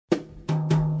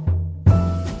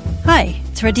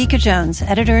It's Radhika Jones,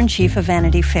 Editor-in-Chief of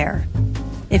Vanity Fair.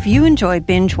 If you enjoy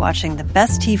binge-watching the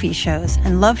best TV shows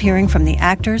and love hearing from the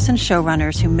actors and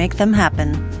showrunners who make them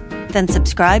happen, then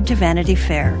subscribe to Vanity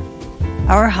Fair.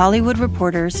 Our Hollywood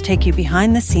reporters take you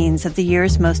behind the scenes of the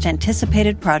year's most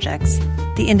anticipated projects,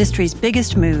 the industry's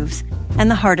biggest moves, and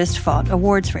the hardest-fought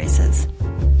awards races.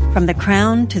 From The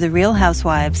Crown to The Real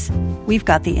Housewives, we've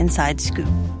got the inside scoop.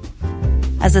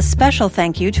 As a special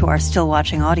thank you to our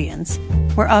still-watching audience,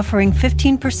 we're offering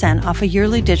 15% off a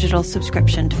yearly digital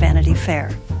subscription to Vanity Fair.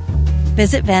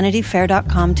 Visit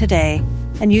vanityfair.com today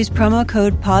and use promo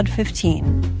code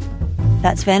POD15.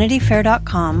 That's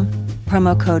vanityfair.com,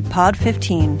 promo code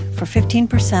POD15 for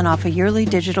 15% off a yearly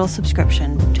digital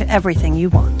subscription to everything you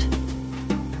want.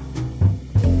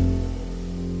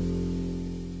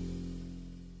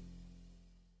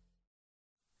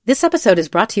 This episode is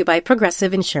brought to you by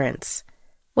Progressive Insurance.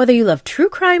 Whether you love true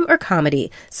crime or comedy,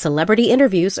 celebrity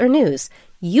interviews or news,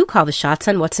 you call the shots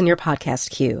on what's in your podcast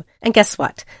queue. And guess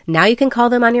what? Now you can call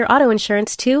them on your auto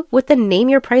insurance too with the Name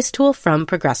Your Price tool from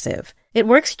Progressive. It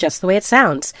works just the way it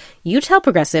sounds. You tell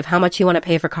Progressive how much you want to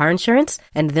pay for car insurance,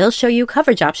 and they'll show you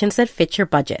coverage options that fit your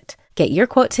budget. Get your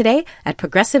quote today at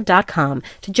Progressive.com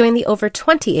to join the over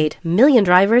 28 million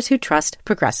drivers who trust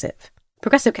Progressive.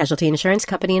 Progressive Casualty Insurance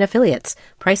Company and Affiliates.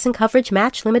 Price and coverage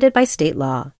match limited by state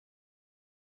law.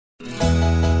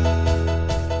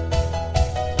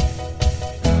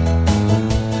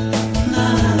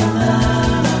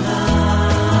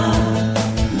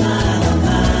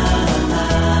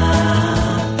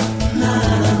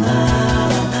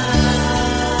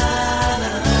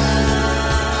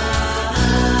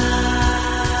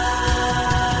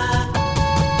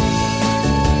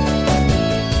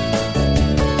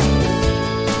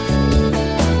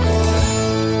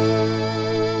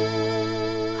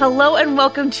 Hello and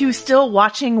welcome to Still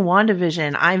Watching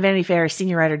WandaVision. I'm Vanity Fair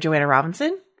senior writer Joanna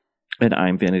Robinson. And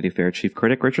I'm Vanity Fair chief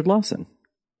critic Richard Lawson.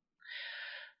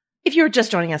 If you're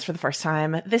just joining us for the first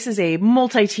time, this is a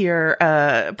multi-tier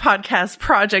podcast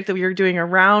project that we are doing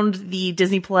around the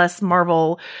Disney Plus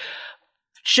Marvel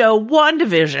show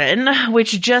WandaVision,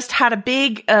 which just had a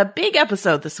big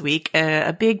episode this week,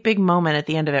 a big moment at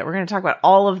the end of it. We're going to talk about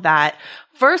all of that.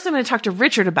 First, I'm going to talk to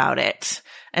Richard about it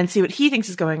and see what he thinks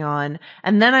is going on.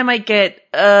 And then I might get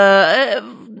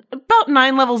about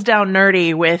 9 levels down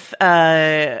nerdy with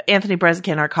Anthony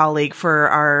Brezikin, our colleague, for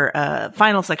our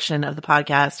final section of the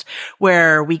podcast,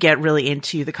 where we get really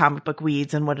into the comic book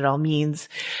weeds and what it all means.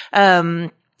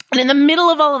 And in the middle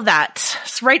of all of that,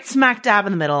 right smack dab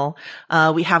in the middle,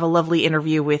 we have a lovely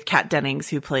interview with Kat Dennings,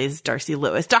 who plays Darcy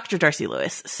Lewis, Dr. Darcy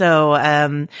Lewis. So,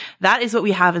 that is what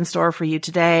we have in store for you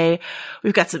today.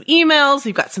 We've got some emails.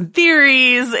 We've got some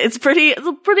theories. It's a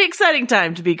pretty exciting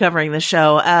time to be covering the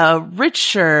show.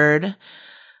 Richard,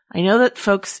 I know that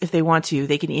folks, if they want to,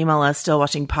 they can email us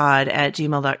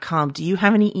stillwatchingpod@gmail.com. Do you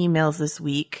have any emails this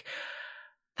week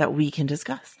that we can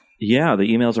discuss? Yeah,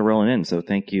 the emails are rolling in, so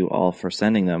thank you all for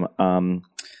sending them.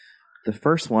 The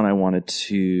first one I wanted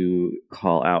to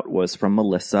call out was from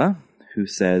Melissa, who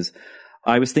says,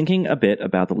 I was thinking a bit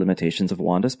about the limitations of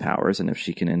Wanda's powers and if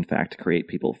she can in fact create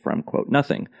people from, quote,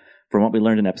 nothing. From what we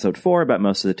learned in episode 4 about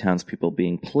most of the townspeople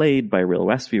being played by real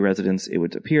Westview residents, it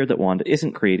would appear that Wanda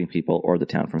isn't creating people or the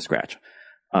town from scratch.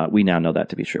 We now know that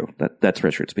to be true. That's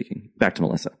Richard speaking. Back to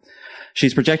Melissa.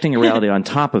 She's projecting a reality on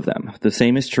top of them. The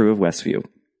same is true of Westview.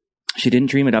 She didn't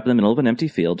dream it up in the middle of an empty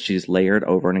field. She's layered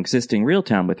over an existing real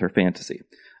town with her fantasy.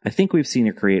 I think we've seen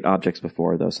her create objects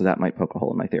before, though, so that might poke a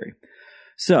hole in my theory.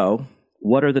 So,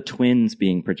 what are the twins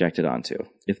being projected onto?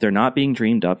 If they're not being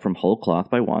dreamed up from whole cloth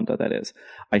by Wanda, that is.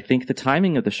 I think the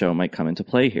timing of the show might come into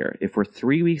play here. If we're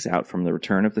 3 weeks out from the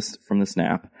return of from the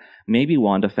snap, maybe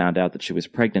Wanda found out that she was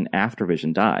pregnant after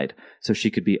Vision died, so she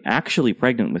could be actually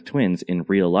pregnant with twins in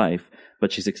real life,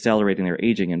 but she's accelerating their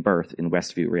aging and birth in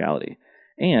Westview reality.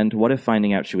 And what if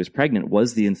finding out she was pregnant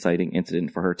was the inciting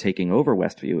incident for her taking over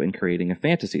Westview and creating a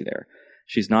fantasy there?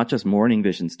 She's not just mourning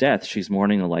Vision's death, she's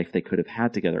mourning the life they could have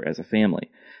had together as a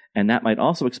family. And that might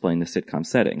also explain the sitcom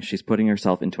setting. She's putting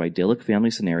herself into idyllic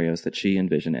family scenarios that she and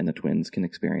Vision and the twins can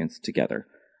experience together.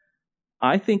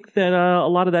 I think that a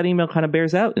lot of that email kind of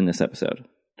bears out in this episode.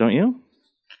 Don't you?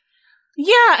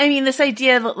 Yeah, I mean, this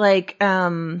idea that, like,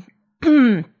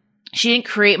 she didn't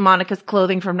create Monica's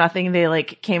clothing from nothing. They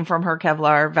like came from her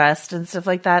Kevlar vest and stuff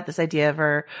like that. This idea of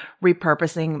her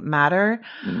repurposing matter.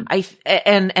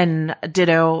 And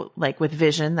ditto, like with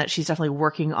Vision, that she's definitely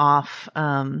working off,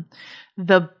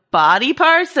 the body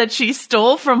parts that she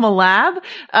stole from a lab.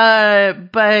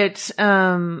 But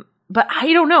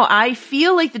I don't know. I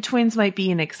feel like the twins might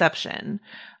be an exception.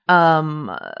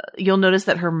 You'll notice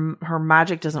that her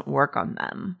magic doesn't work on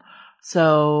them.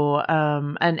 So,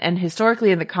 and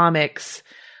historically in the comics,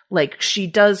 like she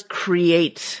does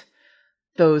create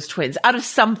those twins out of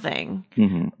something,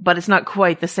 but it's not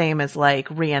quite the same as like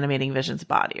reanimating Vision's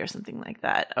body or something like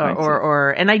that.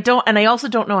 And I also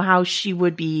don't know how she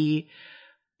would be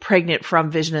pregnant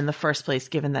from Vision in the first place,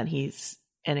 given that he's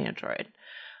an android.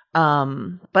 But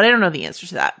I don't know the answer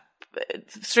to that.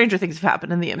 Stranger things have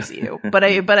happened in the MCU, but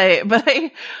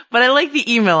I like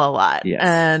the email a lot. Yes.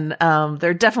 And,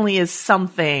 there definitely is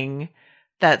something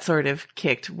that sort of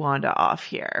kicked Wanda off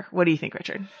here. What do you think,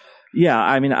 Richard? Yeah,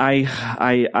 I mean,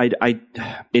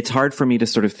 it's hard for me to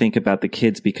sort of think about the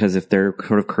kids because if they're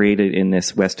sort of created in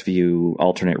this Westview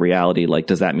alternate reality, like,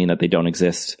 does that mean that they don't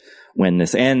exist when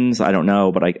this ends? I don't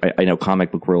know, but I know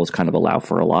comic book rules kind of allow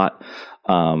for a lot.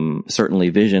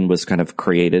 Certainly Vision was kind of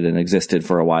created and existed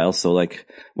for a while. So like,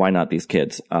 why not these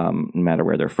kids, no matter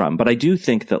where they're from? But I do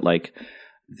think that like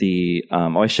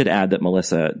I should add that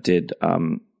Melissa did,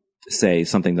 say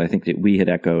something that I think that we had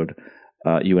echoed,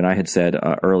 you and I had said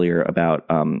earlier about,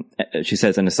 she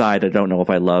says, an aside, I don't know if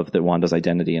I love that Wanda's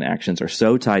identity and actions are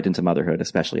so tied into motherhood,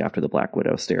 especially after the Black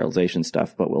Widow sterilization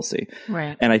stuff, but we'll see.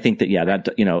 Right. And I think that, that,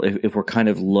 if we're kind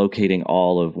of locating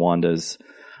all of Wanda's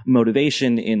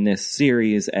motivation in this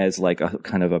series as like a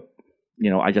kind of a,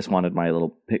 I just wanted my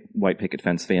little white picket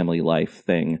fence family life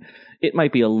thing, it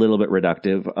might be a little bit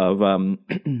reductive of,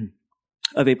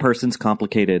 of a person's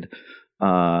complicated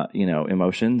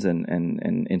emotions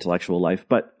and intellectual life.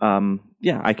 But,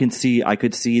 I could see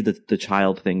the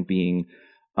child thing being,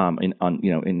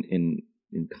 in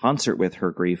concert with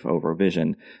her grief over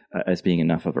Vision, as being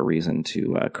enough of a reason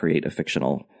to, create a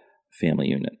fictional family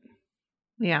unit.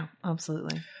 Yeah,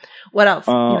 absolutely. What else?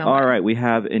 All right. We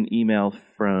have an email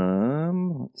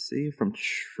from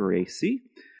Tracy.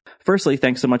 Firstly,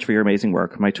 thanks so much for your amazing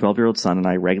work. My 12-year-old son and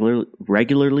I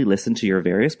regularly listen to your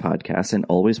various podcasts and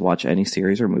always watch any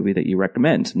series or movie that you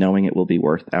recommend, knowing it will be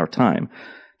worth our time.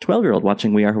 12-year-old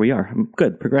watching We Are Who We Are.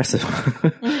 Good, progressive.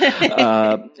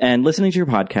 And listening to your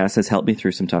podcast has helped me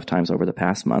through some tough times over the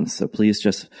past months, so please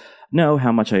just know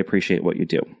how much I appreciate what you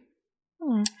do.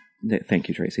 Thank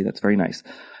you, Tracy. That's very nice.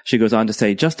 She goes on to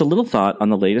say, just a little thought on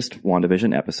the latest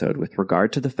WandaVision episode with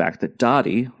regard to the fact that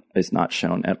Dottie is not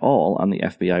shown at all on the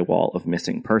FBI wall of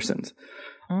missing persons.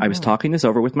 I was talking this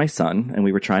over with my son, and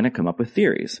we were trying to come up with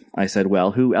theories. I said,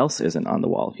 well, who else isn't on the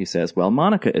wall? He says, well,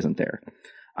 Monica isn't there.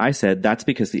 I said, that's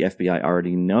because the FBI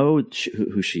already know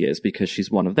who she is because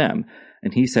she's one of them.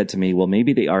 And he said to me, well,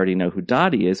 maybe they already know who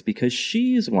Dottie is because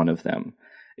she's one of them.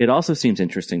 It also seems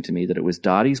interesting to me that it was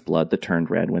Dottie's blood that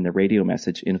turned red when the radio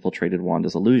message infiltrated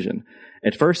Wanda's illusion.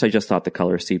 At first, I just thought the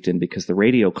color seeped in because the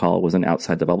radio call was an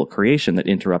outside-the-bubble creation that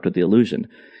interrupted the illusion,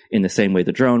 in the same way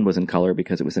the drone was in color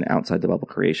because it was an outside-the-bubble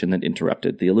creation that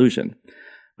interrupted the illusion.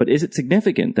 But is it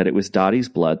significant that it was Dottie's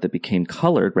blood that became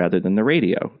colored rather than the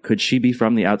radio? Could she be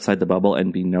from the outside the bubble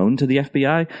and be known to the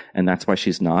FBI, and that's why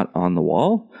she's not on the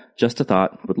wall? Just a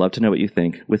thought. Would love to know what you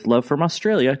think. With love from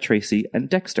Australia, Tracy and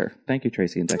Dexter. Thank you,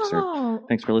 Tracy and Dexter. Oh,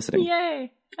 thanks for listening.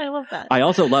 Yay. I love that. I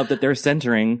also love that they're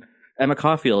centering Emma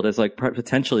Caulfield as like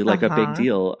potentially like a big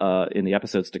deal in the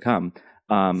episodes to come.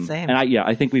 Same. And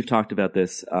I think we've talked about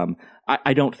this.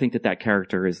 I don't think that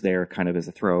character is there kind of as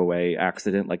a throwaway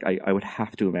accident. Like I would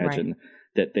have to imagine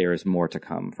that there is more to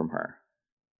come from her.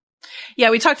 Yeah,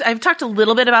 I've talked a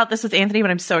little bit about this with Anthony, but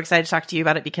I'm so excited to talk to you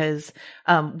about it because,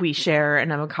 we share an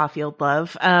Emma Caulfield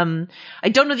love. I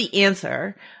don't know the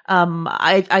answer.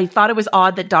 I thought it was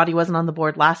odd that Dottie wasn't on the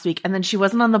board last week, and then she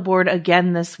wasn't on the board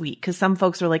again this week, because some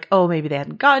folks were like, oh, maybe they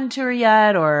hadn't gotten to her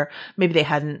yet, or maybe they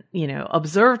hadn't,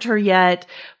 observed her yet.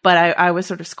 But I was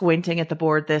sort of squinting at the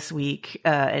board this week,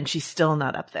 and she's still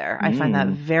not up there. I find that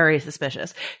very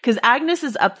suspicious, because Agnes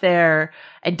is up there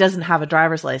and doesn't have a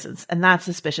driver's license, and that's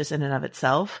suspicious in and of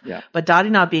itself. Yeah. But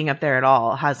Dottie not being up there at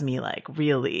all has me like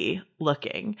really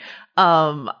looking.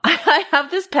 I have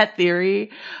this pet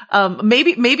theory.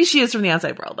 Maybe she is from the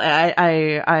outside world.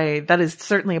 I that is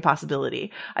certainly a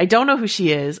possibility. I don't know who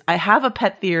she is. I have a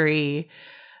pet theory,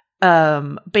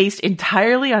 based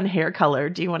entirely on hair color.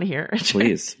 Do you want to hear it?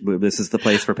 Please. This is the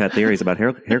place for pet theories about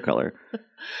hair color.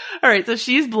 All right. So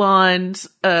she's blonde.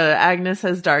 Agnes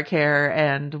has dark hair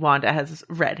and Wanda has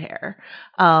red hair.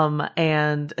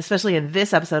 And especially in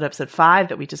this episode 5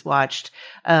 that we just watched,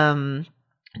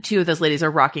 two of those ladies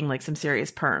are rocking like some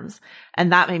serious perms.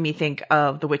 And that made me think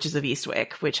of The Witches of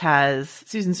Eastwick, which has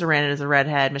Susan Sarandon as a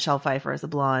redhead, Michelle Pfeiffer as a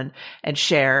blonde, and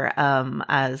Cher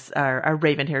as a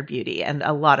raven-haired beauty, and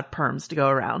a lot of perms to go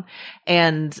around.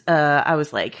 And I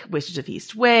was like, Witches of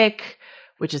Eastwick,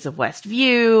 Witches of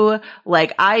Westview.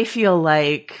 Like, I feel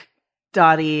like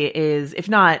Dottie is, if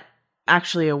not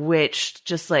actually a witch,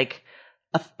 just like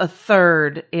a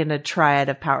third in a triad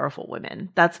of powerful women.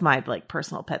 That's my like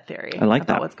personal pet theory. I like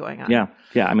about that. What's going on? Yeah.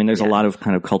 I mean, there's a lot of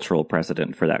kind of cultural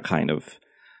precedent for that kind of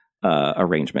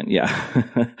arrangement. Yeah.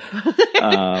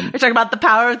 We're talking about the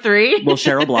power of three. Well,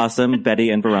 Cheryl Blossom,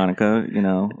 Betty, and Veronica.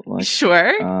 Like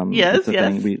sure. Yes.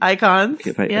 Icons.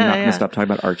 I'm not going to stop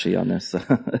talking about Archie on this.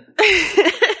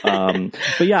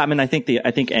 But yeah, I mean, I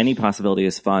think any possibility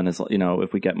is fun, as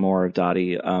if we get more of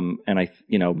Dottie, and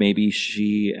maybe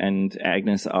she and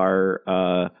Agnes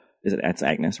are, it's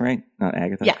Agnes, right? Not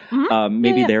Agatha. Yeah. Mm-hmm.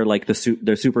 Maybe they're like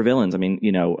they're super villains. I mean,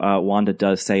 Wanda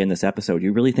does say in this episode,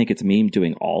 you really think it's me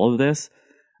doing all of this?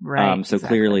 Right. So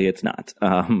clearly it's not.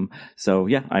 So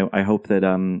yeah, I hope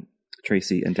that,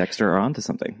 Tracy and Dexter are onto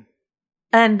something.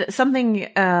 And something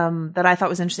that I thought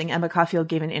was interesting, Emma Caulfield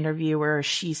gave an interview where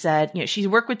she said, she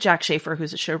worked with Jack Schaefer,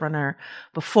 who's a showrunner,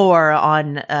 before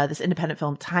on this independent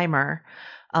film Timer.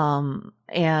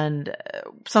 And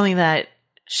something that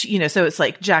she, so it's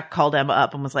like Jack called Emma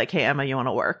up and was like, hey, Emma, you want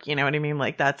to work? You know what I mean?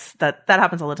 Like that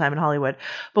happens all the time in Hollywood.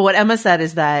 But what Emma said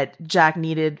is that Jack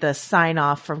needed the sign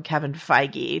off from Kevin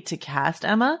Feige to cast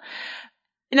Emma.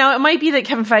 Now, it might be that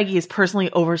Kevin Feige is personally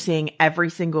overseeing every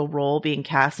single role being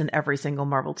cast in every single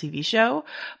Marvel TV show.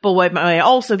 But what might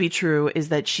also be true is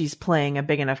that she's playing a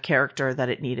big enough character that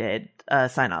it needed a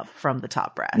sign off from the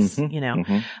top brass,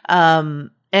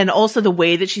 And also the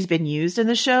way that she's been used in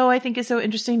the show, I think is so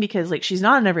interesting because like she's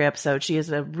not in every episode. She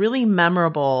is a really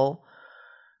memorable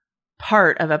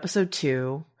part of episode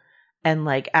 2. And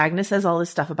like Agnes says all this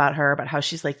stuff about her, about how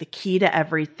she's like the key to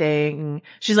everything.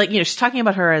 She's like, she's talking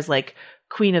about her as like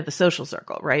queen of the social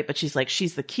circle, right? But she's like,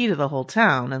 she's the key to the whole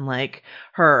town, and like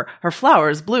her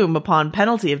flowers bloom upon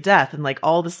penalty of death, and like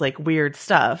all this like weird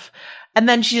stuff. And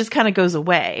then she just kind of goes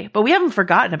away. But we haven't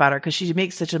forgotten about her because she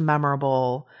makes such a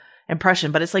memorable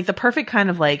impression. But it's like the perfect kind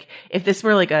of like, if this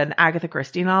were like an Agatha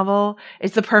Christie novel,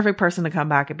 it's the perfect person to come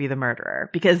back and be the murderer,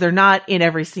 because they're not in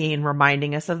every scene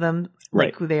reminding us of them,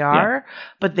 like who they are,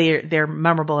 but they're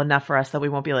memorable enough for us that we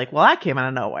won't be like, well, that came out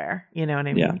of nowhere. You know what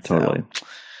I mean? Yeah, totally. So,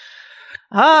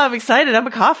 I'm excited. I'm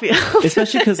a coffee.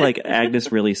 Especially because like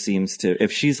Agnes really seems to,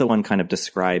 if she's the one kind of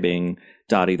describing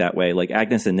Dottie that way, like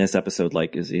Agnes in this episode,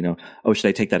 like is, oh, should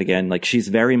I take that again? Like she's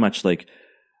very much like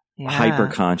hyper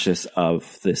conscious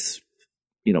of this,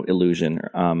 illusion.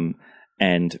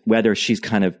 And whether she's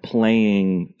kind of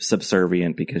playing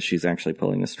subservient because she's actually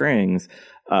pulling the strings,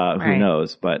 who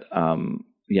knows? But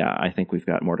I think we've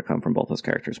got more to come from both those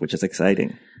characters, which is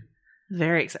exciting.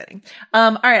 Very exciting.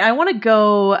 All right. I want to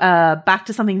go back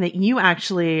to something that you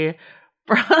actually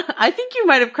brought. I think you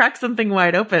might have cracked something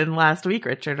wide open last week,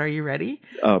 Richard. Are you ready?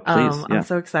 Oh, please. I'm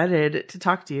so excited to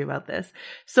talk to you about this.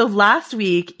 So last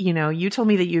week, you told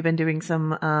me that you've been doing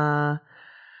some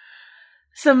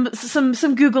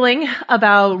Googling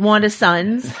about Wanda's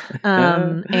sons,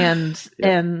 and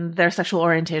their sexual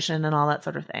orientation and all that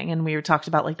sort of thing. And we talked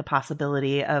about like the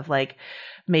possibility of like,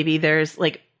 maybe there's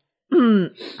like,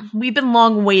 we've been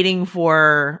long waiting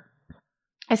for,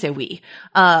 I say we,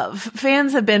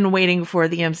 fans have been waiting for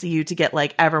the MCU to get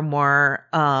like ever more,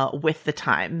 with the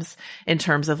times in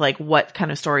terms of like what kind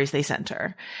of stories they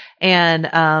center.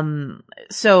 And,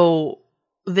 so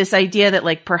this idea that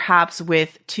like perhaps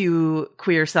with two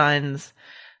queer sons,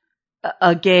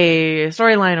 a gay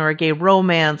storyline or a gay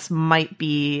romance might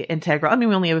be integral. I mean,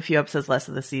 we only have a few episodes left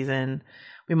of the season.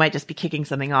 We might just be kicking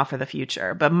something off for the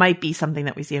future, but might be something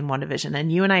that we see in WandaVision.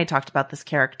 And you and I had talked about this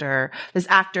character, this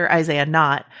actor, Isaiah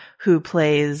Knott, who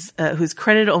plays, who's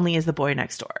credited only as the boy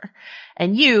next door.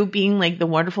 And you, being like the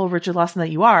wonderful Richard Lawson that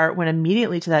you are, went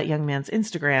immediately to that young man's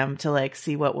Instagram to like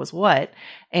see what was what.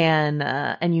 And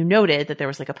you noted that there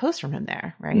was like a post from him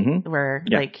there, right? Mm-hmm. Where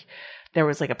like, there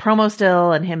was like a promo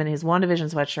still and him in his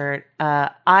WandaVision sweatshirt.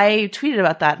 I tweeted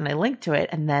about that and I linked to it,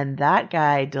 and then that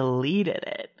guy deleted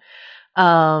it.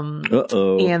 And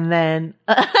then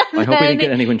I hope we didn't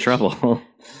get anyone in trouble.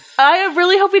 I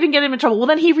really hope we didn't get him in trouble. Well,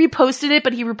 then he reposted it,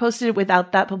 but he reposted it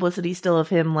without that publicity still of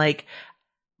him like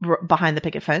behind the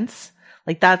picket fence.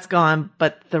 Like that's gone,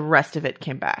 but the rest of it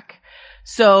came back.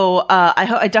 So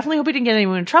I definitely hope we didn't get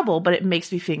anyone in trouble, but it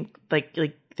makes me think like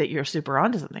that you're super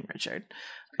onto something, Richard.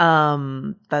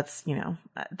 That's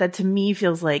that to me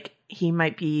feels like he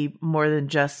might be more than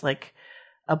just like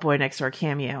a boy next door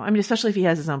cameo. I mean, especially if he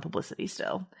has his own publicity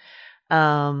still.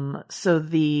 So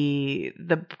the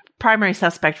primary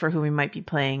suspect for who we might be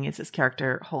playing is this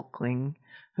character Hulkling,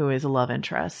 who is a love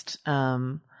interest,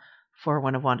 for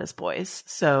one of Wanda's boys.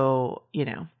 So,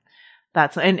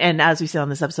 and as we see on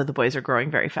this episode, the boys are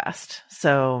growing very fast.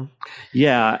 So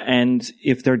yeah, and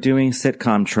if they're doing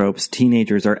sitcom tropes,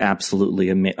 teenagers are absolutely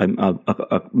a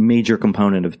major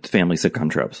component of family sitcom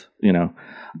tropes. You know,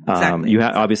 exactly. You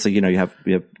have obviously, you know,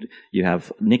 you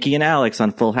have Nikki and Alex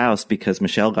on Full House because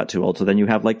Michelle got too old. So then you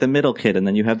have like the middle kid, and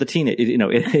then you have the teenage. You know,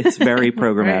 it's very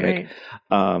programmatic,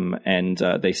 right. And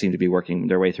they seem to be working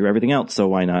their way through everything else. So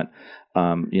why not,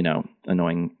 you know,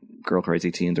 annoying girl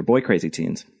crazy teens or boy crazy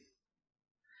teens?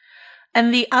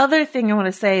 And the other thing I want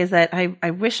to say is that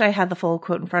I wish I had the full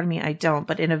quote in front of me. I don't,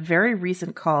 but in a very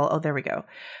recent call, oh, there we go.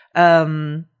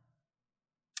 Kevin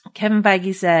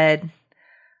Feige said,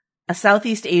 a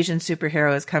Southeast Asian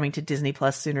superhero is coming to Disney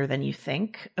Plus sooner than you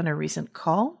think in a recent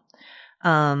call.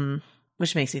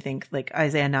 Which makes me think like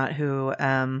Isaiah Knott, who,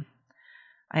 I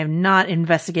have not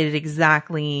investigated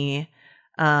exactly,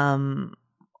 you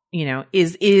know,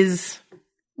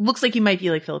 looks like he might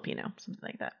be like Filipino, something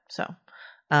like that. So.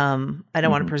 I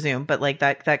don't want to presume, but like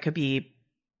that could be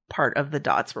part of the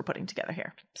dots we're putting together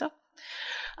here. So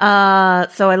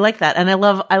I like that. And I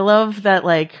love that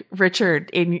like Richard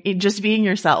in just being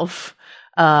yourself,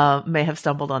 may have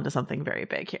stumbled onto something very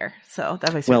big here. So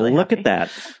that makes me really look happy. at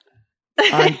that.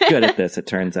 I'm good at this, it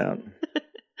turns out.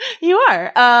 You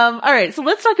are. All right. So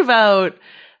let's talk about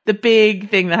the big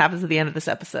thing that happens at the end of this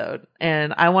episode.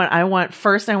 And I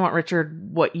want Richard,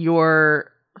 what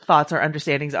your thoughts or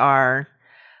understandings are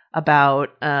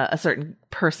about a certain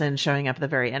person showing up at the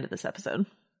very end of this episode.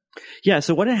 Yeah.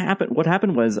 So what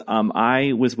happened was,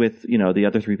 I was with, you know, the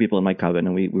other three people in my coven,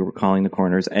 and we were calling the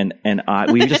corners, and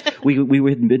we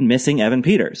had been missing Evan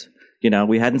Peters. You know,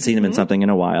 we hadn't seen him in something in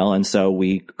a while. And so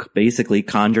we basically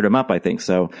conjured him up, I think.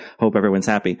 So hope everyone's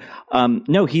happy.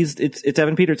 No, it's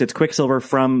Evan Peters. It's Quicksilver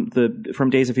from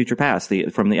Days of Future Past,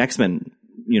 from the X-Men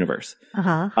universe.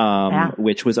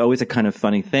 Which was always a kind of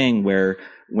funny thing where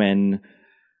when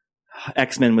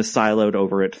X-Men was siloed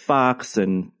over at Fox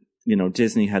and, you know,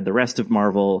 Disney had the rest of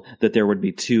Marvel, that there would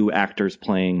be two actors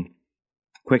playing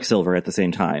Quicksilver at the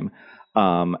same time.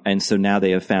 And so now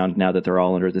they have found, now that they're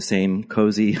all under the same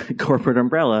cozy corporate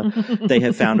umbrella, they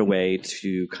have found a way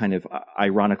to kind of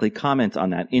ironically comment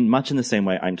on that in the same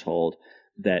way I'm told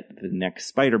that the next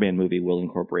Spider-Man movie will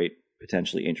incorporate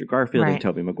potentially Andrew Garfield and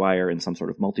Tobey Maguire in some sort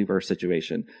of multiverse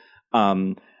situation.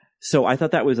 So I thought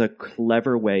that was a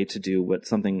clever way to do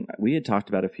something we had talked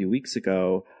about a few weeks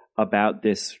ago about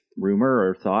this rumor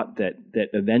or thought that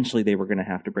eventually they were going to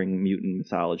have to bring mutant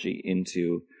mythology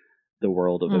into the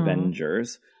world of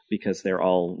Avengers because they're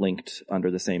all linked under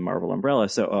the same Marvel umbrella.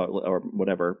 So, or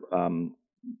whatever,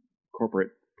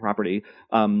 corporate property.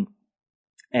 And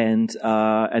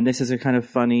this is a kind of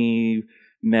funny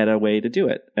meta way to do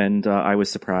it. And, I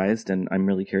was surprised, and I'm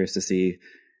really curious to see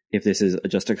if this is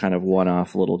just a kind of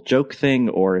one-off little joke thing,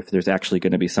 or if there's actually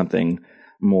going to be something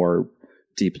more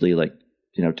deeply, like,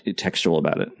 you know, textual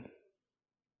about it.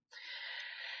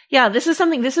 Yeah, this is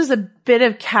a bit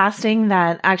of casting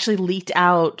that actually leaked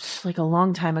out like a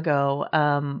long time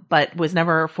ago, but was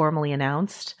never formally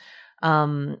announced.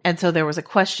 And so there was a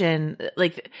question,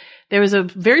 like there was a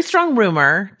very strong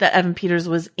rumor that Evan Peters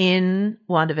was in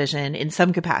WandaVision in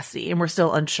some capacity, and we're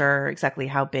still unsure exactly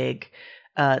how big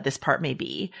this part may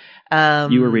be.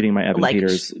 You were reading my Evan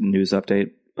Peters news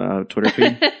update Twitter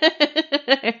feed?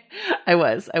 I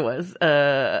was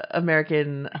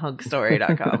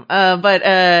AmericanHunkStory.com.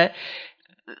 But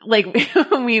like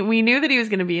we knew that he was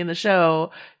going to be in the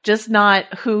show, just not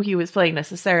who he was playing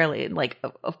necessarily. And like,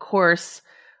 of course,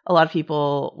 a lot of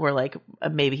people were like,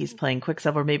 maybe he's playing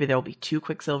Quicksilver. Maybe there'll be two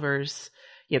Quicksilvers.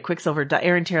 You know, Quicksilver,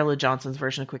 Aaron Taylor Johnson's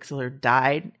version of Quicksilver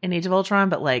died in Age of Ultron,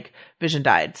 but like Vision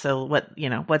died. So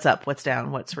what's up, what's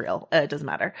down, what's real? It doesn't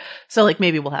matter. So like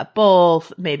maybe we'll have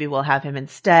both. Maybe we'll have him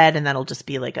instead, and that'll just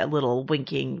be like a little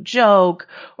winking joke,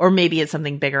 or maybe it's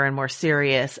something bigger and more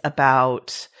serious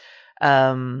about,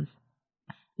 you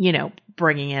know,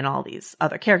 bringing in all these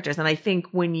other characters. And I think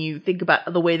when you think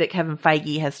about the way that Kevin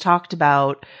Feige has talked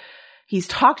about, he's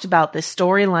talked about this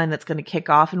storyline that's going to kick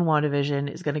off in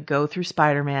WandaVision is going to go through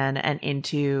Spider-Man and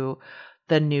into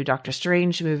the new Doctor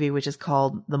Strange movie, which is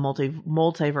called the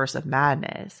Multiverse of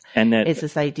Madness. And that it's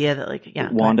this idea that like, yeah,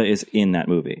 Wanda is in that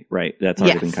movie, right? That's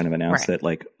already been kind of announced that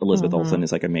like Elizabeth Olsen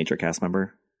is like a major cast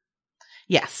member.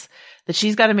 Yes. That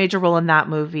she's got a major role in that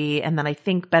movie. And then I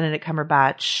think Benedict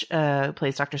Cumberbatch, who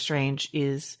plays Doctor Strange,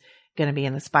 is going to be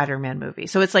in the Spider-Man movie.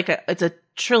 So it's like it's a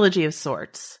trilogy of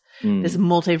sorts. This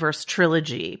multiverse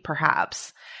trilogy,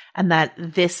 perhaps. And that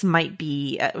this might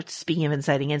be, speaking of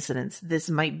inciting incidents, this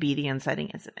might be the inciting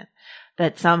incident.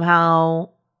 That somehow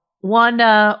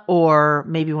Wanda, or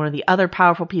maybe one of the other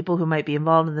powerful people who might be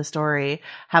involved in the story,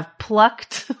 have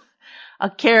plucked a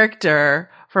character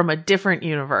from a different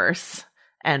universe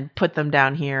and put them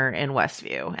down here in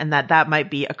Westview, and that might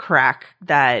be a crack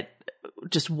that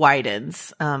just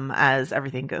widens as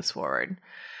everything goes forward.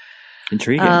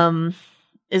 Intriguing.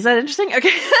 Is that interesting? Okay.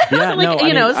 Yeah,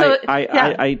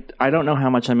 yeah. I don't know how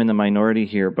much I'm in the minority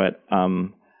here, but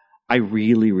I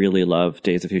really, really love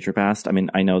Days of Future Past. I mean,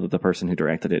 I know that the person who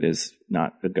directed it is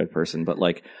not a good person, but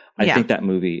like, I think that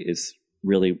movie is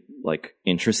really like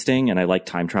interesting, and I like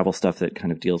time travel stuff that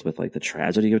kind of deals with like the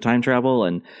tragedy of time travel,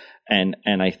 and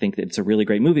I think that it's a really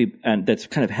great movie, and that's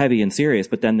kind of heavy and serious,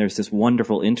 but then there's this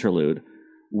wonderful interlude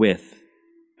with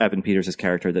Evan Peters'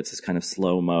 character that's this kind of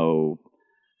slow-mo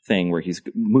thing where he's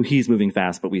moving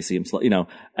fast, but we see him slow,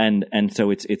 and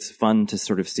so it's fun to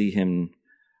sort of see him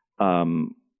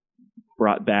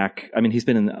brought back. I mean, he's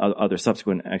been in other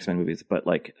subsequent X-Men movies, but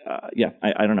like,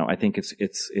 I don't know. I think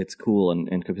it's cool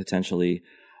and could potentially,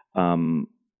 that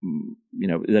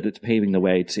it's paving the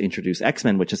way to introduce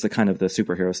X-Men, which is the kind of the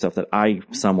superhero stuff that I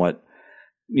somewhat,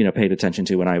 paid attention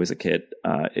to when I was a kid,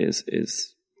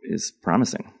 is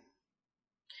promising.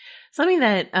 Something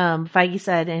that Feige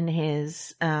said in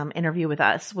his interview with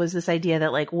us was this idea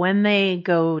that like when they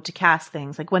go to cast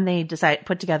things, like when they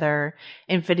put together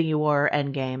Infinity War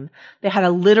Endgame, they had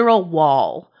a literal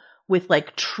wall with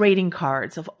like trading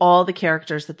cards of all the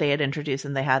characters that they had introduced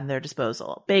and they had in their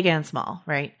disposal, big and small,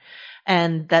 right?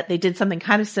 And that they did something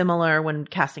kind of similar when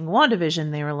casting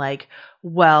WandaVision. They were like,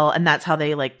 well, and that's how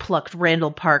they like plucked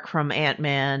Randall Park from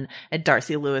Ant-Man and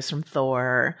Darcy Lewis from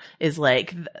Thor, is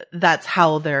like, that's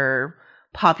how they're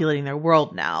populating their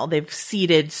world now. They've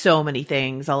seeded so many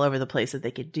things all over the place that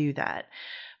they could do that.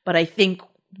 But I think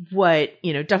what,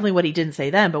 definitely what he didn't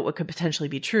say then, but what could potentially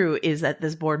be true is that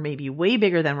this board may be way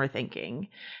bigger than we're thinking.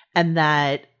 And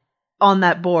that on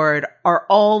that board are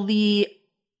all the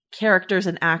characters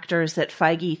and actors that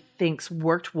Feige thinks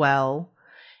worked well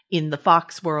in the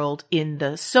Fox world, in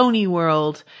the Sony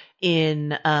world,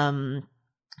 in and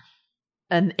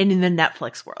in the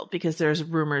Netflix world, because there's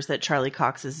rumors that Charlie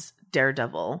Cox's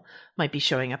Daredevil might be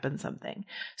showing up in something.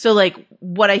 So like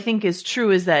what I think is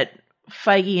true is that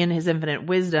Feige in his infinite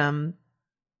wisdom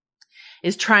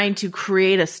is trying to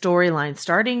create a storyline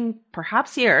starting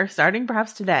perhaps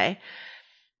today,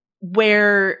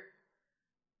 where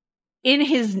in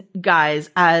his guise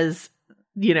as,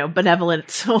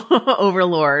 benevolent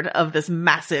overlord of this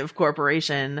massive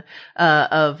corporation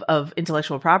of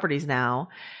intellectual properties now,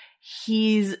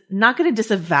 he's not going to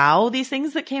disavow these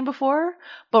things that came before,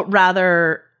 but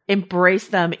rather embrace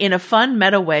them in a fun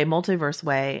meta way, multiverse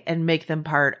way, and make them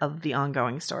part of the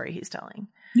ongoing story he's telling.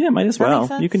 Yeah, might as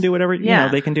well. You can do whatever,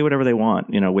 they can do whatever they want,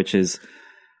 which is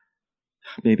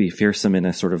maybe fearsome in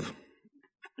a sort of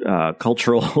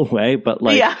cultural way, but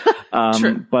like,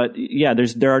 true. But yeah,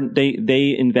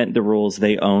 they invent the rules,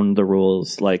 they own the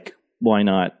rules. Like, why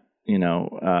not?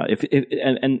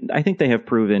 And I think they have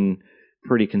proven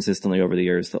pretty consistently over the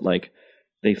years that like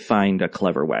they find a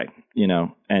clever way,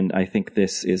 and I think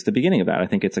this is the beginning of that. I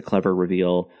think it's a clever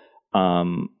reveal.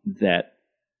 That,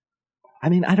 I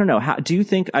mean, I don't know. How do you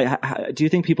think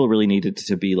people really needed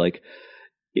to be like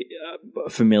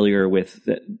familiar with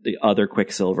the other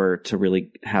Quicksilver to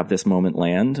really have this moment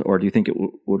land, or do you think it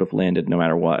would have landed no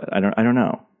matter what? I don't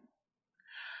know.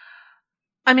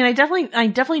 I mean, I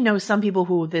definitely know some people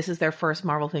who this is their first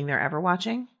Marvel thing they're ever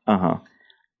watching.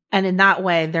 And in that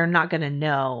way, they're not going to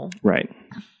know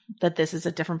that this is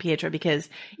a different Pietro, because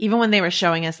even when they were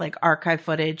showing us like archive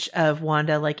footage of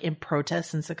Wanda like in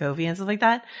protest in Sokovia and stuff like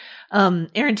that,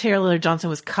 Aaron Taylor Johnson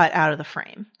was cut out of the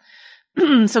frame.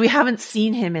 So we haven't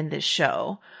seen him in this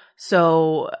show.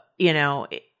 So,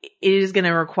 it is going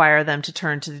to require them to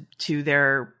turn to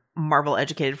their Marvel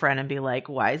educated friend and be like,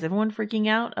 why is everyone freaking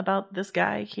out about this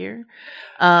guy here?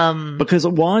 Because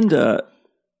Wanda,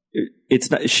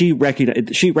 it's not, she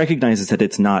recognizes that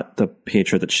it's not the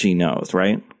Pietro that she knows,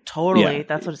 right? Totally. Yeah.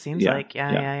 That's what it seems like.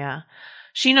 Yeah.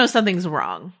 She knows something's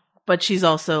wrong, but she's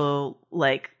also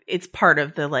like, it's part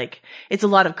of the, like, it's a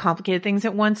lot of complicated things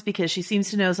at once, because she seems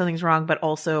to know something's wrong, but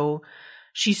also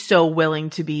she's so willing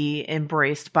to be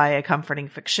embraced by a comforting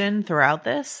fiction throughout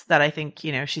this that I think,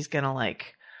 she's going to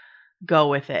like go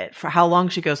with it. For how long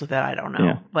she goes with it, I don't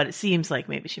know, but it seems like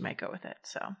maybe she might go with it.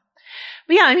 So,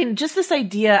 but yeah, I mean, just this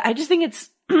idea, I just think it's,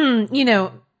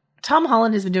 Tom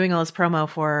Holland has been doing all this promo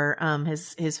for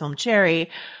his film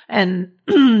Cherry, and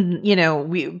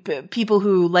people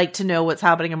who like to know what's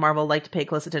happening in Marvel like to pay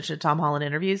close attention to Tom Holland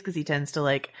interviews, because he tends to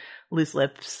like loose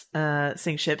lips,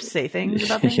 sink ships, say things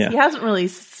about things. Yeah. He hasn't really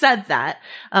said that.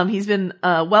 He's been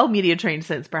well media trained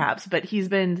since, perhaps, but he's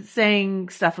been saying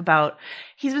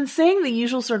the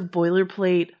usual sort of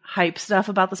boilerplate hype stuff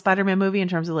about the Spider-Man movie in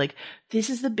terms of like, this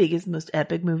is the biggest, most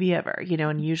epic movie ever, you know,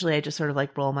 and usually I just sort of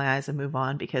like roll my eyes and move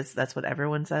on because that's what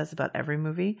everyone says about every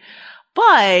movie.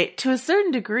 But to a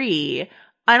certain degree,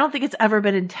 I don't think it's ever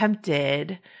been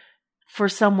attempted for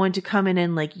someone to come in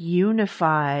and like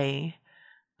unify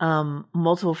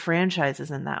multiple franchises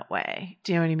in that way.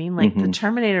 Do you know what I mean? Like the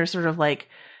Terminator sort of like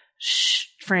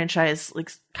franchise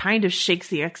like kind of shakes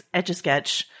the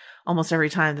Etch-a-Sketch almost every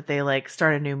time that they like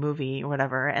start a new movie or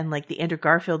whatever. And like the Andrew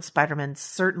Garfield Spider-Man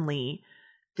certainly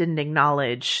didn't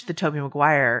acknowledge the Tobey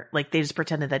Maguire. Like they just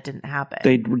pretended that didn't happen.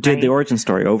 They did the origin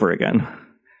story over again.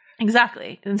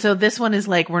 Exactly. And so this one is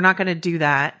like, we're not going to do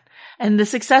that. And the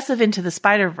success of Into the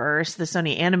Spider-Verse, the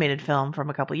Sony animated film from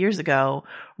a couple years ago,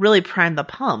 really primed the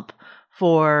pump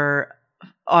for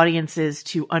audiences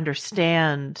to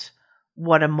understand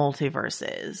what a multiverse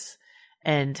is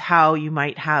and how you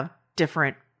might have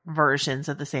different versions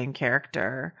of the same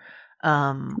character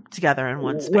together in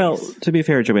one space. Well, to be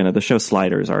fair, Joanna, the show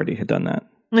Sliders already had done that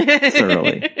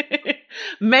thoroughly.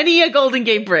 Many a Golden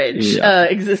Gate Bridge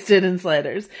existed in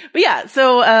Sliders. But yeah,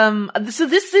 so this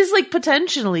is like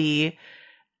potentially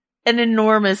an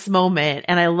enormous moment,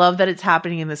 and I love that it's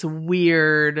happening in this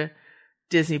weird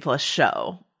Disney Plus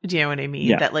show. Do you know what I mean?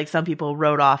 Yeah. That like some people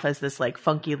wrote off as this like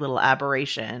funky little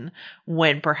aberration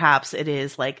when perhaps it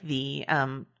is like the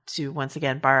to once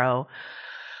again borrow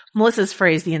Melissa's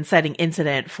phrase, the inciting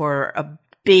incident for a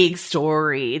big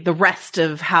story, the rest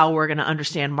of how we're going to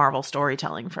understand Marvel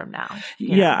storytelling from now.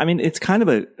 Yeah, I mean, it's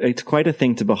quite a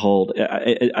thing to behold.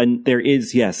 And there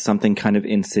is, yes, something kind of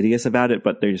insidious about it,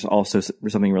 but there's also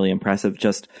something really impressive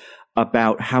just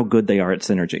about how good they are at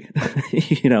synergy.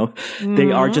 You know,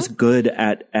 they are just good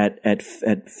at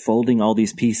folding all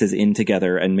these pieces in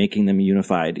together and making them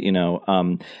unified, you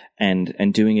know,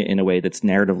 and doing it in a way that's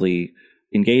narratively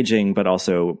engaging, but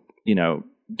also, you know,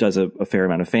 does a fair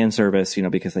amount of fan service, you know,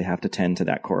 because they have to tend to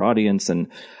that core audience. And,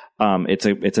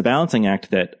 it's a balancing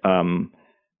act that,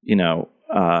 you know,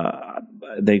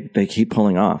 they keep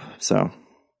pulling off. So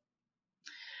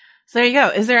there you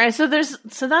go. So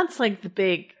that's like the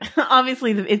big,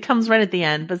 obviously it comes right at the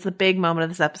end, but it's the big moment of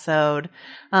this episode.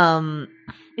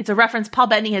 It's a reference. Paul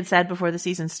Bettany had said before the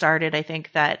season started, I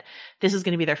think, that this was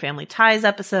going to be their Family Ties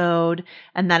episode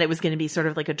and that it was going to be sort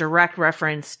of like a direct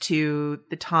reference to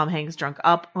the Tom Hanks Drunk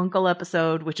Up Uncle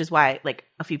episode, which is why like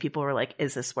a few people were like,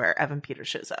 is this where Evan Peters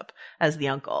shows up as the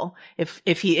uncle? If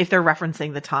they're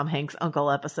referencing the Tom Hanks Uncle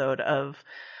episode of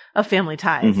Family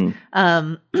Ties.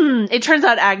 It turns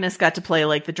out Agnes got to play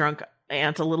like the drunk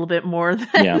aunt a little bit more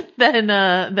than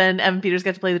Evan Peters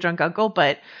got to play the drunk uncle,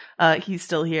 but he's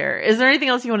still here. Is there anything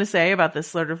else you want to say about this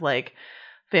sort of like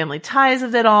Family Ties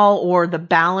of it all, or the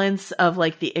balance of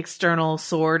like the external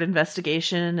sword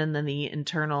investigation and then the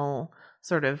internal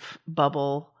sort of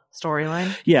bubble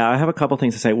storyline? Yeah, I have a couple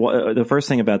things to say. Well, the first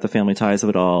thing about the Family Ties of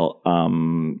it all,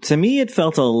 to me, it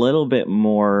felt a little bit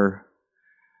more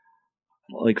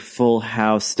like Full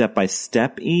House step by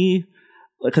step-y.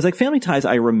 Because like Family Ties,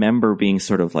 I remember being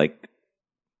sort of like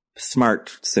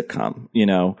smart sitcom, you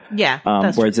know? Yeah.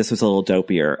 Whereas this was a little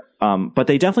dopier. But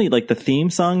they definitely, like the theme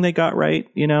song they got right,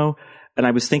 you know? And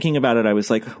I was thinking about it. I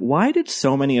was like, why did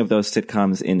so many of those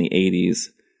sitcoms in the 80s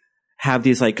have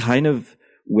these like kind of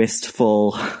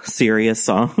wistful, serious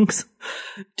songs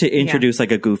to introduce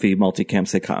like a goofy multicam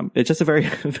sitcom? It's just a very,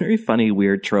 very funny,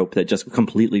 weird trope that just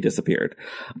completely disappeared.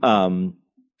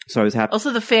 So I was happy.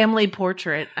 Also, the family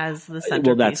portrait as the centerpiece.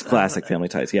 Well, that's classic Family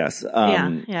Ties, yes. Yeah.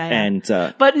 And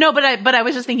but I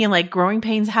was just thinking like Growing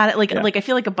Pains had it. Like I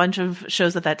feel like a bunch of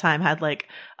shows at that time had like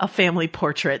a family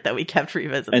portrait that we kept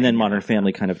revisiting. And then Modern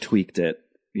Family kind of tweaked it,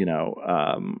 you know,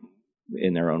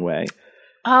 in their own way.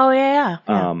 Oh yeah.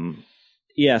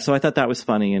 Yeah, so I thought that was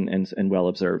funny and well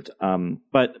observed.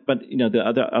 But you know,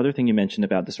 the other thing you mentioned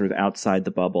about the sort of outside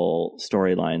the bubble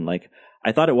storyline, like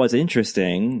I thought it was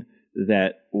interesting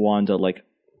that Wanda, like,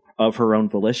 of her own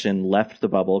volition, left the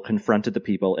bubble, confronted the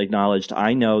people, acknowledged,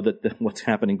 I know that what's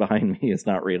happening behind me is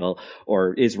not real,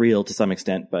 or is real to some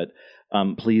extent, but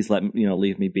please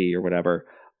leave me be, or whatever.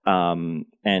 And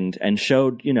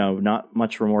showed, you know, not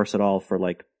much remorse at all for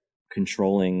like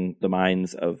controlling the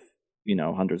minds of, you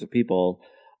know, hundreds of people.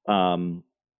 But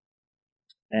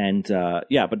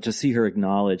to see her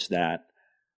acknowledge that,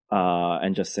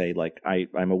 and just say like,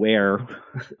 I'm aware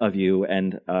of you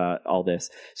and all this.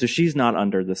 So she's not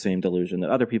under the same delusion that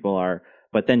other people are,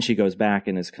 but then she goes back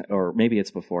and or maybe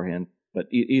it's beforehand. But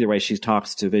either way, she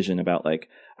talks to Vision about like,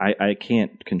 I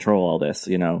can't control all this,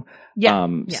 you know? Yeah.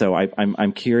 So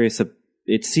I'm curious.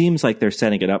 It seems like they're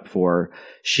setting it up for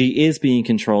she is being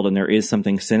controlled and there is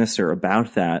something sinister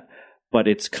about that, but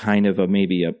it's kind of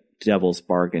maybe a devil's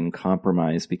bargain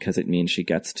compromise because it means she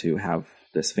gets to have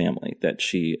this family that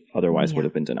she otherwise would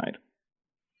have been denied.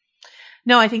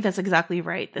 No, I think that's exactly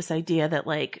right. This idea that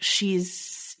like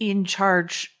she's in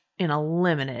charge in a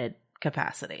limited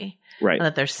capacity, right? And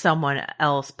that there's someone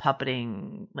else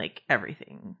puppeting like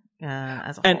everything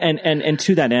as a whole. And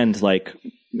to that end, like,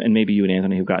 and maybe you and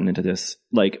Anthony have gotten into this,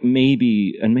 like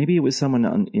maybe it was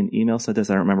someone in email said this,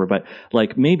 I don't remember, but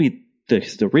like maybe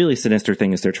the really sinister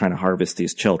thing is they're trying to harvest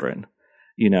these children,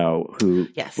 you know, who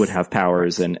would have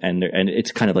powers and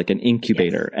it's kind of like an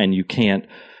incubator, and you can't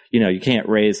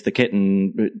raise the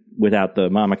kitten without the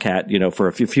mama cat, you know, for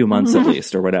a few months at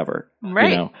least or whatever.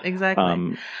 Right. You know?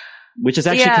 Exactly. Which is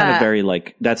actually kind of very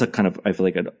like, that's a kind of, I feel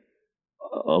like a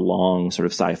long sort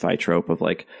of sci-fi trope of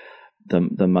like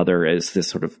the mother is this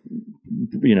sort of,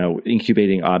 you know,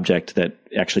 incubating object that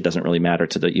actually doesn't really matter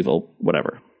to the evil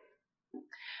whatever.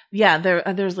 Yeah.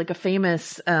 There's like a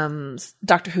famous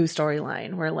Doctor Who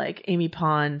storyline where like Amy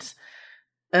Pond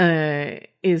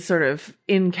is sort of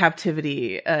in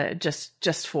captivity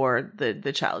just for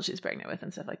the child she's pregnant with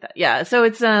and stuff like that. Yeah. So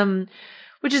it's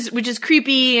which is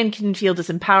creepy and can feel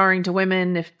disempowering to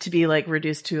women if to be like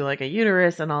reduced to like a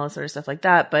uterus and all this sort of stuff like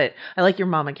that. But I like your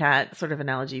mama cat sort of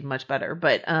analogy much better.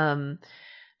 But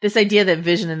this idea that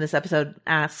Vision in this episode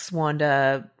asks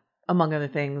Wanda, among other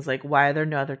things, like, why are there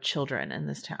no other children in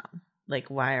this town? Like,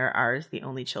 why are ours the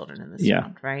only children in this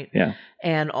town? Right. Yeah.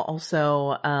 And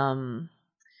also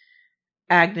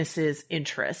Agnes's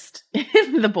interest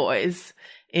in the boys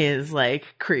is like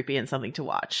creepy and something to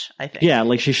watch, I think. Yeah,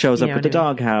 like she shows up at the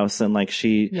doghouse and like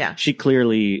she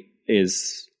clearly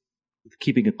is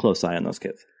keeping a close eye on those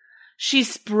kids. She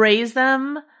sprays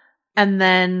them and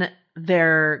then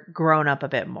they're grown up a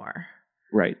bit more.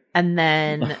 Right. And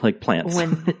then like plants.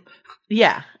 And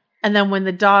then when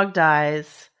the dog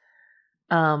dies,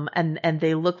 and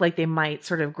they look like they might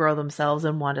sort of grow themselves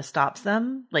and Wanda stops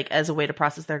them, like as a way to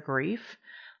process their grief.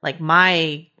 Like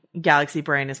my galaxy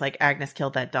brain is like Agnes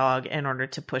killed that dog in order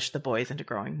to push the boys into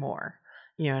growing more.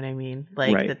 You know what I mean?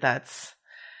 Like that's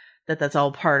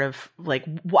all part of like,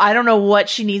 I don't know what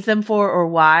she needs them for or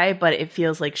why, but it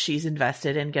feels like she's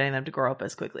invested in getting them to grow up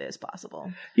as quickly as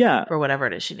possible. Yeah. For whatever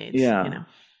it is she needs. Yeah. You know?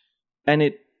 And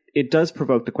it does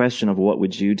provoke the question of what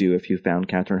would you do if you found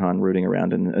Catherine Hahn rooting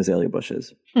around in azalea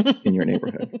bushes in your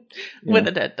neighborhood? With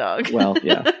a dead dog. Well,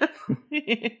 yeah.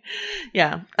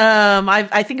 Yeah.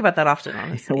 I think about that often,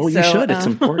 honestly. Well, you should. It's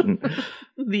important.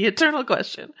 The eternal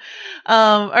question.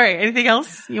 All right. Anything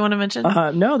else you want to mention?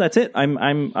 No, that's it.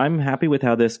 I'm happy with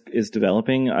how this is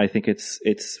developing. I think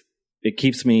it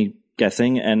keeps me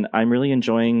guessing, and I'm really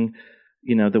enjoying,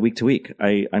 you know, the week to week.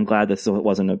 I'm glad this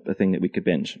wasn't a thing that we could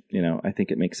binge. You know, I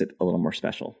think it makes it a little more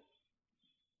special.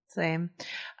 Same.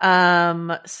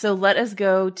 So let us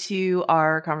go to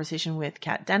our conversation with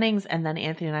Kat Dennings, and then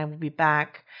Anthony and I will be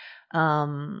back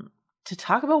to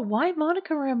talk about why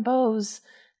Monica Rambeau's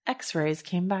X-rays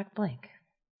came back blank.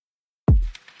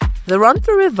 The Run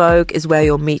Through with Vogue is where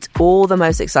you'll meet all the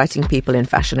most exciting people in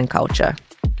fashion and culture.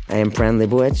 I am Fran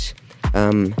Lebowitz,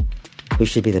 who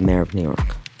should be the mayor of New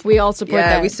York. We all support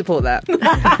that. We support that.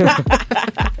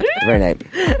 Very nice.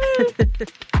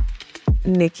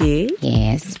 Nikki.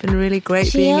 Yes. It's been really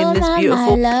great being in this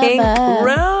beautiful pink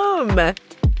room. All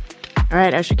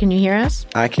right, Usher, can you hear us?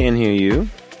 I can hear you.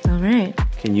 All right.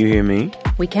 Can you hear me?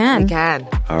 We can. We can.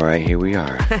 All right, here we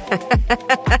are.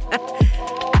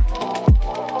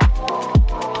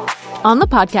 On the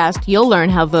podcast, you'll learn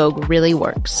how Vogue really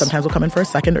works. Sometimes we'll come in for a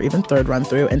second or even third run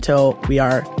through until we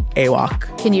are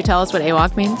AWOC. Can you tell us what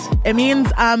AWOC means? It means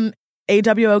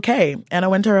AWOK, Anna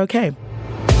Winter okay.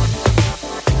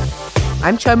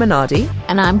 I'm Cho Minardi.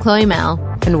 And I'm Chloe Mal.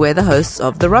 And we're the hosts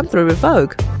of The Run Through with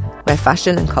Vogue, where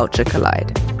fashion and culture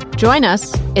collide. Join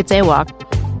us. It's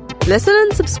AWOC. Listen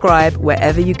and subscribe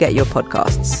wherever you get your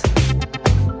podcasts.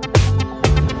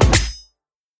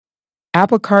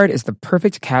 Apple Card is the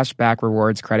perfect cashback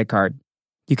rewards credit card.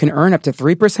 You can earn up to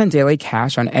 3% daily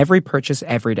cash on every purchase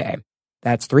every day.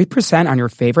 That's 3% on your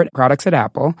favorite products at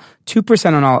Apple,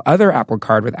 2% on all other Apple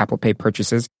Card with Apple Pay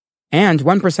purchases, and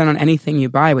 1% on anything you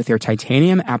buy with your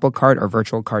titanium Apple Card or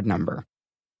virtual card number.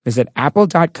 Visit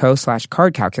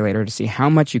apple.co/card calculator to see how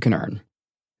much you can earn.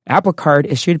 Apple Card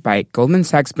issued by Goldman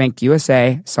Sachs Bank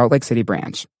USA, Salt Lake City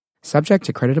branch. Subject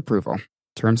to credit approval.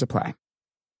 Terms apply.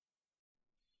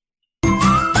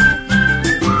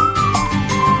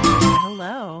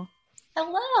 Hello.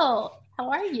 Hello. How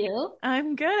are you?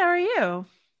 I'm good. How are you?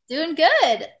 Doing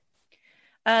good.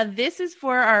 This is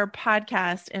for our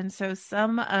podcast, and so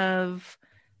some of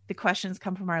the questions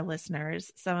come from our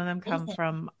listeners. Some of them come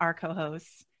from our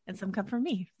co-hosts, and some come from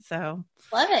me. So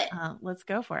love it. Let's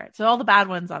go for it. So all the bad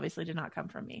ones obviously did not come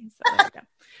from me. So there we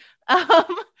go.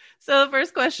 So the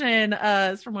first question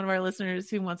is from one of our listeners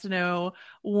who wants to know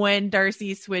when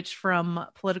Darcy switched from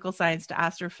political science to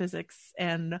astrophysics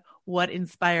and what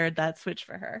inspired that switch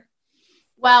for her.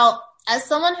 Well, as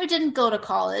someone who didn't go to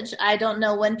college, I don't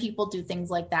know when people do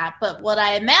things like that. But what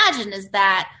I imagine is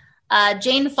that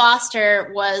Jane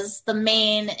Foster was the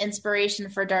main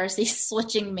inspiration for Darcy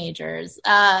switching majors.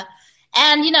 And,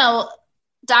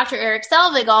 Dr. Eric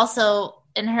Selvig also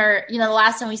in her, the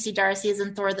last time we see Darcy is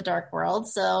in Thor: The Dark World.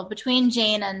 So between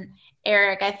Jane and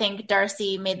Eric, I think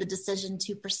Darcy made the decision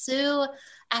to pursue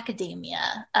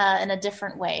academia in a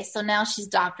different way. So now she's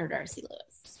Dr. Darcy Lewis.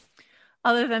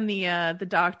 Other than the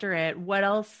doctorate, what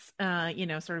else,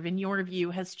 sort of in your view,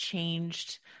 has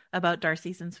changed about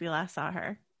Darcy since we last saw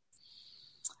her?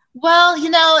 Well,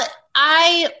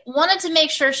 I wanted to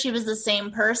make sure she was the same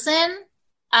person,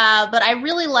 but I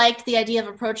really liked the idea of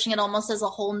approaching it almost as a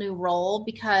whole new role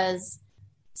because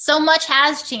so much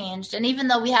has changed. And even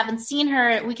though we haven't seen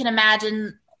her, we can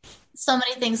imagine so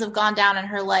many things have gone down in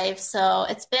her life. So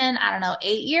it's been,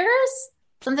 8 years,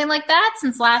 something like that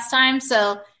since last time.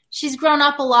 So she's grown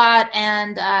up a lot,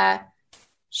 and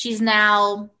she's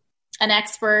now an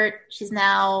expert. She's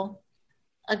now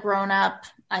a grown-up.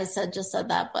 I just said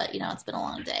that, but, it's been a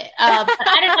long day. But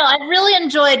I don't know. I really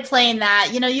enjoyed playing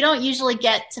that. You don't usually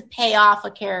get to pay off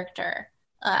a character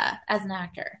as an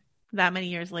actor. That many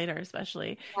years later,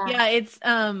 especially. Yeah, it's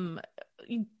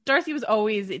Darcy was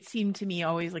always, it seemed to me,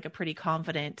 always like a pretty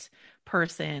confident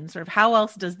person. Sort of how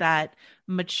else does that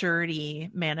maturity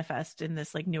manifest in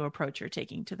this like new approach you're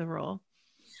taking to the role?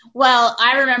 Well,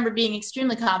 I remember being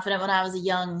extremely confident when I was a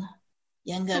young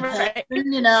person. Right.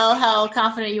 How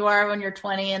confident you are when you're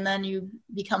 20 and then you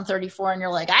become 34 and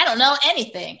you're like, I don't know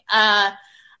anything. I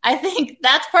think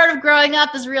that's part of growing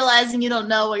up is realizing you don't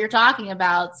know what you're talking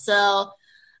about. So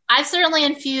I've certainly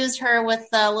infused her with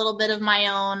a little bit of my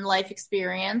own life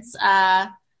experience.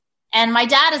 And my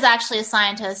dad is actually a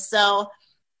scientist, so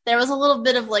there was a little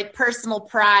bit of like personal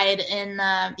pride in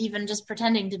even just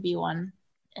pretending to be one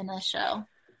in a show.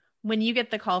 When you get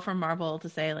the call from Marvel to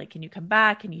say, like, can you come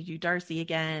back? Can you do Darcy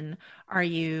again? Are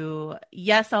you,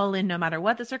 yes, all in no matter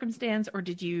what the circumstance, or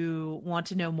did you want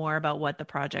to know more about what the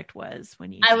project was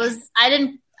when you?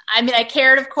 I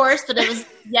cared, of course, but it was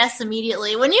yes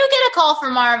immediately. When you get a call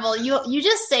from Marvel, you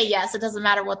just say yes. It doesn't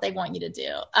matter what they want you to do.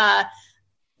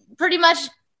 Pretty much,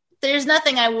 there's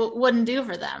nothing I wouldn't do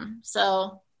for them.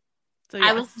 So yeah.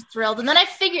 I was thrilled. And then I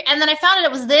found out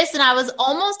it was this, and I was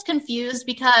almost confused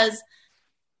because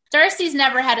Darcy's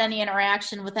never had any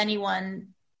interaction with anyone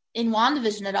in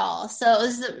WandaVision at all. So it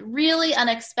was a really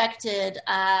unexpected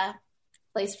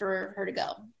place for her to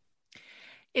go.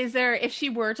 Is there, if she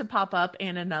were to pop up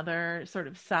in another sort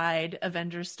of side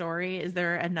Avengers story, is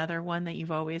there another one that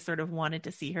you've always sort of wanted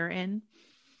to see her in?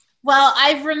 Well,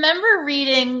 I remember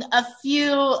reading a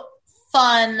few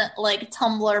fun like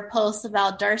Tumblr posts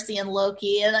about Darcy and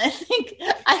Loki, and I think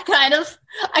I kind of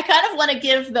want to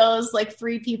give those like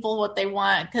 3 people what they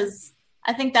want because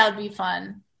I think that would be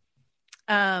fun.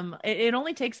 It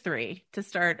only takes 3 to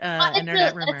start an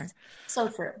internet rumor. It's so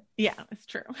true. Yeah, it's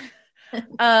true.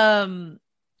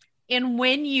 And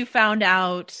when you found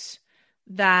out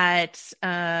that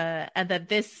that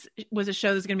this was a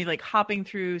show that's going to be like hopping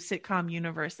through sitcom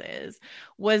universes,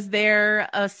 was there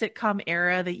a sitcom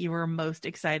era that you were most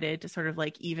excited to sort of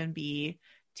like even be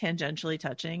tangentially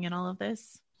touching in all of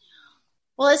this?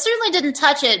 Well, it certainly didn't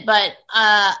touch it, but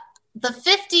the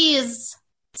 50s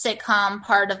sitcom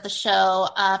part of the show,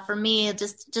 for me,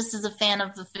 just as a fan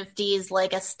of the 50s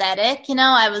like aesthetic,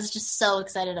 I was just so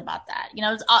excited about that.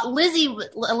 Lizzie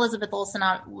Elizabeth Olsen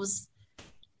was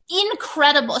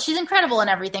incredible. She's incredible in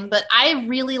everything, but I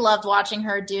really loved watching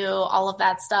her do all of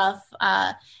that stuff.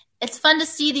 It's fun to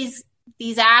see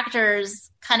these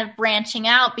actors kind of branching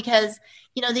out because,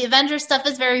 the Avengers stuff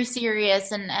is very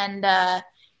serious and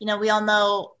we all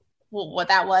know what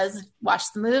that was, watch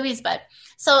the movies, but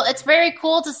so it's very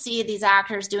cool to see these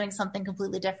actors doing something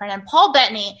completely different. And Paul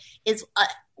Bettany is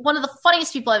one of the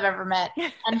funniest people I've ever met.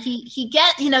 And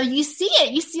you see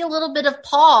it, you see a little bit of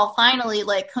Paul finally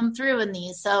like come through in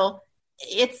these. So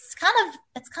it's kind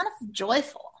of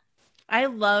joyful. I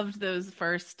loved those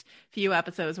first few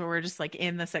episodes where we're just like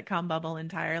in the sitcom bubble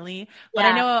entirely. But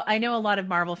Yeah. I know a lot of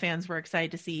Marvel fans were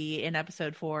excited to see in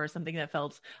episode 4 something that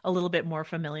felt a little bit more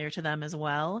familiar to them as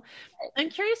well. I'm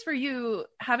curious for you,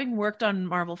 having worked on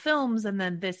Marvel films and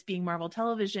then this being Marvel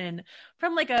television,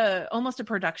 from like almost a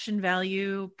production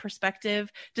value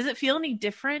perspective, does it feel any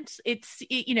different?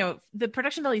 You know, the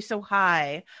production value is so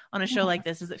high on a show like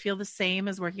this. Does it feel the same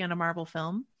as working on a Marvel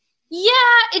film? Yeah,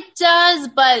 it does,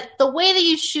 but the way that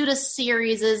you shoot a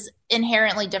series is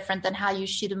inherently different than how you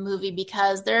shoot a movie,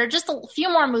 because there are just a few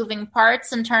more moving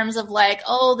parts in terms of like,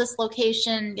 oh, this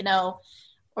location, you know,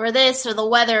 or this, or the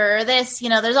weather, or this, you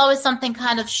know, there's always something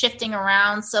kind of shifting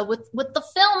around. So with the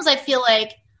films, I feel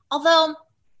like, although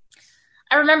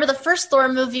I remember the first Thor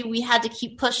movie, we had to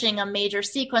keep pushing a major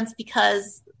sequence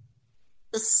because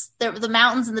the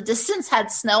mountains in the distance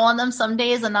had snow on them some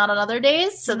days and not on other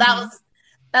days. So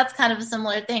that's kind of a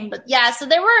similar thing. But yeah, so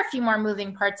there were a few more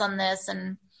moving parts on this,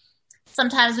 and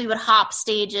sometimes we would hop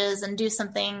stages and do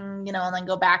something, you know, and then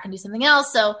go back and do something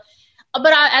else. So,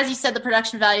 but as you said, the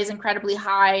production value is incredibly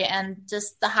high and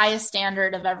just the highest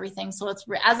standard of everything. So it's,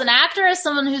 as an actor, as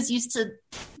someone who's used to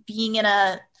being in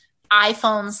a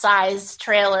iPhone-sized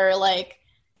trailer, like,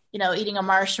 you know, eating a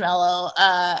marshmallow,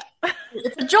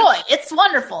 it's a joy. It's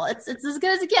wonderful. It's as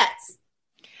good as it gets.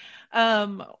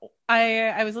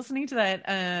 I was listening to that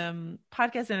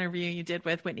podcast interview you did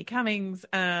with Whitney Cummings,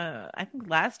 I think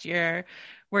last year,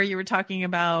 where you were talking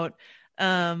about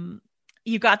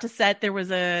you got to set. There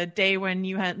was a day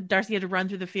when Darcy had to run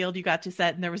through the field. You got to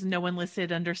set, and there was no one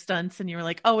listed under stunts, and you were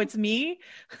like, "Oh, it's me.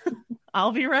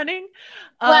 I'll be running."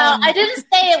 Well, I didn't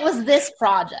say it was this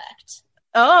project.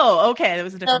 Oh, okay, it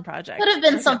was a different project. Could have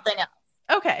been something else.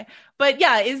 Okay. But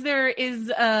yeah,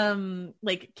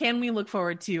 like, can we look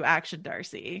forward to action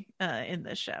Darcy in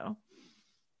this show?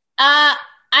 I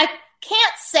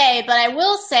can't say, but I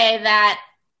will say that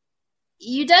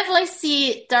you definitely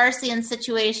see Darcy in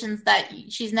situations that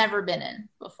she's never been in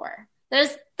before.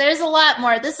 There's a lot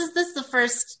more. This is the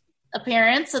first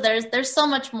appearance, so there's so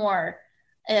much more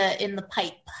in the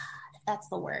pipe. If that's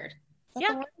the word.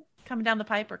 The word? Coming down the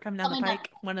pipe or coming down the pike,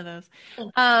 one of those.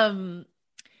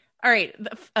 All right,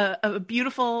 a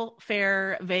beautiful,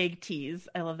 fair, vague tease.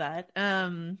 I love that.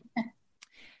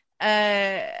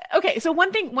 Okay, so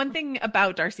one thing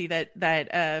about Darcy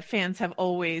that fans have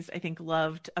always, I think,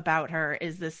 loved about her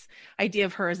is this idea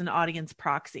of her as an audience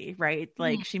proxy, right?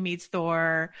 Like, she meets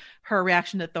Thor, her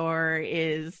reaction to Thor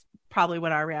is probably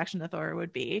what our reaction to Thor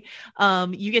would be.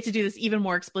 You get to do this even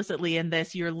more explicitly in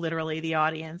this. You're literally the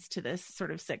audience to this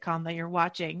sort of sitcom that you're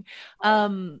watching.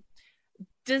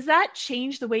 Does that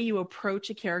change the way you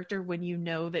approach a character when you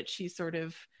know that she's sort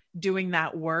of doing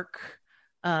that work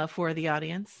for the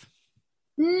audience?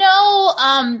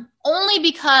 No, only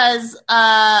because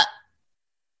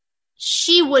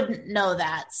she wouldn't know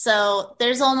that. So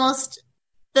there's almost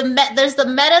there's the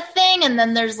meta thing, and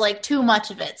then there's like too much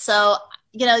of it. So,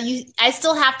 you know, I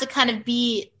still have to kind of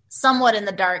be somewhat in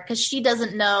the dark because she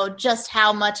doesn't know just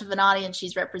how much of an audience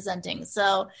she's representing.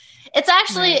 So it's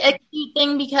actually a cute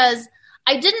thing because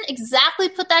I didn't exactly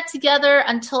put that together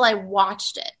until I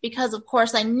watched it, because of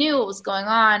course I knew what was going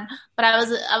on, but I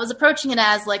was approaching it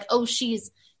as like, oh, she's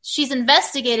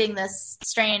investigating this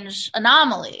strange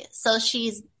anomaly. So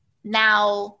she's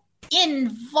now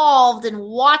involved in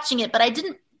watching it, but I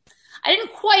didn't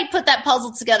quite put that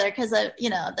puzzle together because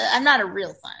I'm not a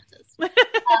real scientist.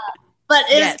 But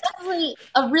it's definitely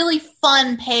a really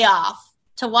fun payoff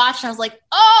to watch, and I was like,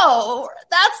 oh,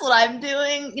 that's what I'm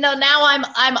doing. You know, now I'm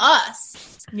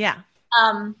us. Yeah.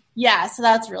 So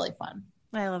that's really fun.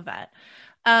 I love that.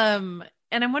 And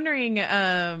I'm wondering,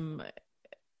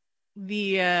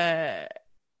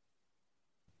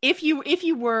 if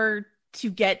you were to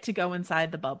get to go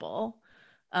inside the bubble,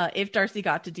 if Darcy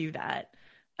got to do that,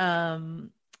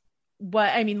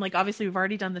 obviously we've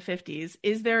already done the 50s.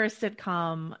 Is there a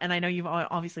sitcom, and I know you've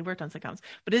obviously worked on sitcoms,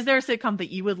 but is there a sitcom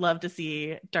that you would love to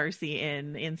see Darcy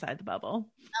in inside the bubble?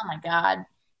 Oh my God.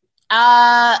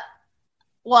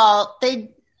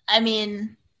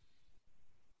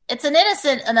 It's an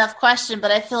innocent enough question,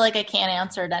 but I feel like I can't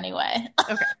answer it anyway.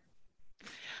 Okay.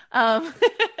 But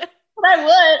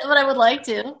I would like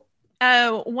to.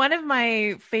 One of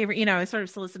my favorite, I was sort of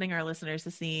soliciting our listeners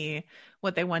to see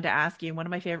what they wanted to ask you. One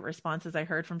of my favorite responses I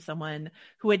heard from someone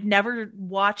who had never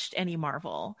watched any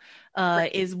Marvel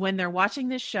is when they're watching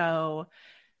this show,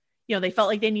 they felt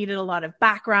like they needed a lot of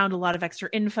background, a lot of extra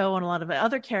info, and a lot of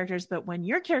other characters. But when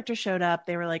your character showed up,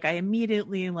 they were like, I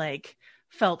immediately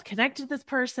felt connected to this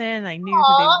person. I knew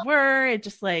who they were. It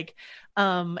just it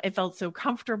felt so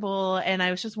comfortable. And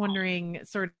I was just wondering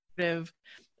sort of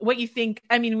what you think.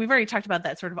 I mean, we've already talked about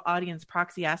that sort of audience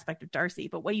proxy aspect of Darcy,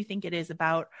 but what you think it is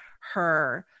about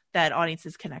her that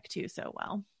audiences connect to so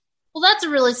well. Well, that's a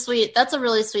really sweet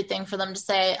thing for them to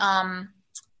say.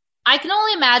 I can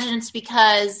only imagine it's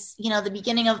because, the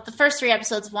beginning of the first 3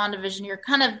 episodes of WandaVision, you're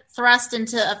kind of thrust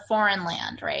into a foreign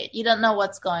land, right? You don't know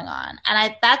what's going on.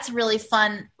 And that's really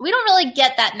fun. We don't really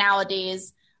get that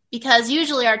nowadays because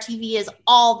usually our TV is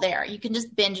all there. You can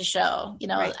just binge a show,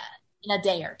 right, in a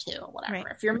day or two or whatever. Right.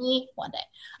 If you're me, one day.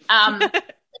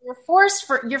 You're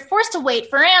forced to wait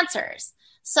for answers.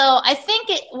 So I think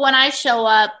when I show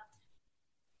up,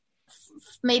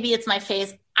 maybe it's my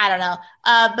face, I don't know.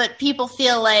 But people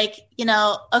feel like,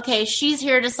 okay, she's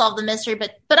here to solve the mystery,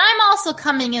 but I'm also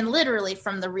coming in literally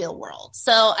from the real world.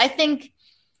 So I think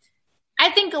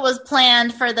it was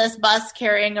planned for this bus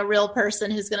carrying a real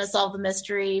person who's going to solve the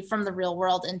mystery from the real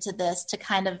world into this to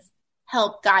kind of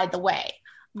help guide the way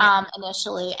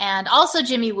initially. And also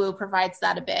Jimmy Woo provides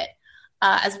that a bit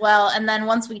as well. And then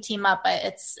once we team up,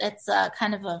 it's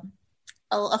kind of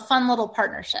a fun little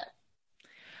partnership.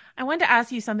 I wanted to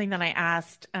ask you something that I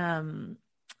asked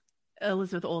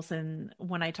Elizabeth Olsen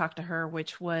when I talked to her,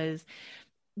 which was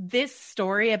this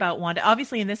story about Wanda.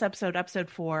 Obviously, in this episode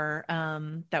 4,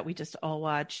 that we just all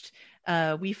watched,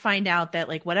 we find out that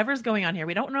like whatever's going on here,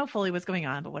 we don't know fully what's going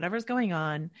on, but whatever's going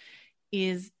on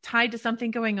is tied to something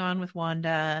going on with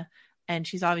Wanda. And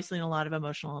she's obviously in a lot of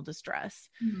emotional distress.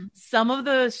 Mm-hmm. Some of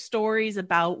the stories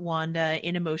about Wanda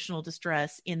in emotional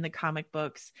distress in the comic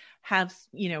books have,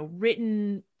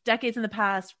 written decades in the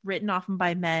past, written often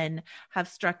by men, have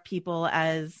struck people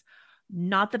as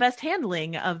not the best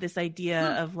handling of this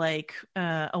idea of like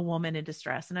a woman in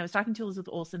distress. And I was talking to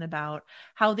Elizabeth Olsen about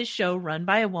how this show run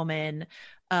by a woman,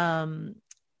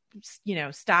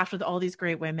 staffed with all these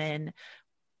great women,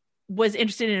 was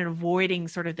interested in avoiding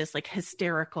sort of this like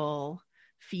hysterical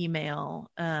female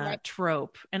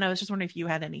trope. And I was just wondering if you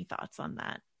had any thoughts on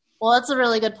that. Well, that's a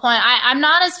really good point. I'm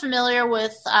not as familiar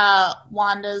with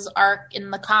Wanda's arc in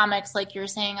the comics like you're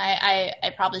saying.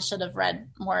 I probably should have read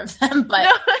more of them,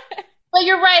 but but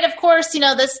you're right. Of course,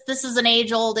 this is an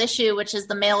age-old issue, which is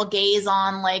the male gaze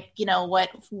on like, what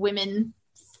women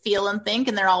feel and think,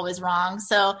 and they're always wrong.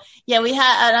 So yeah, we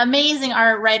had an amazing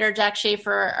art writer, Jack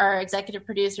Schaefer, our executive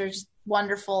producer, just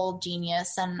wonderful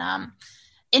genius, and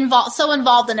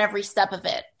involved in every step of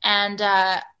it, and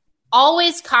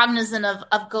always cognizant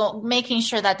of making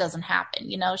sure that doesn't happen.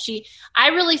 I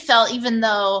really felt, even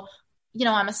though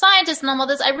I'm a scientist and all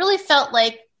this, I really felt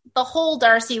like the whole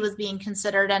Darcy was being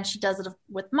considered, and she does it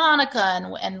with Monica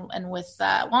and with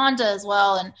Wanda as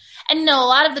well, and a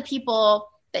lot of the people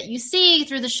that you see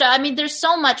through the show, I mean, there's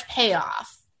so much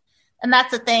payoff. And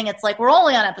that's the thing. It's like, we're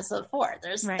only on episode 4.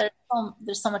 There's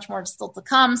so much more still to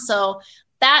come. So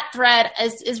that thread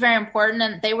is very important.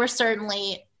 And they were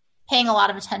certainly paying a lot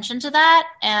of attention to that.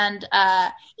 And,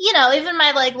 even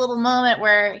my like little moment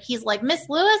where he's like, Miss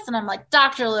Lewis, and I'm like,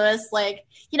 Dr. Lewis, like,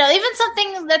 even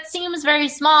something that seems very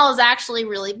small is actually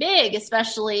really big,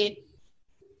 especially,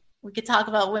 we could talk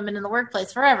about women in the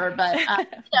workplace forever, but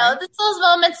it's those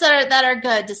moments that are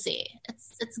good to see.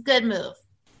 It's a good move.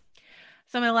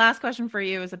 So my last question for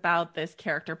you is about this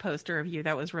character poster of you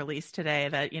that was released today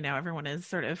that, everyone is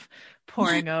sort of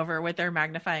poring over with their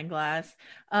magnifying glass.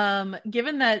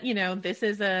 Given that, this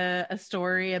is a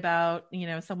story about,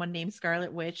 someone named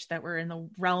Scarlet Witch, that we're in the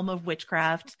realm of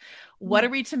witchcraft, what are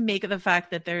we to make of the fact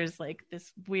that there's like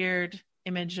this weird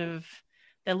image of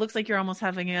that looks like you're almost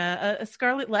having a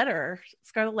scarlet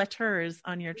letters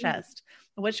on your chest?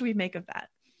 What should we make of that?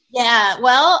 Yeah,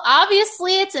 well,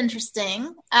 obviously it's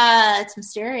interesting. It's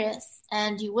mysterious,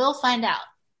 and you will find out.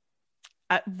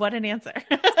 What an answer.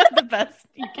 The best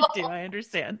you can do. I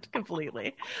understand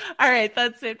completely. All right,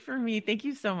 that's it for me. Thank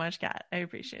you so much, Kat. I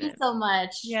appreciate it. Thank you so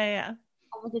much. Yeah. Have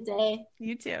a good day.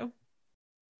 You too.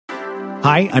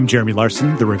 Hi, I'm Jeremy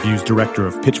Larson, the reviews director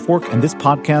of Pitchfork, and this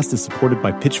podcast is supported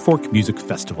by Pitchfork Music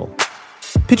Festival.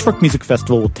 Pitchfork Music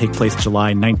Festival will take place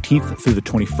July 19th through the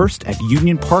 21st at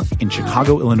Union Park in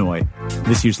Chicago, Illinois.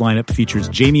 This year's lineup features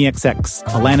Jamie XX,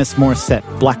 Alanis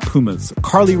Morissette, Black Pumas,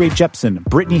 Carly Rae Jepsen,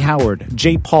 Brittany Howard,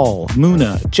 J. Paul,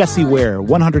 Muna, Jessie Ware,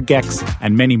 100 Gex,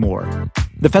 and many more.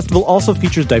 The festival also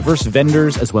features diverse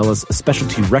vendors as well as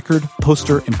specialty record,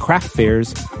 poster, and craft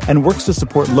fairs, and works to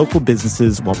support local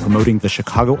businesses while promoting the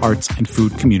Chicago arts and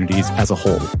food communities as a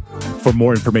whole. For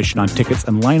more information on tickets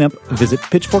and lineup, visit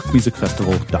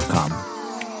pitchforkmusicfestival.com.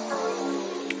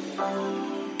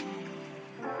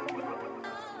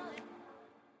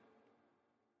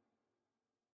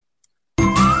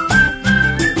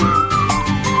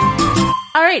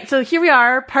 All right. So here we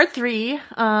are, part 3.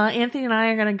 Anthony and I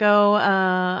are going to go,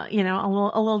 a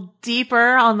little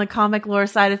deeper on the comic lore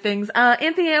side of things.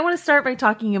 Anthony, I want to start by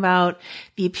talking about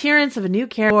the appearance of a new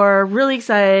character. We're really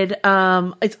excited.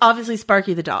 It's obviously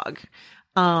Sparky the dog.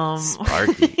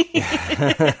 Sparky.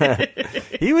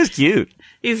 He was cute.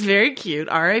 He's very cute.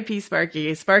 R.I.P.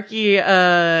 Sparky. Sparky,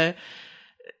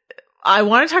 I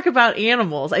want to talk about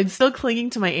animals. I'm still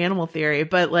clinging to my animal theory,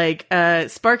 but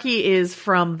Sparky is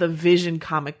from the Vision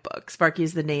comic book. Sparky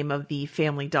is the name of the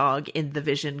family dog in the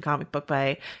Vision comic book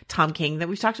by Tom King that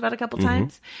we've talked about a couple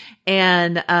times.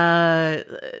 And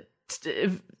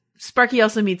Sparky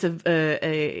also meets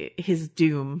his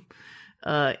doom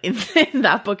in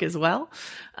that book as well.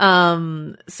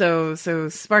 So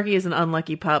Sparky is an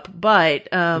unlucky pup, but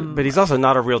he's also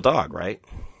not a real dog, right?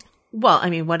 Well,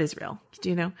 I mean, what is real? Do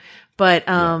you know? But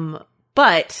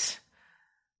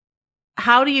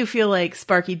how do you feel like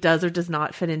Sparky does or does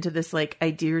not fit into this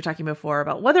idea you were talking before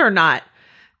about whether or not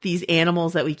these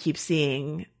animals that we keep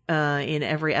seeing in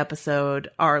every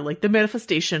episode are the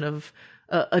manifestation of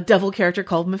a devil character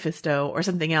called Mephisto or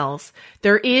something else?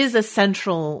 There is a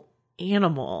central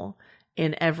animal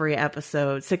in every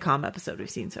sitcom episode we've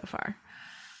seen so far.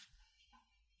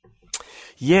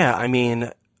 Yeah, I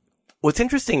mean, what's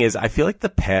interesting is I feel like the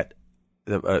pet,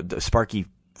 the Sparky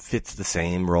fits the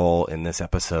same role in this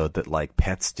episode that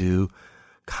pets do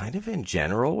kind of in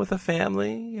general with a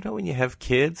family. When you have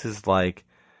kids, is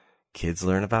kids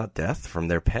learn about death from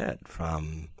their pet,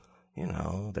 from,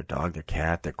 their dog, their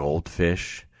cat, their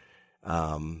goldfish.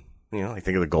 I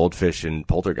think of the goldfish in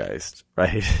Poltergeist,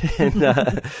 right?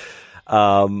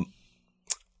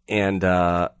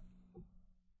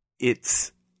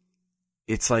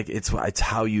 It's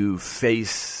how you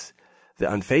face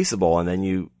the unfaceable, and then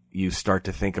you start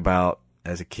to think about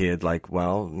as a kid,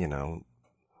 will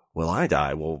I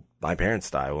die? Will my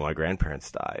parents die? Will my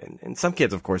grandparents die? And some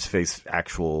kids, of course, face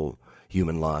actual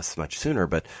human loss much sooner.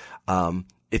 But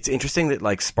it's interesting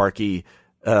that Sparky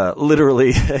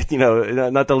literally,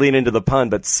 not to lean into the pun,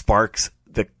 but sparks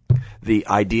the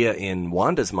idea in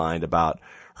Wanda's mind about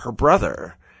her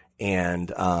brother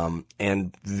and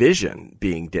Vision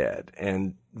being dead,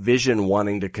 and Vision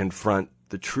wanting to confront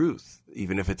the truth,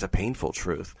 even if it's a painful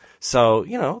truth. So,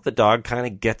 the dog kind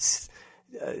of gets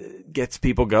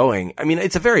people going. I mean,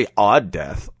 it's a very odd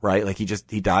death, right?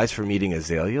 He dies from eating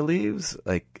azalea leaves.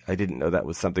 I didn't know that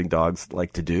was something dogs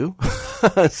like to do.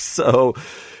 So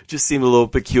just seemed a little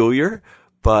peculiar.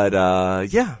 But,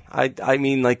 yeah, I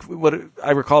mean, what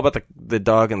I recall about the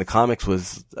dog in the comics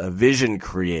was Vision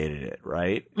created it,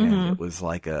 right? Mm-hmm. And it was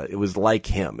it was like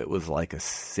him. It was like a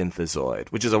synthezoid,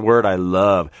 which is a word I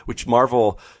love, which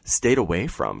Marvel stayed away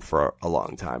from for a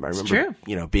long time. I remember,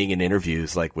 being in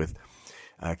interviews with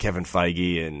Kevin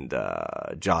Feige and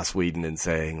Joss Whedon and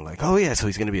saying oh yeah, so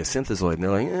he's going to be a synthezoid, and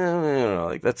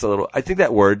they're that's a little. I think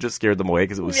that word just scared them away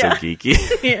because it was so geeky.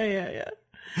 Yeah.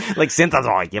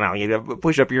 Synthezoid, you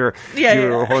push up your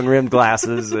horn-rimmed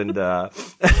glasses and, but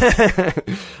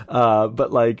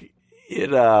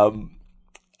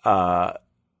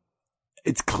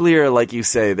it's clear, like you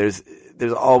say, there's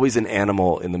always an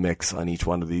animal in the mix on each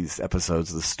one of these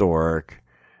episodes. The stork,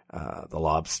 the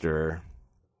lobster,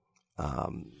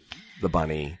 the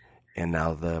bunny, and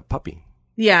now the puppy.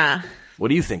 Yeah. What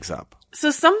do you think's up?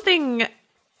 So something...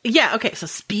 Yeah, okay, so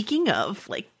speaking of,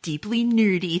 deeply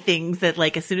nerdy things that,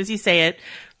 as soon as you say it,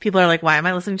 people are why am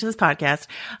I listening to this podcast?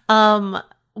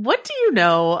 What do you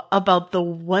know about the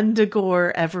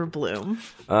Wundagore Everbloom?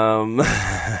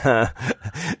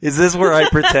 Is this where I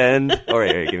pretend? All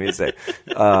right, give me a sec.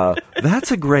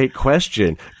 That's a great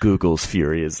question, Googles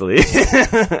furiously.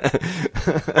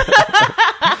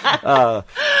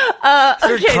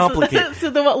 Okay,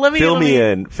 complicated. Let me fill me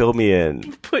in.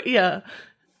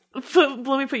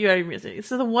 Let me put you out of your misery.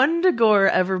 So the Wundagore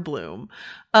Everbloom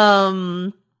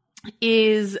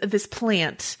is this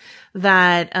plant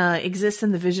that exists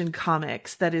in the Vision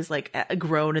comics that is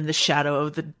grown in the shadow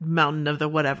of the mountain of the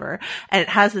whatever, and it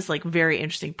has this very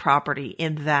interesting property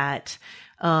in that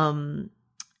I'm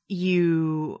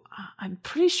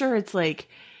pretty sure it's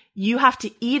you have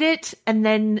to eat it, and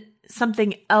then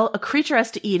a creature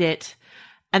has to eat it.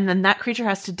 And then that creature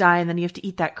has to die, and then you have to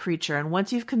eat that creature. And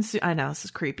once you've consumed, I know this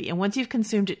is creepy. And once you've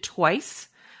consumed it twice,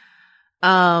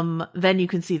 then you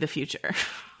can see the future.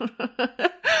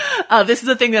 This is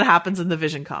a thing that happens in the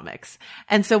Vision comics.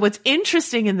 And so what's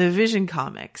interesting in the Vision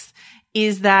comics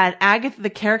is that the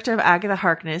character of Agatha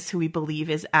Harkness, who we believe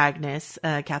is Agnes,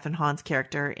 Catherine Hahn's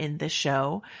character in this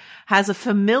show, has a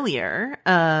familiar,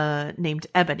 named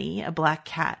Ebony, a black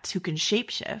cat who can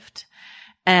shapeshift.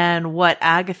 And what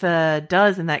Agatha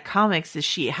does in that comics is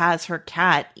she has her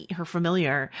cat, her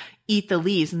familiar, eat the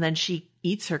leaves, and then she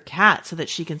eats her cat so that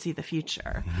she can see the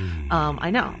future.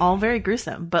 I know, all very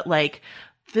gruesome, but like,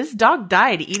 this dog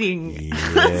died eating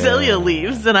azalea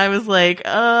leaves. And I was like,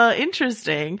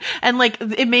 interesting. And like,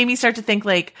 it made me start to think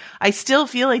like, I still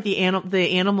feel like the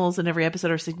animals in every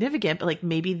episode are significant, but like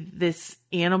maybe this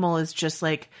animal is just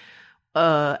like,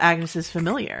 Agnes's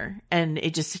familiar, and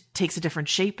it just takes a different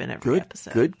shape in every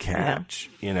episode. Good catch.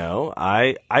 You know,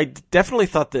 I definitely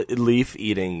thought that leaf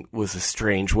eating was a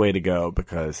strange way to go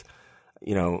because,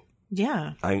 you know,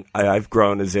 I've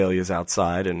grown azaleas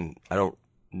outside, and I don't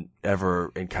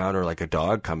ever encounter like a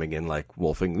dog coming in like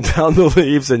wolfing down the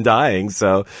leaves and dying,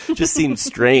 so it just seems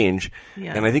strange.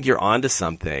 And I think you're onto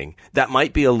something. That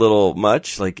might be a little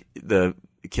much, like the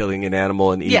killing an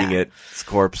animal and eating its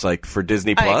corpse, like for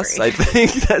Disney Plus. I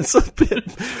think that's a bit,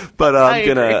 but I'm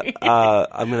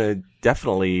gonna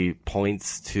definitely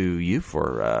points to you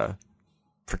for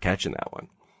catching that one.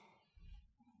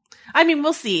 I mean,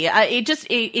 we'll see.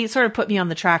 It sort of put me on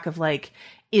the track of like,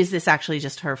 is this actually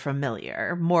just her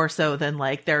familiar, more so than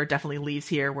like there are definitely leaves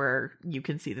here where you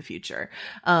can see the future.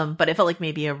 But it felt like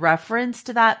maybe a reference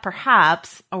to that,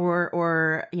 perhaps,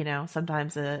 or you know,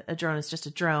 sometimes a drone is just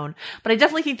a drone. But I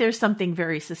definitely think there's something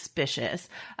very suspicious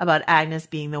about Agnes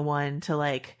being the one to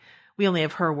like, we only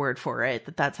have her word for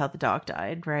it, that's how the dog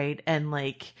died, right? And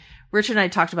like, Richard and I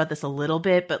talked about this a little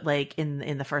bit, but like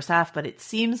in the first half, but it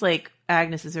seems like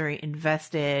Agnes is very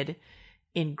invested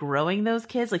in growing those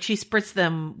kids. Like she spritzed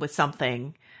them with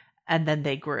something and then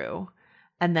they grew.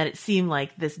 And then it seemed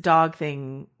like this dog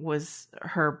thing was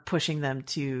her pushing them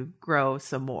to grow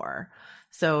some more.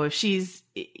 So if she's,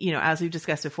 you know, as we've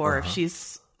discussed before, if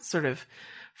she's sort of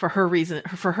for her reason,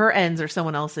 for her ends or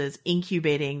someone else's,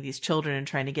 incubating these children and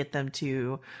trying to get them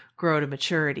to grow to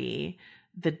maturity,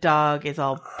 the dog is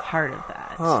all part of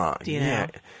that. Do you know?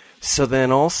 So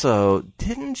then also,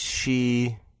 didn't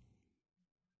she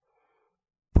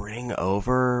bring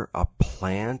over a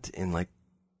plant in like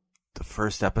the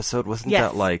first episode? Wasn't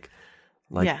that like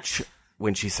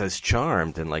when she says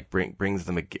charmed and like brings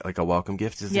them a welcome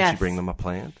gift? Doesn't she bring them a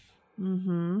plant?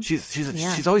 Mm-hmm.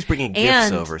 She's always bringing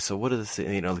gifts over. So what is this?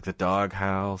 You know, like the dog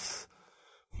house.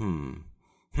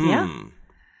 Yeah.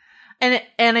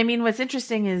 And I mean, what's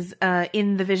interesting is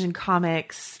in the Vision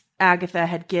comics, Agatha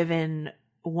had given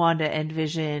Wanda and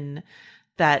Vision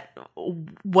that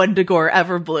Wendigo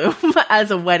Everbloom as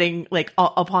a wedding, like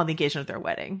upon the engagement of their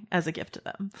wedding, as a gift to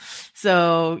them.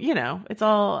 So, you know, it's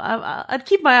all, I'd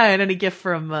keep my eye on any gift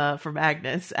from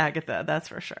Agatha, that's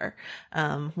for sure.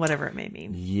 Whatever it may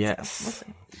mean. Yes. So, we'll see.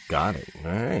 Got it.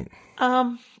 All right.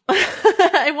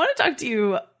 I want to talk to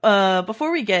you,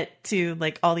 before we get to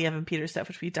like all the Evan Peters stuff,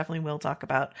 which we definitely will talk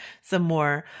about some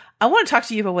more. I want to talk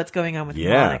to you about what's going on with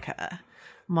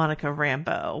Monica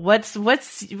Rambeau.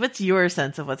 What's your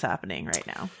sense of what's happening right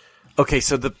now? Okay,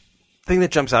 so the thing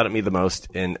that jumps out at me the most,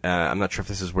 and I'm not sure if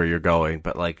this is where you're going,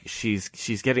 but like she's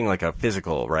getting like a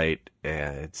physical, right?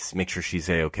 It's make sure she's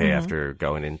okay after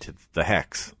going into the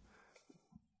Hex.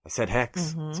 I said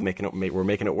Hex. It's we're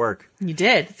making it work. You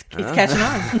did. It's catching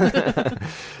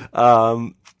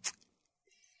on.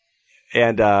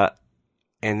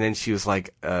 And then she was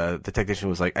like, the technician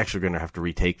was like, actually, we're going to have to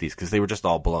retake these because they were just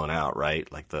all blown out,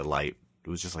 right? Like the light, it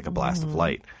was just like a blast of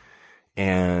light.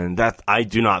 And that, I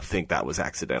do not think that was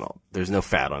accidental. There's no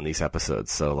fat on these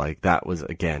episodes. So like that was,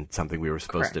 again, something we were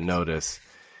supposed to notice.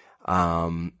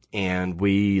 And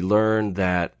we learned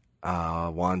that,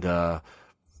 Wanda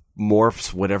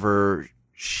morphs whatever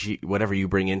you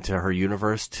bring into her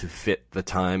universe to fit the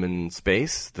time and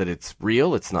space, that it's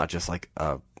real. It's not just like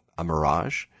a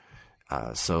mirage.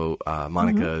 So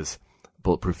Monica's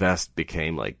bulletproof vest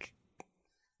became like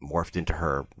morphed into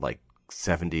her like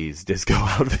 70s disco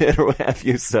outfit or what have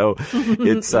you. So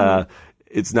it's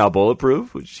now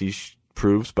bulletproof, which she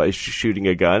proves by shooting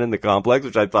a gun in the complex,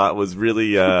 which I thought was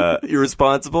really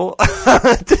irresponsible.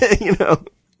 You know,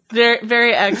 very,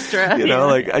 very extra. You know,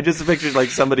 like I just pictured like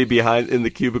somebody behind in the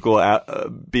cubicle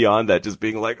beyond that, just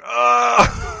being like,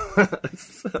 oh.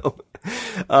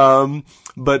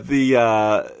 But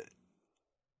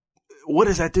what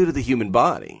does that do to the human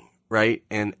body, right?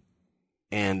 And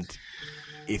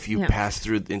if you pass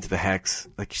through into the Hex,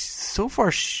 like so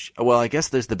far, well, I guess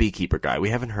there's the beekeeper guy. We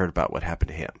haven't heard about what happened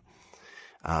to him,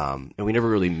 and we never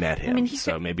really met him. I mean,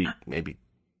 so maybe.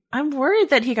 I'm worried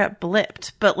that he got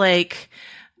blipped, but like,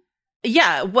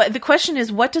 yeah. What the question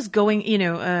is, what does going? You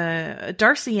know,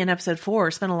 Darcy in episode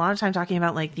 4 spent a lot of time talking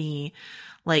about like the,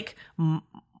 like,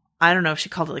 I don't know if she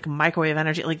called it like microwave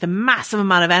energy, like the massive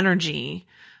amount of energy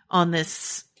on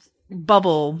this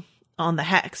bubble on the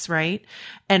hex, right?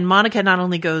 And Monica not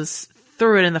only goes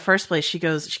through it in the first place, she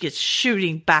gets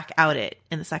shooting back out it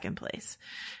in the second place.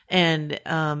 And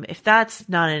if that's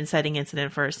not an inciting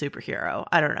incident for a superhero,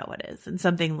 I don't know what is. And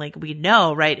something like we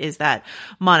know, right, is that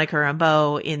Monica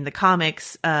Rambeau in the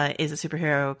comics is a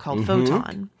superhero called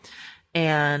Photon.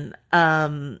 And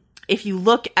if you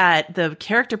look at the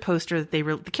character poster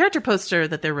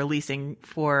that they're releasing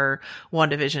for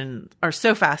WandaVision are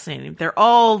so fascinating. They're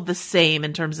all the same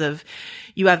in terms of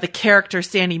you have the character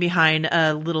standing behind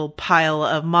a little pile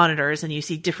of monitors and you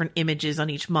see different images on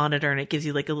each monitor and it gives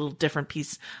you like a little different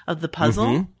piece of the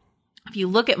puzzle. If you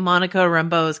look at Monica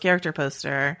Rambeau's character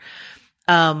poster,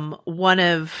 one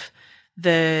of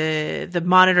the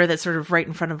monitor that's sort of right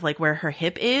in front of like where her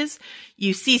hip is,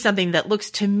 you see something that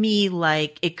looks to me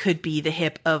like it could be the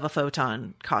hip of a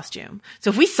Photon costume.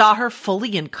 So if we saw her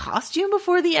fully in costume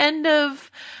before the end of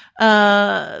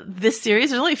this series,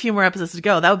 there's only a few more episodes to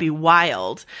go. That would be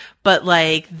wild. But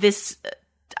like this,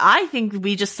 I think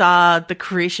we just saw the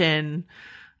creation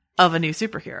of a new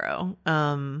superhero.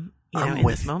 In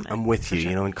this moment. I'm with you. Sure.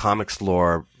 You know, in comics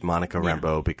lore, Monica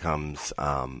Rambeau becomes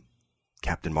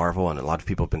Captain Marvel, and a lot of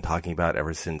people have been talking about it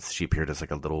ever since she appeared as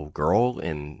like a little girl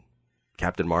in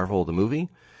Captain Marvel, the movie.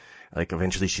 Like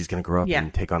eventually she's going to grow up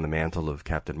and take on the mantle of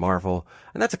Captain Marvel.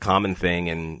 And that's a common thing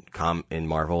in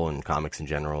Marvel and comics in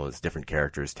general, is different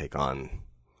characters take on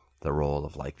the role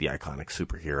of like the iconic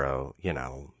superhero, you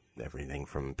know, everything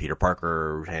from Peter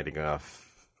Parker handing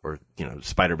off, or, you know,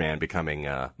 Spider-Man becoming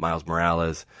Miles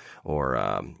Morales, or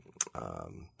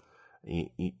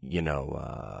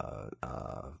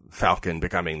Falcon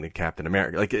becoming the Captain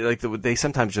America. They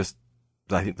sometimes just,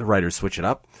 I think the writers switch it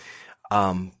up.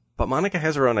 But Monica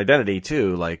has her own identity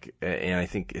too, and I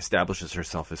think establishes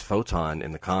herself as Photon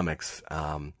in the comics.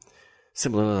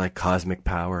 Similarly, like cosmic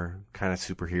power kind of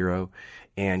superhero.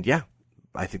 And yeah,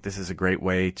 I think this is a great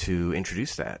way to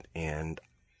introduce that. And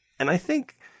I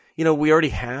think, you know, we already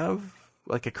have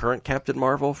like a current Captain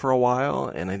Marvel for a while,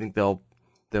 and I think they'll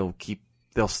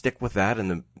stick with that in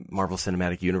the Marvel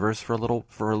Cinematic Universe for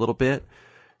a little bit.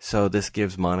 So this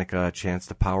gives Monica a chance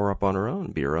to power up on her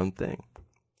own, be her own thing.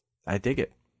 I dig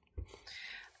it.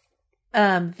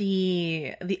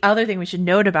 The other thing we should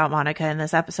note about Monica in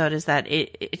this episode is that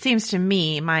it seems to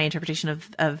me, my interpretation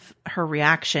of her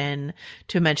reaction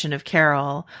to a mention of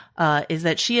Carol, is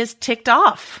that she is ticked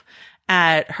off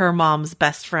at her mom's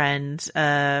best friend,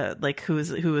 who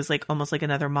was like almost like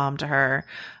another mom to her.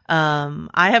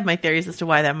 I have my theories as to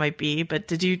why that might be, but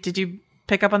did you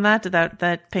pick up on that? Did that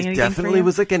ping anything? It definitely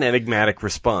was like an enigmatic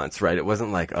response, right? It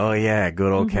wasn't like, oh yeah,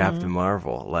 good old Captain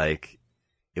Marvel. Like,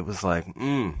 it was like,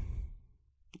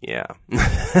 yeah.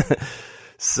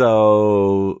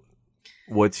 So,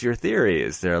 what's your theory?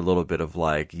 Is there a little bit of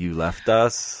like, you left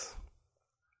us?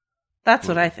 That's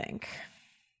what I think.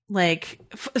 Like,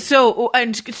 so,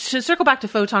 and to circle back to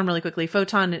Photon really quickly,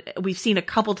 Photon, we've seen a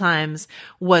couple times,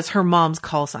 was her mom's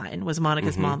call sign, was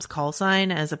Monica's mom's call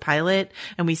sign as a pilot.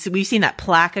 And we've seen that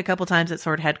plaque a couple times at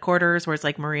Sword headquarters where it's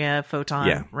like Maria,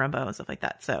 Photon, Rambeau and stuff like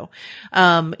that. So,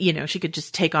 you know, she could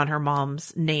just take on her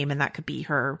mom's name and that could be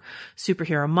her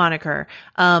superhero moniker.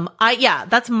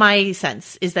 That's my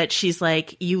sense, is that she's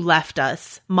like, you left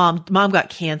us. Mom got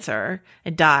cancer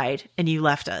and died, and you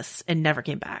left us and never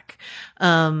came back.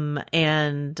 And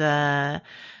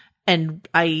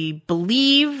I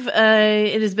believe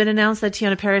it has been announced that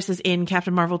Teyonah Parris is in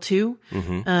Captain Marvel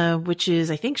 2, which is,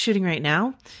 I think, shooting right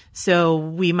now. So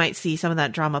we might see some of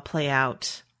that drama play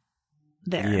out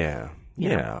there. Yeah.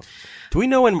 Yeah. Do we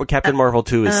know when Captain Marvel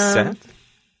 2 is set?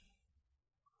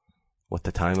 What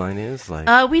the timeline is?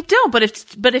 Like, we don't, but if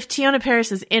Teyonah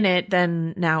Parris is in it,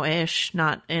 then now-ish,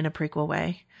 not in a prequel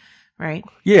way, right?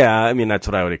 Yeah, I mean, that's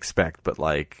what I would expect, but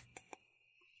like,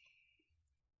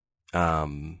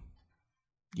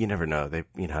 you never know.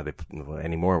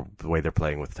 Anymore the way they're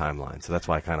playing with timeline. So that's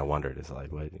why I kind of wondered. Is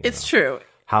like, what? It's true.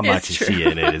 How much is she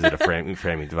in it? Is it a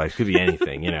framing device? Could be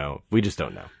anything. You know, we just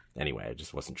don't know. Anyway, I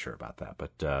just wasn't sure about that.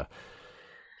 But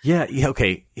yeah.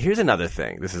 Okay. Here's another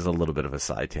thing. This is a little bit of a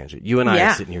side tangent. You and I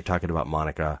are sitting here talking about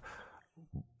Monica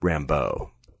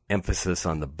Rambeau. Emphasis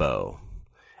on the bow.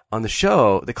 On the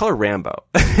show, they call her Rambo.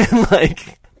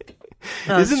 Like.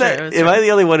 Isn't that? Am I the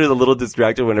only one who's a little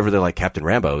distracted whenever they're like, Captain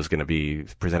Rambeau is going to be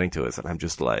presenting to us, and I'm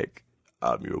just like,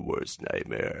 I'm your worst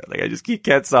nightmare. Like, I just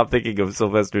can't stop thinking of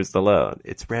Sylvester Stallone.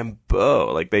 It's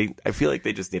Rambeau. Like, I feel like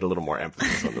they just need a little more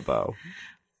emphasis on the bow.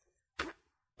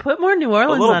 Put more New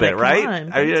Orleans on it. A little bit, right?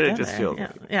 On, I mean, it just feels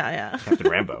yeah. Captain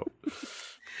Rambeau.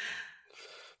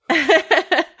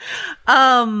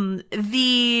 But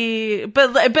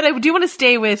I do want to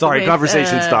stay with. Sorry,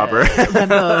 conversation stopper.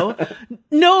 No.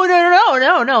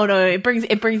 It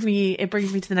brings me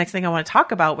to the next thing I want to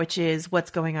talk about, which is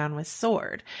what's going on with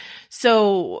Sword.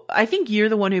 So I think you're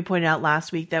the one who pointed out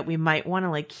last week that we might want to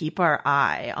like keep our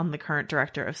eye on the current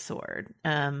director of Sword.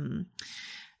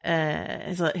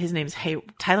 His name's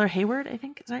Tyler Hayward, I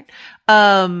think is right.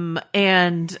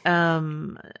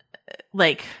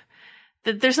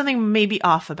 There's something maybe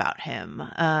off about him.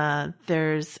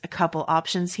 There's a couple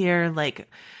options here. Like,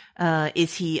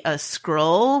 is he a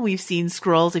Skrull? We've seen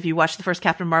Skrulls. If you watch the first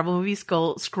Captain Marvel movie,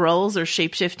 Skrulls are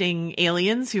shape-shifting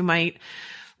aliens who might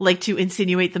like to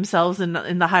insinuate themselves in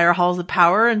the higher halls of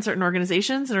power in certain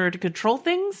organizations in order to control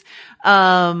things.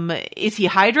 Is he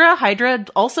Hydra? Hydra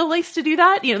also likes to do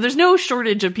that. You know, there's no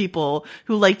shortage of people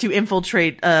who like to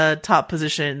infiltrate top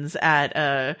positions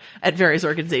at various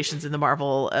organizations in the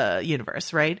Marvel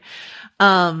universe, right?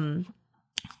 But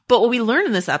what we learned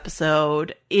in this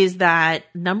episode is that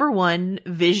number one,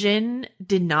 Vision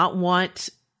did not want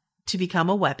to become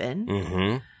a weapon.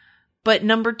 Mm-hmm. But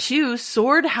number two,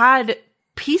 Sword had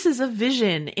pieces of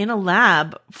Vision in a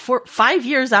lab for 5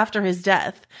 years after his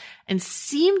death and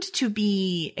seemed to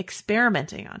be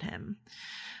experimenting on him.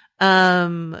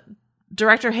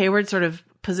 Director Hayward sort of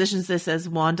positions this as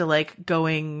Wanda like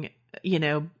going,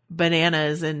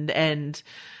 bananas and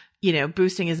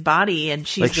boosting his body, and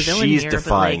she's like the villain she's here. She's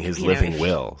defying but his living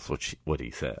will, is what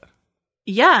he said.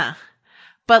 Yeah.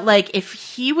 But like if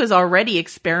he was already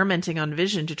experimenting on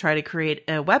Vision to try to create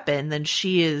a weapon, then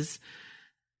she is,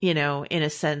 in a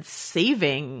sense,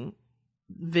 saving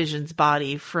Vision's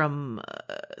body from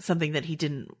something that he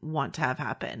didn't want to have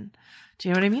happen. Do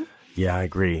you know what I mean? Yeah, I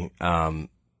agree.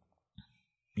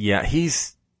 Yeah,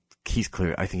 he's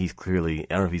clear. I think he's clearly,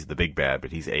 I don't know if he's the big bad,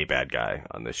 but he's a bad guy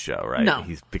on this show, right? No.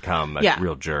 He's become a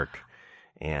real jerk,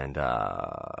 and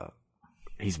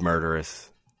he's murderous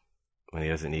when he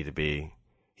doesn't need to be.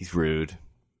 He's rude.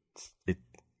 He's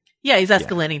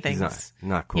escalating things. He's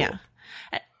not cool. Yeah.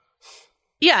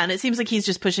 Yeah, and it seems like he's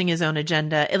just pushing his own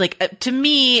agenda. Like to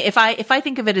me, if I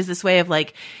think of it as this way of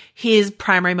like his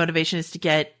primary motivation is to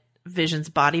get Vision's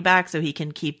body back so he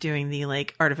can keep doing the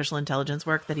like artificial intelligence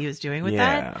work that he was doing with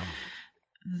that.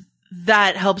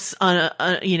 That helps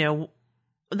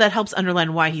that helps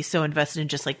underline why he's so invested in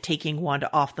just like taking Wanda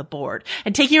off the board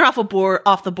and taking her off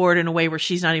the board in a way where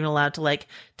she's not even allowed to like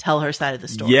tell her side of the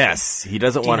story. Yes, he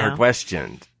doesn't want her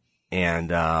questioned. And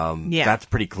that's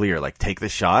pretty clear. Like, take the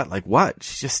shot. Like, what?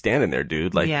 She's just standing there,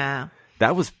 dude. Like,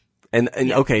 that was and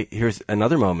okay, here's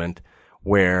another moment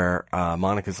where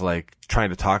Monica's like trying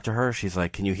to talk to her. She's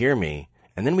like, "Can you hear me?"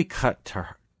 And then we cut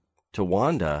to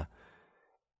Wanda,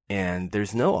 and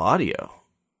there's no audio,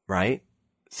 right?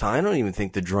 So I don't even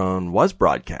think the drone was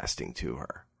broadcasting to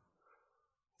her.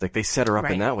 Like, they set her up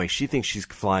in that way. She thinks she's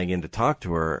flying in to talk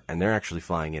to her, and they're actually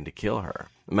flying in to kill her.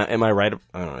 Am I right?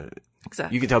 I don't know.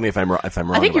 Exactly. You can tell me if I'm wrong. I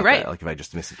think you're right. That, like if I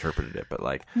just misinterpreted it, but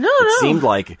like it seemed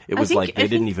like it was like they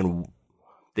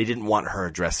didn't want her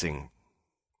addressing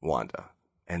Wanda,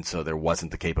 and so there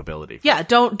wasn't the capability.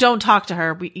 Don't talk to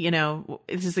her.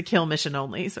 This is a kill mission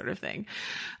only sort of thing.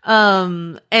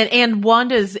 And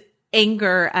Wanda's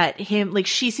anger at him, like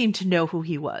she seemed to know who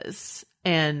he was,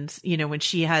 and when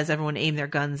she has everyone aim their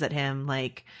guns at him,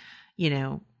 like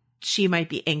she might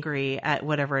be angry at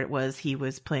whatever it was he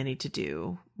was planning to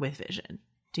do with Vision.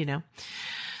 Do you know?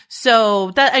 So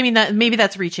that maybe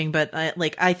that's reaching, but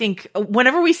I think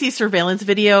whenever we see surveillance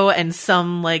video and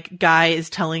some like guy is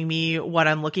telling me what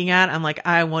I'm looking at, I'm like,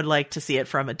 I would like to see it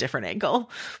from a different angle,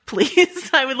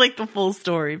 please. I would like the full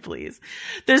story, please.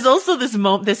 There's also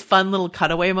this fun little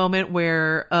cutaway moment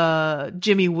where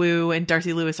Jimmy Woo and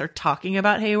Darcy Lewis are talking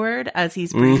about Hayward as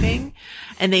he's briefing,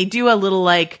 and they do a little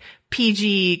like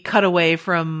PG cutaway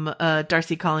from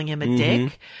Darcy calling him a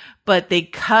dick, but they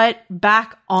cut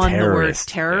back on the word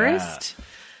terrorist.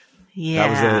 Yeah. That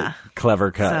was a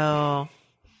clever cut.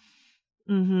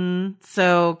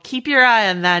 So keep your eye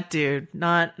on that dude.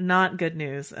 Not good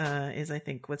news, is I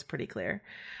think what's pretty clear.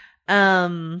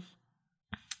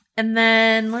 And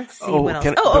then let's see what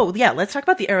else. Let's talk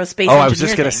about the aerospace. I was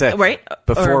just gonna say right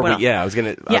before I was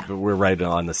gonna. We're right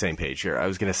on the same page here. I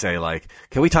was gonna say, like,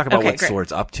 can we talk about what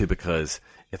Sword's up to? Because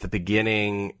at the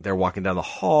beginning, they're walking down the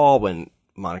hall when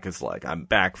Monica's like, "I'm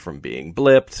back from being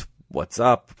blipped. What's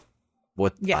up?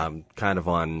 I'm kind of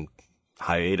on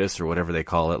hiatus or whatever they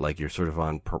call it. Like you're sort of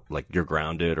on, like you're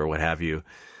grounded or what have you."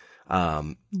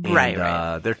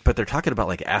 Right. They're talking about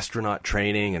like astronaut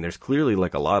training, and there's clearly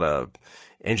like a lot of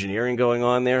engineering going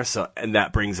on there. And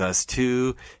that brings us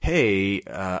to, hey,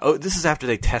 this is after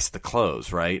they test the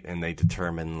clothes, right? And they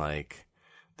determine like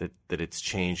that it's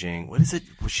changing. What is it?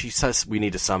 She says we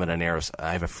need to summon an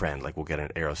I have a friend, like we'll get an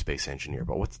aerospace engineer.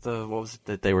 But what was it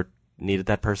that they needed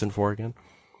that person for again?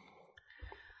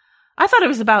 I thought it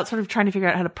was about sort of trying to figure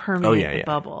out how to permeate the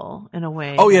bubble in a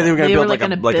way. Oh yeah, they were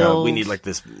going to build we need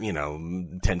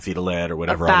 10 feet of lead or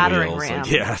whatever on wheels. Ram.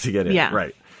 To get in. Yeah.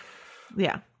 Right.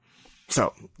 Yeah.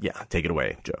 So take it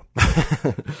away,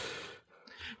 Joe.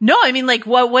 No, I mean, like,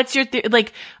 what's your,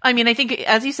 I think,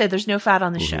 as you said, there's no fat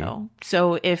on the show.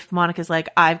 So if Monica's like,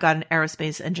 I've got an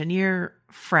aerospace engineer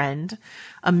friend,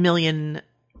 a million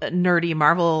nerdy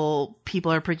Marvel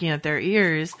people are pricking up their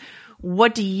ears.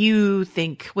 What do you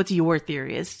think, what's your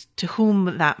theory as to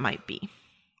whom that might be?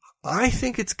 I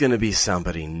think it's going to be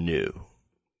somebody new,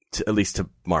 at least to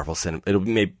Marvel cinema.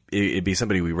 It'd be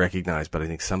somebody we recognize, but I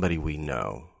think somebody we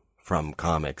know from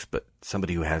comics, but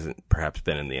somebody who hasn't perhaps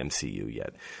been in the MCU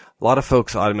yet. A lot of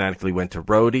folks automatically went to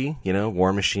Rhodey,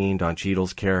 War Machine, Don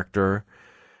Cheadle's character.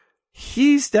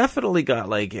 He's definitely got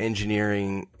like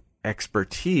engineering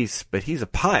expertise, but he's a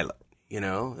pilot,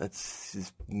 that's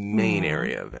his main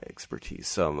area of expertise.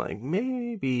 So I'm like,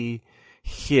 maybe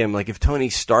him, like if Tony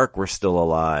Stark were still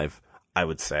alive, I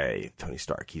would say Tony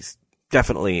Stark. He's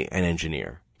definitely an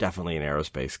engineer, definitely an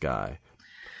aerospace guy.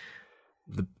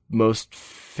 The most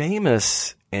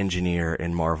famous engineer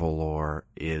in Marvel lore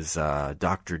is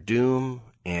Dr. Doom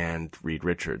and Reed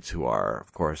Richards, who are,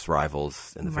 of course,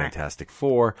 rivals in the Fantastic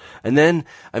Four. And then,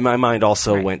 in my mind,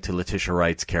 also went to Letitia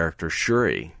Wright's character,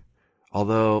 Shuri.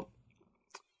 Although,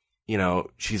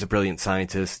 she's a brilliant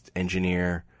scientist,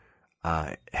 engineer,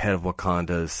 head of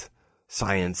Wakanda's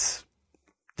science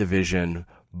division.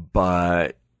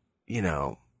 But,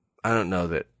 I don't know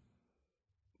that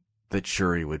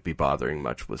Shuri would be bothering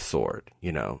much with Sword,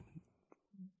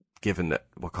 given that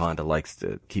Wakanda likes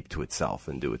to keep to itself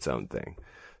and do its own thing.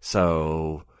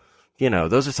 So,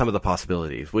 those are some of the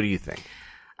possibilities. What do you think?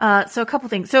 So a couple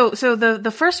things. So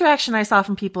the first reaction I saw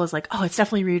from people is like, oh, it's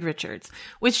definitely Reed Richards,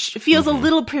 which feels a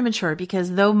little premature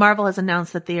because though Marvel has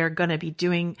announced that they are going to be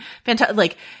doing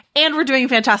and we're doing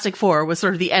Fantastic Four was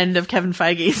sort of the end of Kevin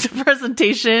Feige's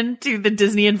presentation to the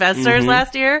Disney investors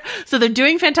last year. So they're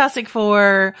doing Fantastic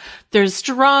Four. There's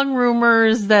strong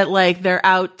rumors that they're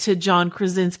out to John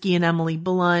Krasinski and Emily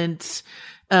Blunt.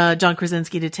 John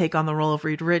Krasinski to take on the role of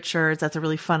Reed Richards. That's a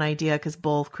really fun idea because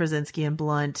both Krasinski and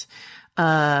Blunt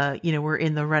were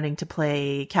in the running to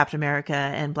play Captain America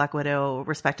and Black Widow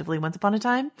respectively once upon a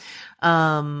time.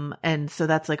 And so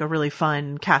that's a really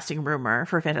fun casting rumor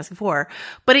for Fantastic Four,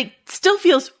 but it still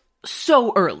feels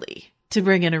so early to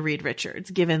bring in a Reed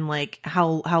Richards given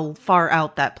how far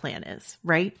out that plan is,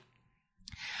 right?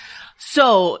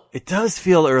 So it does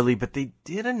feel early, but they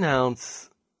did announce,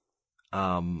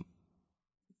 the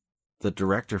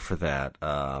director for that,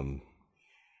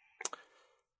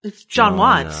 it's John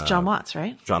Watts. John Watts,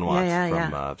 right? John Watts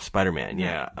from Spider-Man.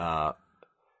 Yeah.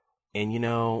 And I don't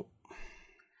know.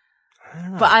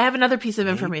 But I have another piece of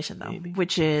information though,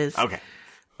 which is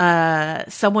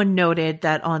someone noted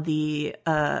that on the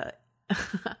this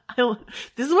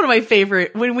is one of my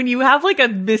favorite when you have a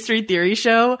mystery theory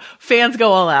show, fans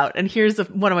go all out, and here's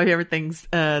one of my favorite things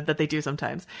that they do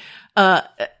sometimes.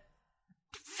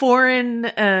 Foreign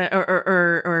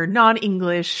or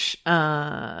non-English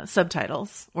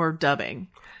subtitles or dubbing.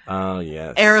 Oh,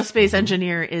 yes. Aerospace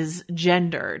engineer is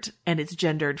gendered, and it's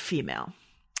gendered female.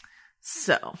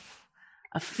 So,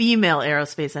 a female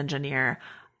aerospace engineer.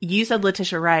 You said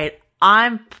Letitia Wright.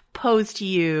 I'm posed to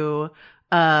you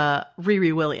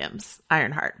Riri Williams,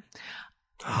 Ironheart.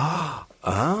 Oh.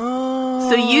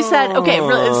 So you said,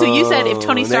 if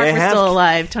Tony Stark were still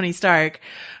alive, Tony Stark,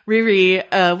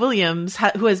 Riri Williams,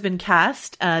 who has been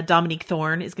cast, Dominique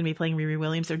Thorne is going to be playing Riri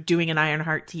Williams. They're doing an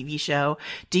Ironheart TV show.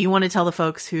 Do you want to tell the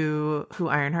folks who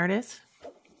Ironheart is?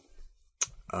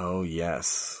 Oh,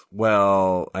 yes.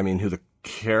 Well, I mean, who the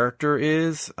character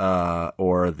is,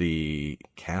 or the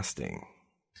casting?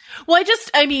 Well,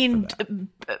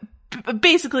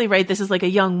 basically, right, this is a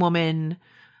young woman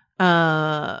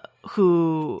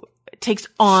who takes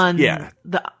on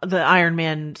the Iron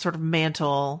Man sort of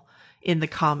mantle in the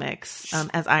comics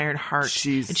as Ironheart.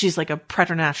 She's a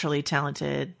preternaturally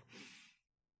talented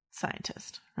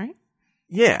scientist, right?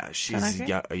 Yeah, she's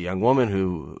a young woman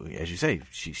who, as you say,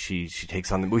 she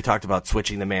takes on. We talked about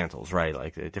switching the mantles,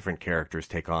 right? Different characters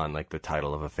take on the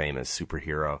title of a famous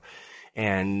superhero,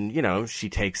 and she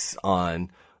takes on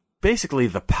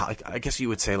basically I guess you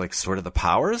would say sort of the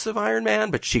powers of Iron Man,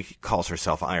 but she calls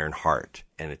herself Ironheart,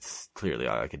 and it's clearly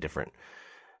a different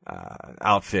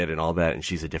outfit and all that, and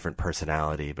she's a different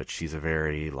personality, but she's a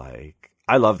very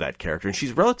I love that character, and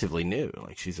she's relatively new.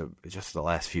 She's just the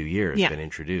last few years been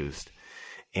introduced,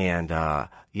 and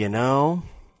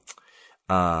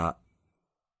I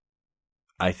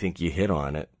think you hit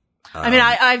on it. I mean,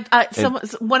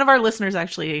 one of our listeners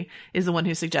actually is the one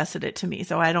who suggested it to me,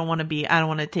 so I don't want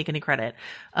to take any credit.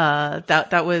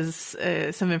 That was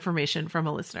some information from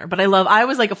a listener, but I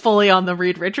was like fully on the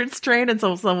Reed Richards train, and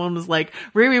so someone was like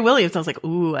Riri Williams. I was like,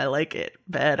 ooh, I like it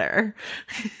better.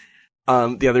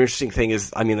 The other interesting thing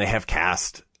is, I mean, they have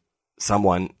cast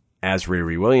someone as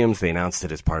Riri Williams. They announced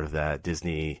it as part of that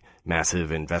Disney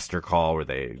massive investor call where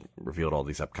they revealed all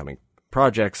these upcoming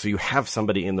projects. So you have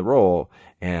somebody in the role,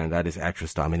 and that is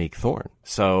actress Dominique Thorne.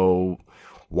 So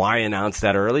why announce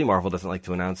that early? Marvel doesn't like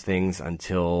to announce things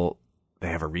until they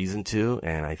have a reason to.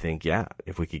 And I think, yeah,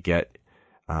 if we could get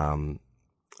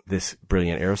this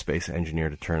brilliant aerospace engineer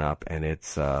to turn up, and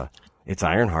it's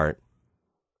Ironheart,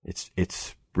 it's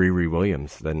Riri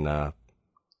Williams,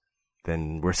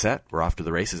 then we're set. We're off to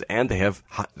the races, and they have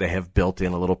built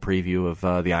in a little preview of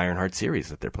the Ironheart series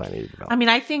that they're planning to develop. I mean,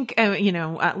 I think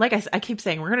like I keep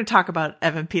saying, we're going to talk about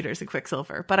Evan Peters and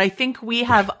Quicksilver, but I think we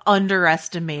have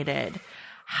underestimated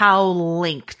how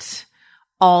linked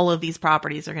all of these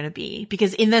properties are going to be,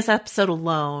 because in this episode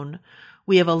alone,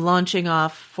 we have a launching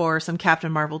off for some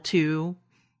Captain Marvel 2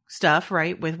 stuff,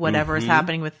 right? With whatever is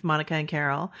happening with Monica and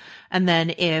Carol. And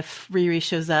then if Riri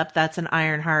shows up, that's an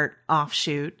Ironheart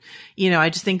offshoot. I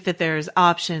just think that there's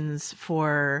options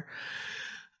for,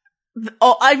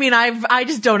 I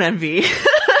just don't envy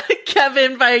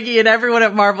Kevin Feige and everyone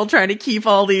at Marvel trying to keep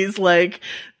all these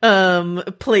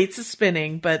plates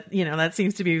spinning. But, that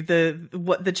seems to be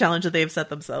the challenge that they have set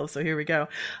themselves. So here we go.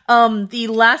 The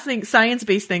last thing,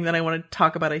 science-based thing that I want to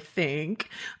talk about, I think,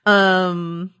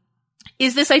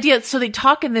 is this idea. So they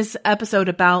talk in this episode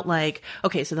about so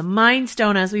the Mind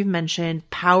Stone, as we've mentioned,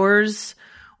 powers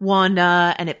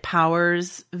Wanda and it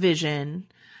powers Vision.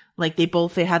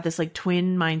 They had this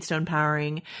twin Mind Stone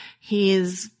powering.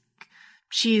 She's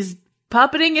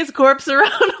puppeting his corpse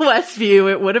around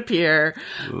Westview, it would appear.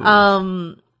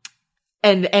 Ooh.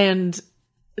 And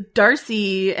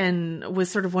Darcy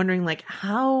was sort of wondering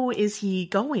how is he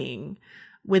going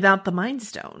without the Mind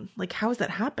Stone? How is that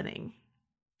happening?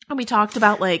 And we talked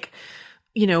about the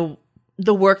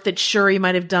work that Shuri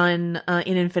might have done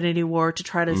in Infinity War to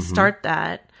try to start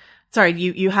that. Sorry,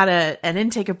 you had an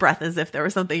intake of breath as if there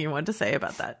was something you wanted to say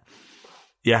about that.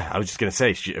 Yeah, I was just going to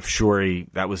say, if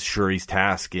that was Shuri's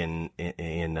task in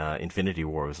Infinity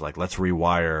War, was let's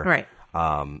rewire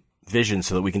Vision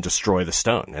so that we can destroy the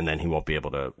stone, and then he won't be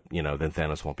able to, then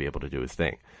Thanos won't be able to do his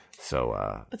thing.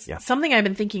 So, yeah. Something I've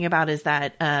been thinking about is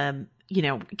that,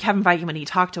 Kevin Feige, when he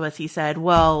talked to us, he said,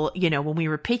 well, when we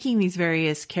were picking these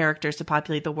various characters to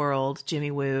populate the world,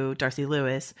 Jimmy Woo, Darcy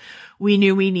Lewis, we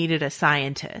knew we needed a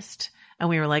scientist. And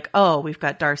we were like, oh, we've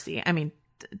got Darcy. I mean,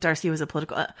 Darcy was a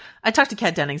political, I talked to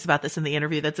Kat Dennings about this in the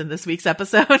interview that's in this week's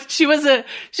episode. She's a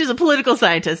political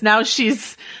scientist. Now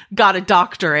she's got a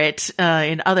doctorate,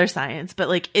 in other science.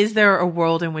 But is there a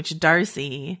world in which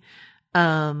Darcy,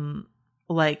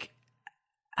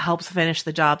 helps finish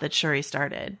the job that Shuri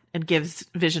started and gives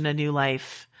Vision a new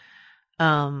life,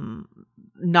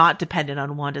 not dependent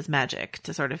on Wanda's magic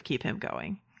to sort of keep him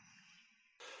going?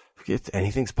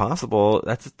 Anything's possible.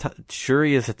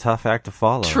 Shuri is a tough act to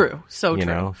follow. True. So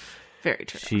true. Very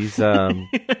true. She's, she's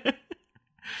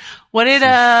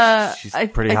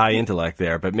pretty high intellect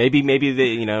there, but maybe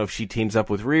they, if she teams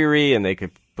up with Riri and they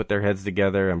could put their heads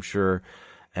together, I'm sure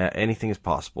anything is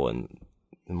possible in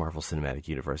the Marvel Cinematic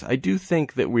Universe. I do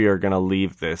think that we are going to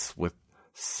leave this with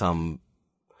some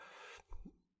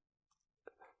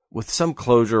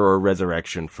closure or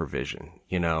resurrection for Vision.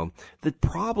 The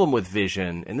problem with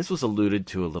Vision, and this was alluded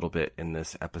to a little bit in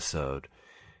this episode,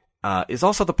 is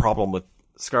also the problem with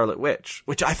Scarlet Witch,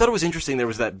 which I thought it was interesting. There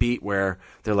was that beat where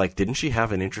they're like, didn't she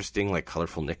have an interesting,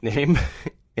 colorful nickname?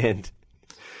 and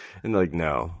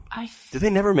no. Did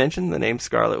they never mention the name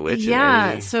Scarlet Witch?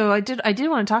 Yeah, so I did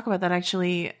want to talk about that,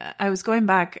 actually. I was going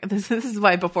back. This is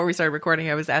why before we started recording,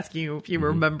 I was asking you if you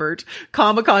remembered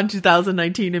Comic-Con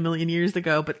 2019 a million years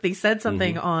ago. But they said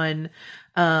something on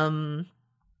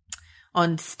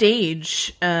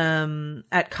stage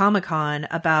at Comic-Con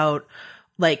about,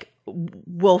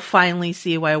 we'll finally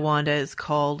see why Wanda is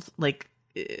called,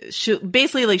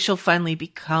 she'll finally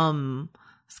become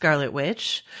Scarlet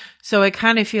Witch. So I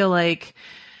kind of feel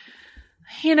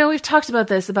we've talked about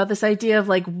this idea of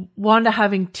Wanda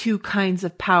having two kinds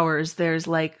of powers. There's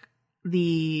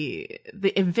the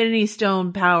Infinity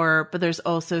Stone power, but there's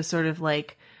also sort of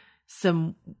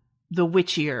the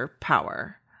witchier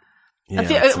power.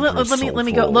 Yeah, let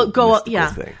me go.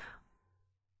 Yeah. Thing.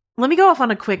 Let me go off on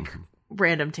a quick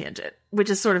random tangent, which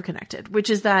is sort of connected,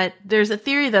 which is that there's a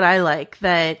theory that I like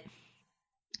that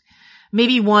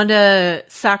maybe Wanda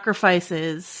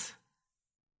sacrifices,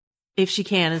 if she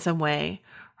can in some way,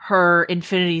 her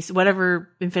whatever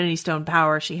Infinity Stone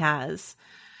power she has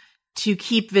to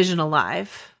keep Vision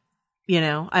alive.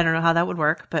 I don't know how that would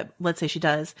work, but let's say she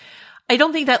does. I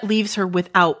don't think that leaves her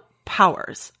without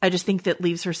powers. I just think that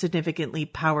leaves her significantly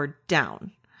powered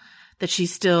down. That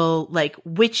she's still like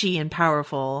witchy and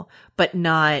powerful, but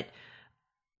not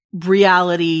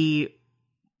reality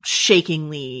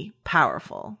shakingly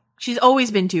powerful. She's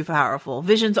always been too powerful.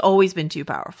 Vision's always been too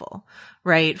powerful,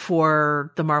 right?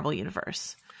 For the Marvel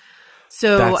universe.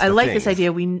 So I like this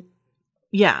idea.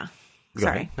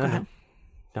 Sorry. Go ahead.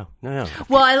 No.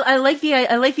 Well, I like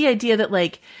the idea that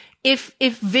like, if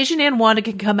Vision and Wanda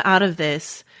can come out of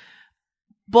this,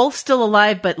 both still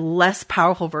alive, but less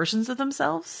powerful versions of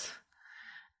themselves,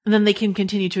 then they can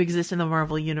continue to exist in the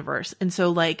Marvel universe. And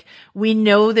so like, we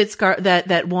know that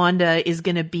that Wanda is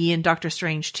going to be in Doctor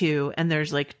Strange 2. And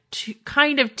there's like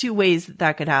two ways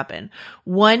that could happen.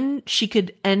 One, she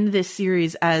could end this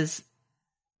series as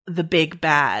the big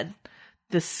bad,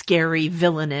 the scary,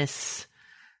 villainous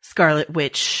Scarlet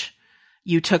Witch.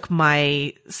 You took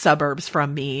my suburbs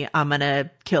from me. I'm going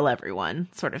to kill everyone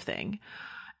sort of thing.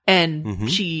 And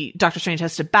Doctor Strange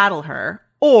has to battle her.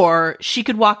 Or she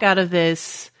could walk out of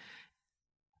this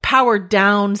powered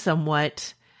down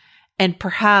somewhat, and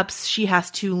perhaps she has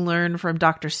to learn from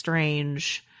Doctor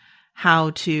Strange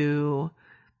how to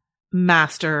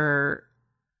master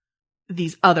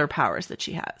these other powers that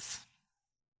she has.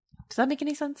 Does that make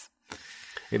any sense?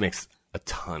 It makes a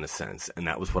ton of sense. And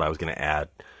that was what I was going to add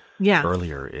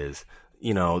earlier is,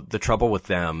 the trouble with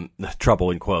them, the trouble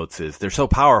in quotes, is they're so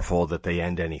powerful that they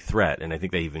end any threat. And I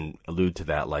think they even allude to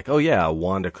that, like, oh yeah,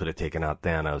 Wanda could have taken out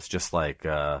Thanos, just like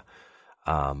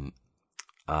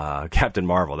Captain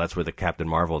Marvel. That's where the Captain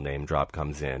Marvel name drop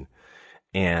comes in.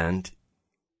 And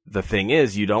the thing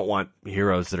is, you don't want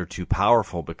heroes that are too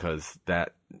powerful, because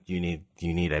that you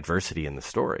need adversity in the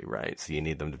story, right? So you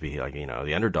need them to be like,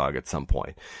 the underdog at some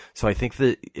point. So I think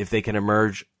that if they can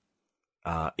emerge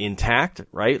intact,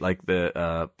 right? Like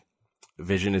the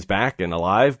Vision is back and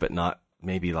alive, but not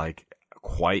maybe like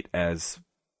quite as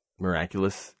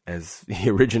miraculous as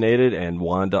he originated, and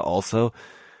Wanda also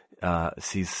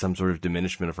sees some sort of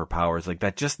diminishment of her powers. Like,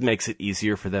 that just makes it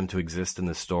easier for them to exist in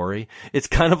the story. It's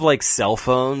kind of like cell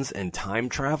phones and time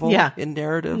travel in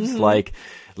narratives. Like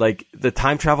the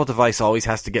time travel device always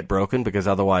has to get broken, because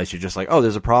otherwise you're just like, oh,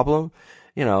 there's a problem.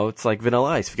 It's like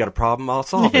Vanilla Ice. If you got a problem, I'll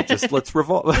solve it. Just let's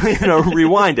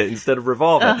rewind it instead of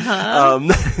revolve it.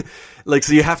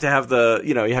 So you have to have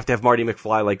you have to have Marty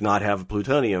McFly, like, not have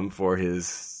plutonium for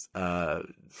his, for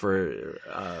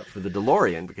the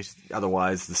DeLorean, because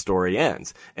otherwise the story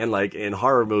ends. And like in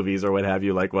horror movies or what have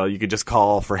you, like, well, you could just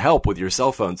call for help with your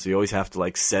cell phone. So you always have to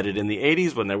like set it in the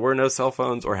 80s when there were no cell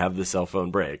phones, or have the cell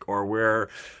phone break, or we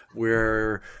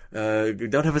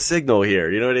don't have a signal here.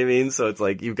 You know what I mean? So it's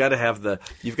like, you've got to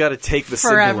take the Forever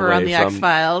signal away on the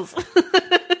X-Files.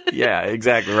 Yeah,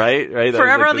 exactly. Right.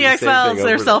 Forever on the X-Files,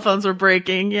 their cell phones were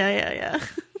breaking. Yeah.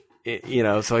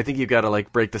 So I think you've got to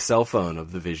like break the cell phone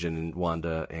of the Vision and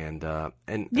Wanda and that's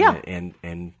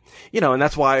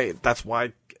why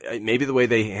maybe the way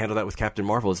they handle that with Captain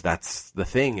Marvel is that's the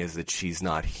thing, is that she's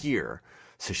not here.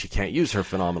 So she can't use her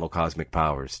phenomenal cosmic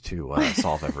powers to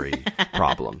solve every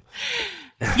problem.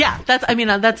 Yeah,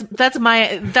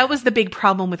 that was the big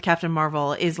problem with Captain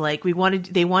Marvel, is like, they wanted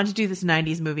to do this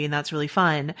 90s movie, and that's really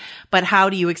fun. But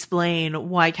how do you explain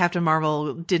why Captain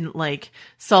Marvel didn't like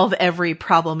solve every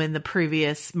problem in the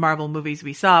previous Marvel movies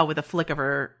we saw with a flick of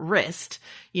her wrist?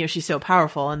 She's so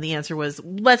powerful. And the answer was,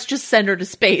 let's just send her to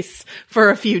space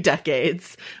for a few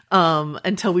decades,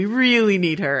 until we really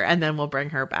need her, and then we'll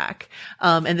bring her back.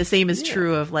 And the same is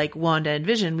true of like Wanda and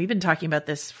Vision. We've been talking about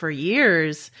this for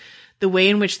years. The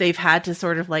way in which they've had to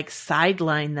sort of like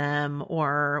sideline them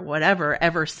or whatever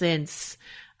ever since,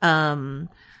 Joss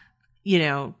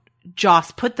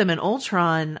put them in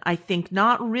Ultron, I think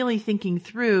not really thinking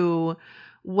through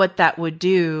what that would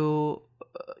do,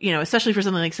 especially for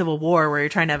something like Civil War, where you're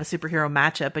trying to have a superhero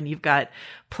matchup and you've got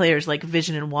players like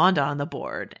Vision and Wanda on the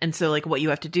board. And so like what you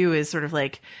have to do is sort of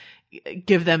like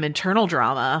give them internal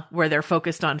drama where they're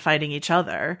focused on fighting each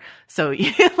other. So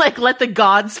like, let the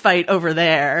gods fight over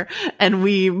there, and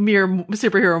we mere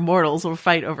superhero mortals will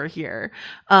fight over here.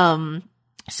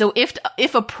 So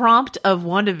if a prompt of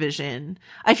WandaVision,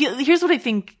 here's what I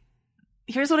think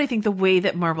the way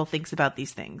that Marvel thinks about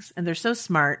these things, and they're so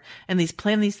smart, and these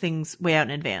plan these things way out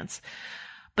in advance.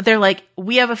 But they're like,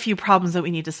 we have a few problems that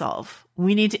we need to solve.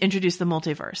 We need to introduce the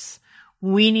multiverse.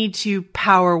 We need to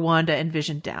power Wanda and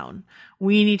Vision down.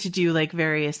 We need to do like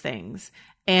various things.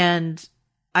 And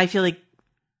I feel like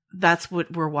that's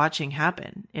what we're watching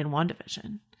happen in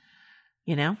WandaVision.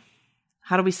 You know,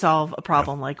 how do we solve a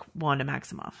problem like Wanda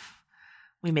Maximoff?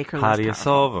 We make her. How less do you powerful.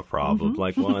 solve a problem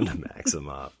like Wanda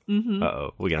Maximoff? Mm-hmm.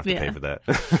 Uh-oh, we're gonna have to pay for that.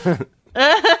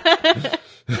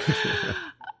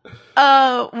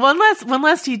 One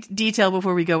last detail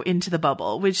before we go into the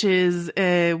bubble, which is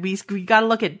we got to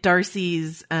look at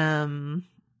Darcy's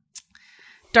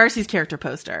character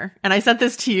poster. And I sent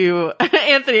this to you,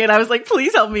 Anthony, and I was like,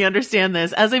 please help me understand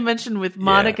this. As I mentioned with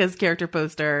Monica's character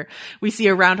poster, we see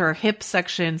around her hip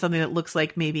section something that looks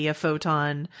like maybe a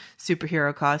photon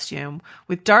superhero costume.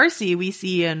 With Darcy, we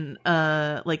see in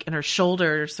her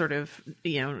shoulder sort of,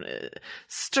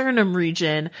 sternum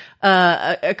region,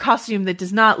 a costume that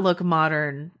does not look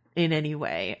modern in any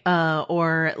way,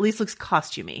 or at least looks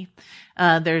costumey.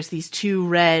 There's these two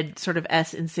red sort of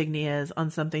S insignias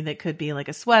on something that could be like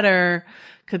a sweater,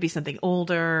 could be something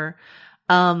older.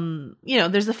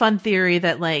 There's a fun theory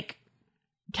that like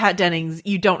Kat Dennings,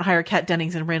 you don't hire Kat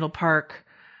Dennings and Randall Park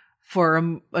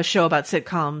for a show about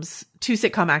sitcoms, two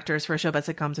sitcom actors for a show about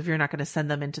sitcoms if you're not going to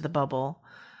send them into the bubble.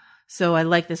 So I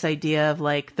like this idea of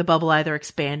like the bubble either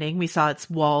expanding. We saw its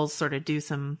walls sort of do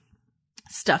some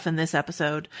stuff in this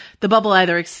episode. The bubble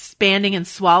either expanding and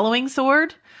swallowing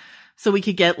Sword, so we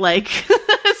could get like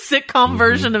a sitcom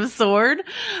version of Sword,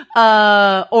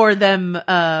 or them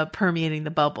permeating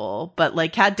the bubble. But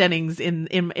like Kat Dennings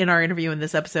in our interview in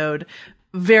this episode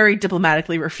very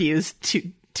diplomatically refused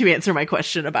to answer my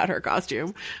question about her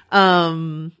costume.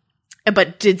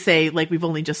 But did say like we've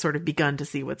only just sort of begun to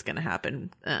see what's going to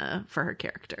happen for her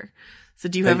character. So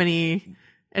do you have any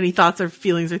thoughts or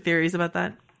feelings or theories about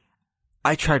that?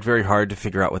 I tried very hard to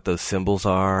figure out what those symbols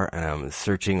are, and I'm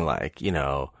searching like,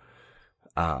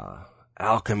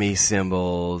 alchemy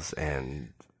symbols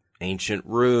and ancient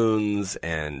runes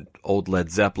and old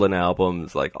Led Zeppelin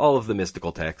albums, like all of the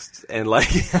mystical texts. And like,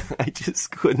 I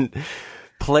just couldn't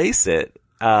place it.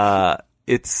 There's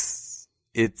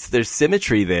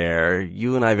symmetry there.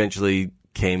 You and I eventually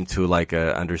came to like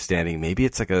a understanding. Maybe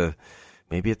it's like a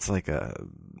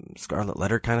Scarlet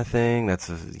Letter kind of thing. That's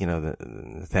the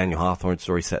Nathaniel Hawthorne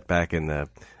story set back in the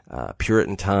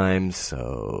Puritan times.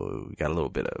 So we got a little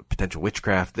bit of potential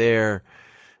witchcraft there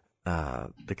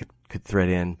that could thread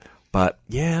in. But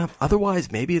yeah,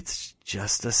 otherwise maybe it's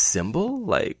just a symbol.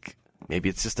 Like maybe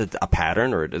it's just a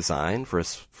pattern or a design for a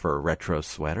retro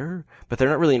sweater. But they're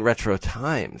not really in retro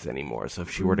times anymore. So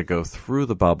if she were to go through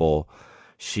the bubble,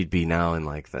 she'd be now in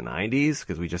like the 90s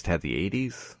because we just had the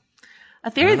 80s. A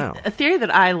theory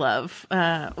that I love.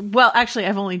 Well, actually,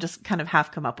 I've only just kind of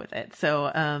half come up with it, so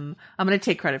I'm going to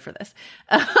take credit for this,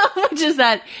 which is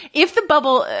that if the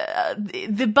bubble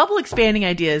expanding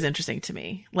idea is interesting to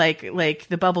me, like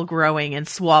the bubble growing and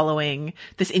swallowing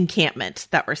this encampment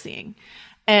that we're seeing,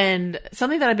 and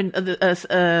something that I've been a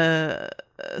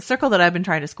circle that I've been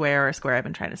trying to square, or a square I've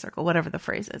been trying to circle, whatever the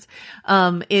phrase is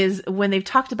when they've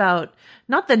talked about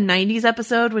not the 90s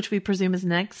episode, which we presume is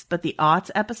next, but the aughts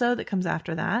episode that comes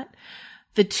after that.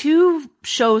 The two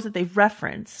shows that they've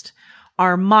referenced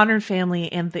are Modern Family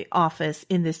and The Office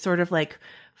in this sort of like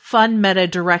fun meta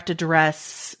direct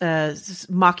address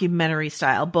mockumentary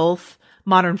style. Both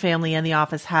Modern Family and The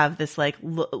Office have this like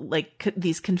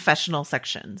these confessional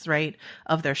sections, right,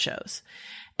 of their shows.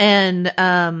 And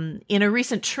in a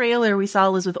recent trailer, we saw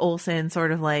Elizabeth Olsen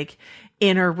sort of like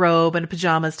in her robe and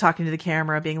pajamas talking to the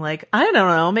camera, being like, I don't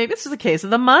know, maybe it's just a case of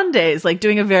the Mondays, like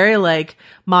doing a very like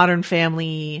Modern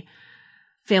Family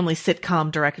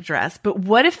sitcom direct address. But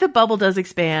what if the bubble does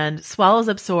expand, swallows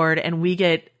up Sword, and we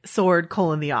get Sword :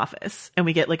 The Office, and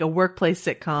we get like a workplace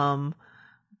sitcom,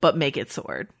 but make it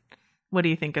Sword? What do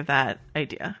you think of that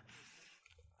idea?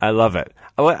 I love it.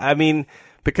 I mean,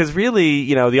 because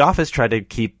really, The Office tried to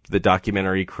keep the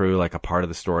documentary crew like a part of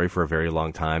the story for a very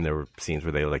long time. There were scenes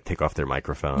where they like take off their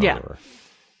microphone or,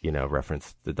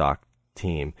 reference the doc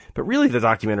team. But really, the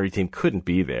documentary team couldn't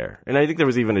be there. And I think there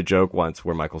was even a joke once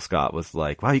where Michael Scott was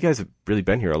like, wow, you guys have really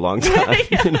been here a long time,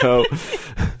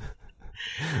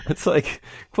 It's like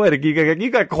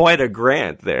you got quite a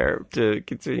grant there to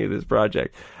continue this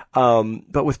project.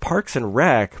 But with Parks and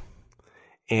Rec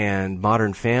and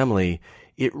Modern Family,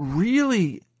 it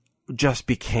really just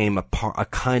became a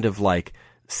kind of like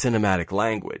cinematic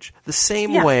language. The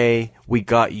same way we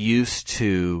got used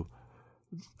to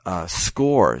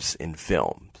scores in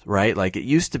films, right? Like it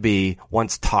used to be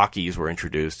once talkies were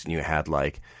introduced and you had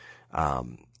like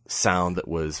sound that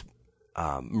was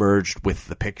merged with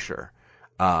the picture.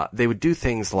 They would do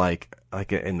things like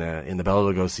in the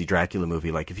Bela Lugosi Dracula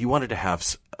movie, like if you wanted to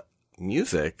have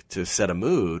music to set a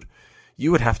mood,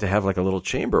 you would have to have like a little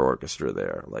chamber orchestra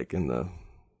there, like in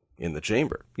in the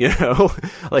chamber, you know,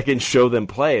 like, and show them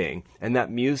playing. And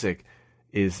that music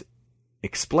is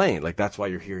explained. Like, that's why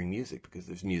you're hearing music, because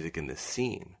there's music in this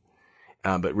scene.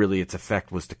 But really its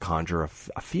effect was to conjure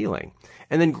a feeling.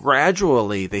 And then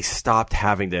gradually they stopped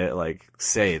having to, like,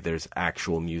 say there's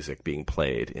actual music being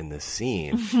played in this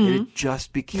scene. And it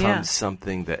just becomes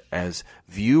something that as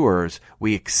viewers,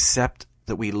 we accept,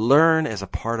 that we learn as a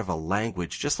part of a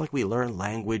language, just like we learn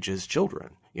language as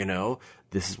children. You know,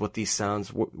 this is what these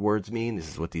sounds, words mean. This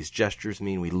is what these gestures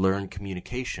mean. We learn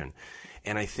communication.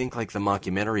 And I think, like, the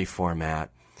mockumentary format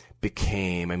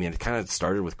became, I mean, it kind of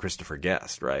started with Christopher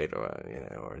Guest, right? Or, you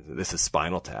know, or This Is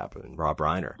Spinal Tap and Rob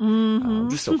Reiner.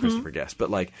 Just still Christopher Guest. But,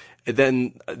 like,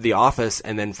 then The Office,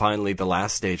 and then finally the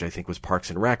last stage, I think, was Parks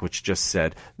and Rec, which just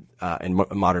said, in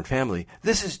Modern Family,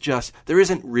 this is just, there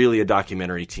isn't really a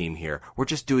documentary team here. We're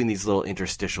just doing these little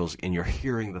interstitials, and you're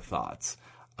hearing the thoughts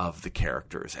of the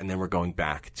characters, and then we're going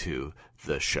back to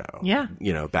the show. Yeah.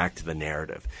 You know, back to the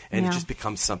narrative. And it just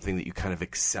becomes something that you kind of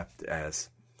accept as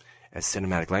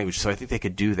cinematic language. So I think they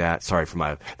could do that. Sorry for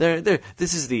my,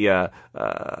 this is the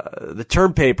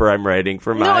term paper I'm writing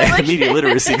for my media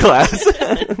literacy class.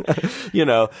 You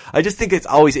know, I just think it's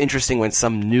always interesting when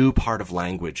some new part of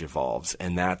language evolves,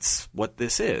 and that's what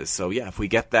this is. So yeah, if we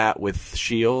get that with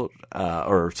S.H.I.E.L.D.,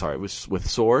 with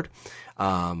Sword,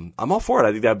 I'm all for it.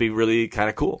 I think that'd be really kind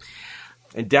of cool.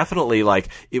 And definitely, like,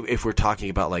 if we're talking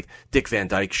about, like, Dick Van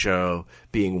Dyke Show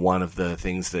being one of the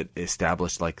things that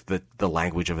established, like, the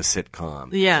language of a sitcom.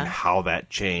 Yeah. And how that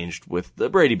changed with the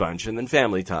Brady Bunch and then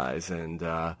Family Ties. And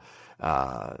I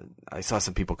saw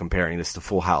some people comparing this to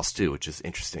Full House, too, which is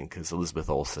interesting because Elizabeth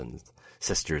Olsen's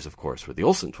sisters, of course, were the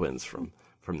Olsen twins from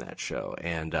that show.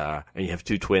 And you have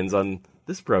two twins on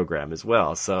this program as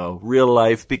well. So real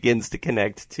life begins to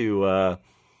connect to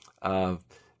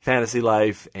fantasy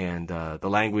life, and the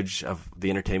language of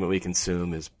the entertainment we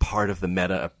consume is part of the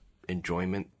meta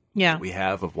enjoyment we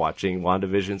have of watching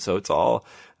WandaVision. So it's all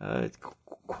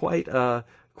quite a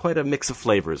mix of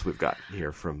flavors we've got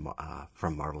here from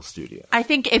Marvel Studios. I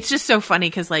think it's just so funny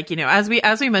because, like, you know, as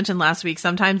we mentioned last week,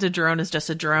 sometimes a drone is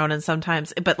just a drone, and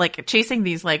sometimes, but, like, chasing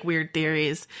these, like, weird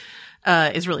theories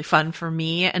is really fun for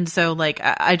me. And so, like,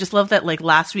 I just love that, like,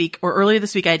 last week or earlier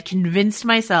this week, I had convinced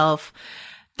myself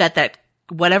that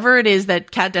whatever it is that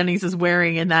Kat Dennings is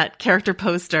wearing in that character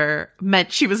poster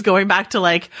meant she was going back to,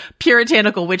 like,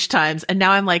 puritanical witch times. And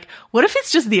now I'm like, what if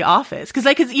it's just The Office? Cause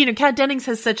you know, Kat Dennings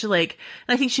has such, like,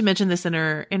 and I think she mentioned this in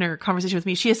her conversation with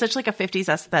me. She has such, like, a 50s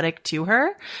aesthetic to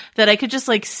her that I could just,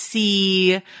 like,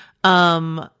 see, you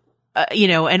know,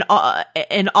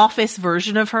 an Office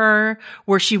version of her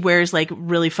where she wears, like,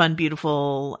 really fun,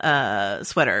 beautiful,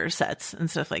 sweater sets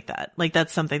and stuff like that. Like,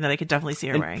 that's something that I could definitely see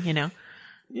her wearing, you know?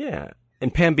 Yeah.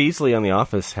 And Pam Beesly on The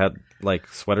Office had, like,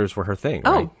 sweaters were her thing,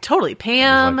 right? Oh, totally. Pam.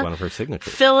 It was, like, one of her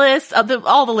signatures. Phyllis,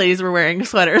 all the ladies were wearing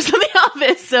sweaters in The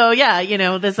Office. So, yeah, you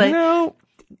know, there's, like... You know,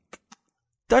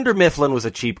 Dunder Mifflin was a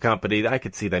cheap company. I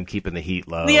could see them keeping the heat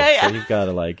low. Yeah. So you've got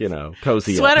to, like, you know,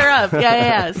 cozy Sweater up.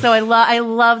 Yeah. So I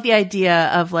love the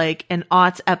idea of, like, an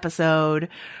aughts episode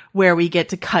where we get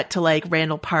to cut to, like,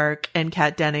 Randall Park and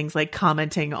Kat Dennings, like,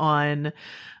 commenting on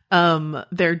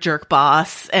their jerk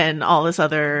boss and all this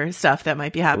other stuff that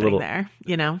might be happening there,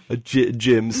 you know? A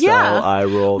Jim style eye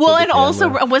roll. Well, and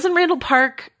also, wasn't Randall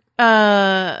Park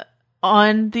on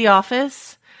The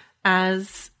Office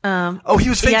as he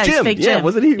was fake Jim. Fake Jim.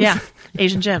 Wasn't he? Yeah,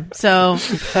 Asian Jim. So,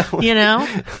 you know,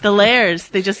 the layers,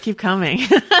 they just keep coming.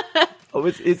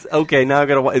 It's okay. Now I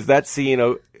gotta, is that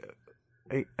scene,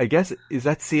 I guess, is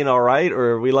that scene all right, or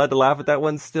are we allowed to laugh at that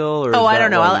one still? Or I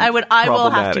don't know. I will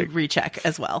have to recheck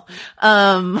as well.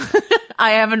 I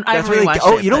haven't really watched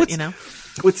it. You know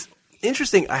what's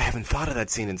interesting? I haven't thought of that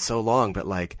scene in so long, but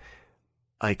like,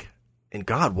 and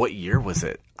God, what year was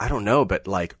it? I don't know, but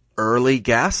like early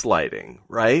gaslighting,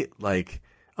 right? Like,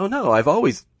 oh no,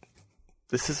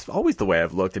 this is always the way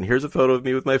I've looked, and here's a photo of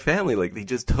me with my family. Like, he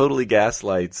just totally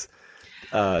gaslights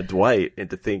Dwight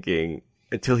into thinking,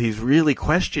 until he's really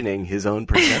questioning his own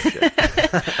perception.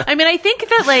 I mean, I think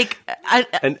that, like,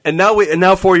 and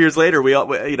now 4 years later, we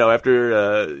all, you know,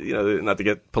 after, you know, not to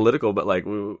get political, but like,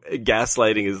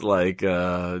 gaslighting is like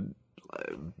a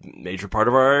major part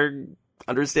of our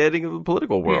understanding of the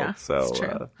political world. Yeah, so, it's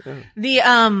true.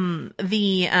 Yeah.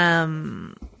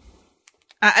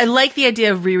 I like the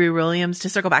idea of Riri Williams, to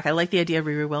circle back. I like the idea of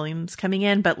Riri Williams coming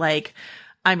in, but, like,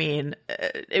 I mean,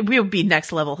 it would be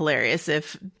next level hilarious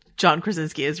if John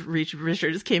Krasinski as Reed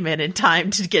Richards came in time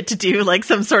to get to do, like,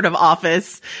 some sort of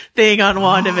Office thing on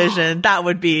WandaVision. That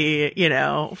would be, you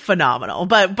know, phenomenal.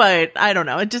 But I don't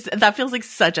know. That feels like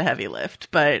such a heavy lift,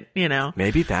 but, you know.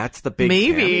 Maybe that's the big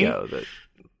cameo that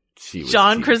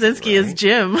John Krasinski is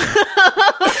Jim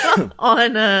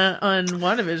on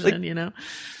WandaVision, you know.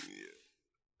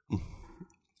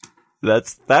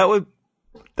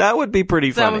 That would be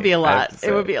pretty funny. That would be a lot.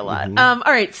 It would be a lot.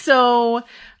 All right, so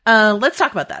let's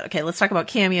talk about that. Okay, let's talk about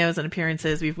cameos and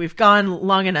appearances. We've gone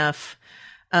long enough.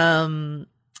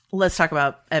 Let's talk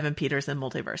about Evan Peters and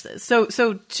multiverses. So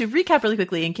to recap really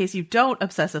quickly, in case you don't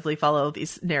obsessively follow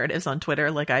these narratives on Twitter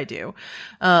like I do,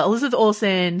 Elizabeth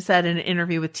Olsen said in an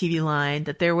interview with TV Line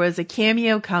that there was a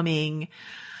cameo coming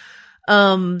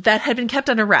that had been kept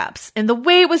under wraps. And the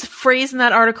way it was phrased in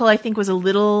that article, I think, was a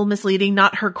little misleading.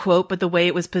 Not her quote, but the way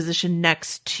it was positioned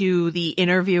next to the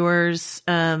interviewers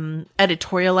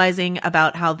editorializing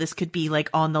about how this could be like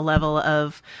on the level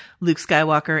of Luke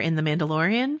Skywalker in The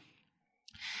Mandalorian.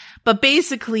 But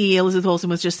basically, Elizabeth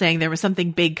Olsen was just saying there was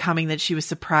something big coming that she was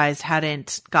surprised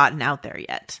hadn't gotten out there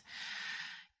yet.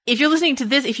 If you're listening to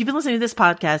this, if you've been listening to this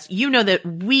podcast, you know that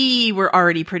we were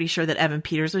already pretty sure that Evan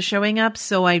Peters was showing up.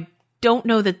 So I don't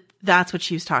know that that's what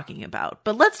she was talking about.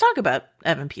 But let's talk about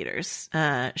Evan Peters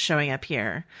showing up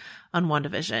here on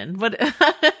WandaVision.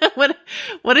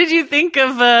 What did you think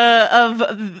of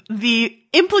the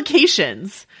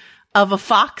implications of a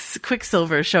Fox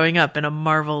Quicksilver showing up in a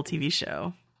Marvel TV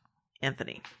show?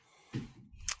 Anthony.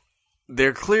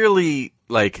 They're clearly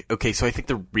like, okay, so I think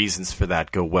the reasons for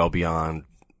that go well beyond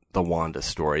the Wanda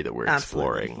story that we're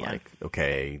exploring. Yeah. Like,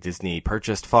 okay, Disney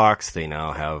purchased Fox. They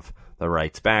now have the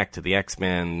rights back to the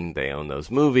X-Men. They own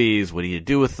those movies. What do you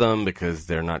do with them? Because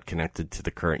they're not connected to the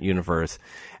current universe.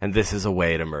 And this is a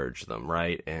way to merge them,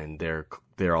 right? And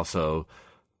they're also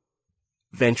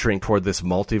venturing toward this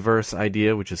multiverse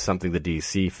idea, which is something the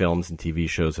DC films and TV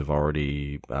shows have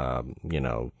already,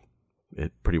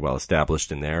 pretty well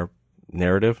established in their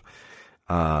narrative.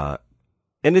 And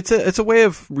it's a way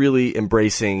of really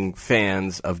embracing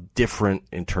fans of different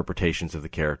interpretations of the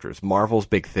characters. Marvel's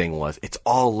big thing was it's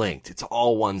all linked. It's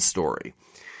all one story.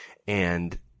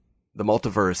 And the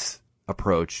multiverse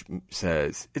approach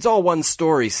says it's all one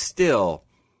story still,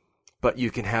 but you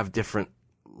can have different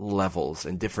levels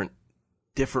and different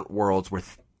worlds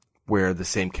where the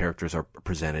same characters are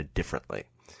presented differently.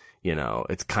 You know,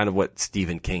 it's kind of what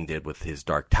Stephen King did with his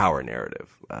Dark Tower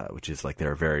narrative, which is like there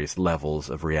are various levels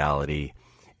of reality,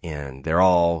 and they're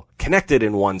all connected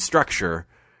in one structure,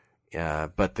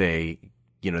 but they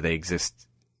exist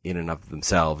in and of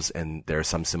themselves, and there are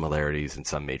some similarities and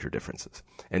some major differences.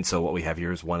 And so what we have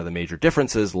here is one of the major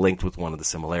differences linked with one of the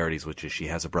similarities, which is she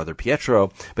has a brother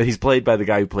Pietro, but he's played by the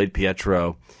guy who played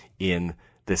Pietro in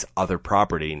this other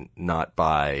property, not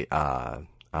by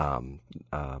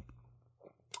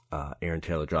Aaron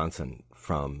Taylor Johnson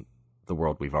from the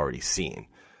world we've already seen.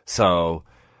 So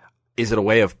is it a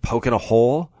way of poking a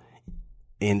hole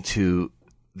into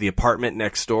the apartment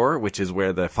next door, which is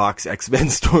where the Fox X-Men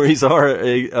stories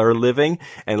are living,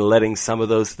 and letting some of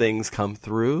those things come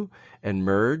through and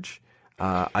merge?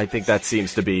 I think that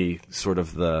seems to be sort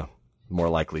of the more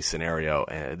likely scenario.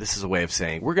 This is a way of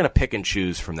saying we're going to pick and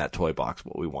choose from that toy box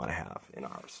what we want to have in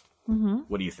ours. Mm-hmm.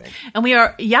 What do you think? And we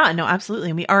are, yeah, no, absolutely.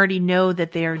 And we already know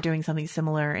that they are doing something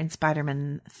similar in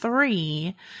Spider-Man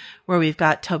 3, where we've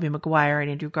got Tobey Maguire and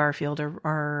Andrew Garfield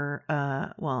Andrew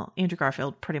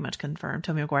Garfield pretty much confirmed.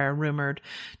 Tobey Maguire rumored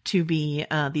to be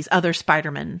these other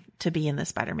Spider-Men to be in the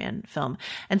Spider-Man film.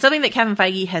 And something that Kevin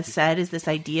Feige has said is this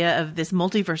idea of this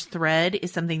multiverse thread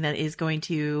is something that is going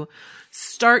to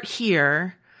start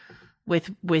here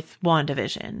with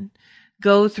WandaVision.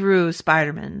 Go through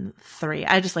Spider-Man 3.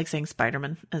 I just like saying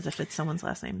Spider-Man as if it's someone's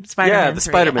last name. Spider-Man 3. Yeah, the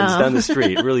Spider-Man's down the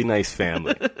street. Really nice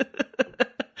family.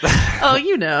 Oh,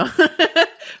 you know.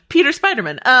 Peter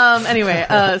Spider-Man. Anyway,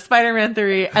 Spider-Man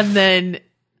 3, and then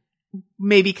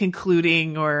maybe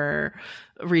concluding or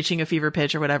reaching a fever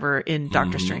pitch or whatever in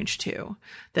Doctor Strange 2.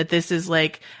 That this is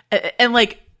like, and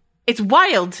like, it's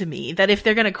wild to me that if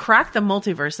they're going to crack the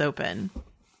multiverse open,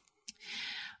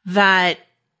 that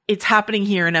it's happening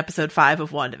here in episode 5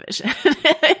 of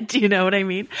WandaVision. Do you know what I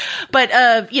mean? But,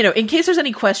 in case there's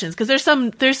any questions, because there's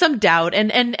some doubt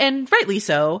and rightly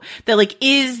so, that like,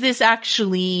 is this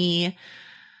actually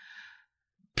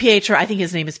Pietro? I think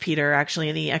his name is Peter, actually,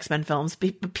 in the X-Men films.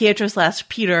 Pietro /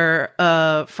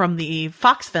 Peter, from the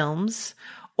Fox films.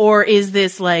 Or is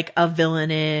this like a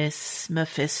villainous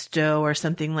Mephisto or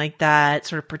something like that,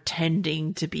 sort of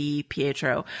pretending to be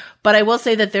Pietro? But I will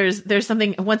say that there's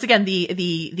something, once again,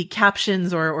 the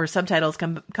captions or subtitles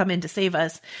come in to save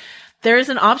us. There is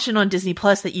an option on Disney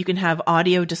Plus that you can have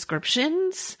audio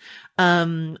descriptions,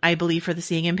 I believe for the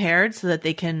seeing impaired, so that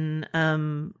they can,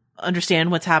 understand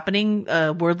what's happening,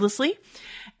 wordlessly.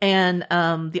 And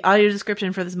the audio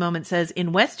description for this moment says,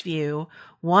 in Westview,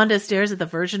 Wanda stares at the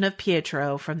version of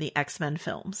Pietro from the X-Men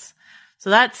films.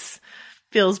 So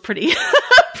feels pretty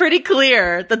pretty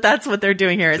clear that that's what they're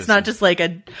doing here. It's not just like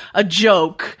a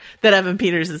joke that Evan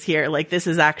Peters is here. Like, this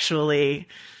is actually,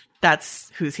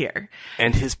 that's who's here.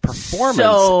 And his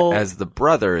performance as the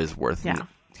brother is worth. Yeah.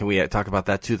 Can we talk about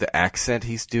that too? The accent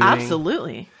he's doing?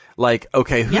 Absolutely. Like,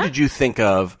 okay, who did you think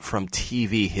of from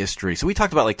TV history? So we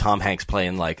talked about like Tom Hanks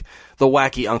playing like the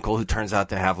wacky uncle who turns out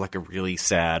to have like a really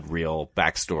sad, real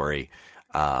backstory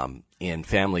in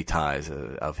Family Ties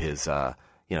of his,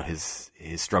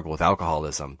 his struggle with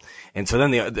alcoholism. And so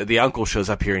then the uncle shows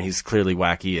up here and he's clearly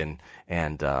wacky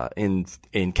and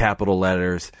in capital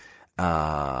letters.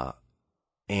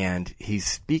 And he's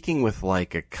speaking with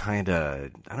like a kind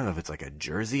of, I don't know if it's like a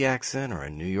Jersey accent or a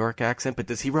New York accent, but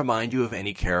does he remind you of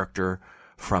any character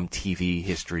from TV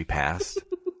history past?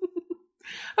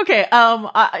 Okay,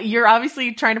 you're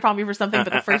obviously trying to prompt me for something,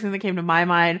 but the first thing that came to my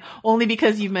mind, only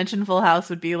because you've mentioned Full House,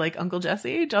 would be like Uncle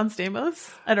Jesse, John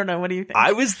Stamos. I don't know. What do you think?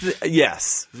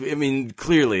 Yes. I mean,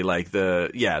 clearly like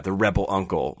the rebel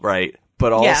uncle, right?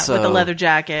 But also, with the leather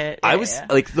jacket.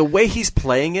 Like, the way he's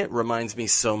playing it reminds me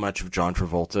so much of John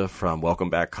Travolta from Welcome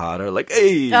Back, Kotter. Like,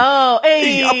 hey,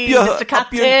 Mr.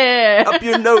 up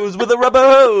your nose with a rubber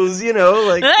hose,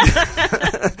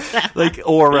 like,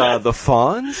 or the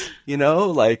Fonz,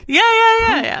 like,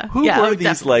 yeah. Who were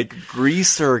these like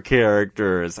greaser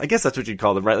characters? I guess that's what you'd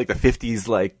call them, right? Like the 50s,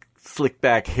 like slick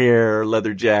back hair,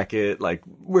 leather jacket, like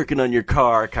working on your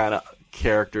car kind of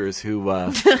characters who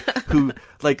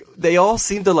like they all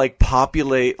seem to like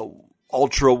populate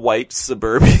ultra white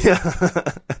suburbia.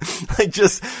 Like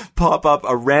just pop up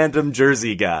a random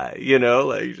Jersey guy,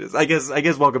 like just I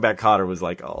guess Welcome Back Kotter was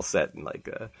like all set in like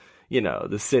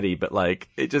the city, but like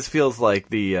it just feels like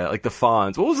the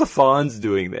Fonz. What was the Fonz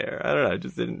doing there? I don't know. I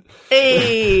just didn't.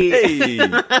 Hey.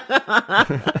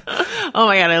 Oh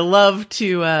my God. I love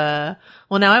to,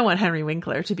 well, now I want Henry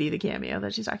Winkler to be the cameo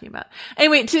that she's talking about.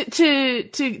 Anyway,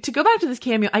 to go back to this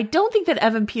cameo, I don't think that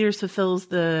Evan Peters fulfills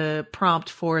the prompt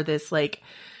for this like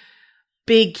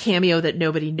big cameo that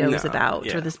nobody knows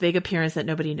about, or this big appearance that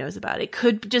nobody knows about. It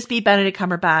could just be Benedict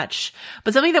Cumberbatch,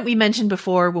 but something that we mentioned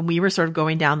before when we were sort of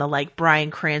going down the like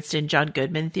Bryan Cranston, John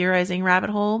Goodman theorizing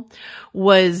rabbit hole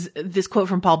was this quote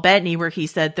from Paul Bettany where he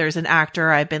said, "There's an actor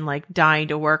I've been like dying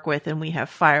to work with and we have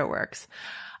fireworks."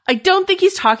 I don't think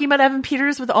he's talking about Evan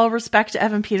Peters, with all respect to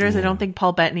Evan Peters. I don't think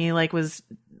Paul Bettany like was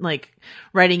like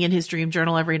writing in his dream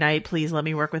journal every night, "Please let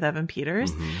me work with Evan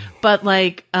Peters." But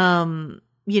like,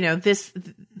 this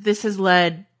has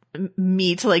led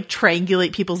me to like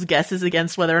triangulate people's guesses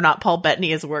against whether or not Paul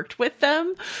Bettany has worked with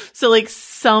them. So like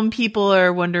some people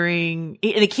are wondering,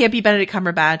 and it can't be Benedict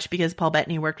Cumberbatch because Paul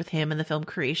Bettany worked with him in the film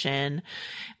Creation.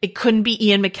 It couldn't be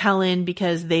Ian McKellen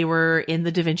because they were in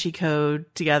the Da Vinci Code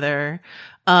together.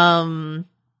 And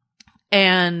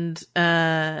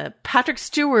Patrick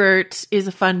Stewart is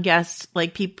a fun guest,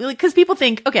 like people, because people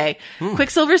think, okay,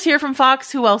 Quicksilver's here from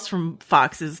Fox. Who else from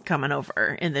Fox is coming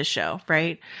over in this show,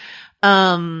 right?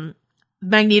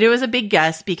 Magneto is a big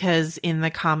guest because in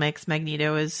the comics,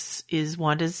 Magneto is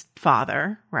Wanda's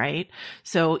father, right?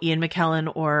 So Ian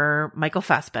McKellen or Michael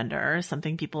Fassbender is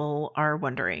something people are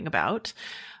wondering about.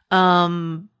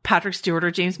 Patrick Stewart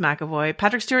or James McAvoy.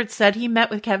 Patrick Stewart said he met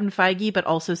with Kevin Feige, but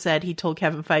also said he told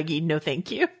Kevin Feige, no, thank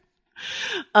you.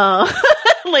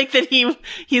 Like that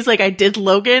he's like, I did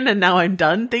Logan and now I'm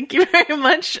done. Thank you very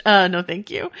much. No,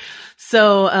 thank you.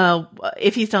 So,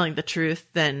 if he's telling the truth,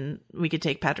 then we could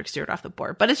take Patrick Stewart off the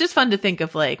board, but it's just fun to think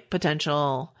of like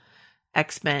potential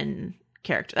X-Men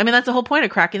characters. I mean, that's the whole point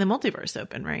of cracking the multiverse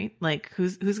open, right? Like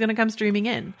who's going to come streaming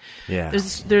in? Yeah.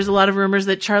 There's a lot of rumors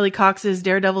that Charlie Cox's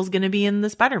Daredevil's going to be in the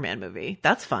Spider-Man movie.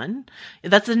 That's fun.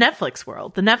 That's the Netflix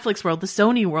world, the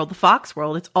Sony world, the Fox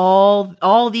world. It's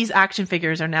all these action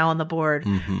figures are now on the board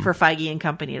for Feige and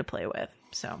company to play with.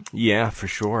 So yeah, for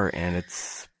sure. And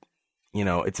it's,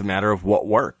 it's a matter of what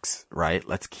works, right?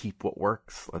 Let's keep what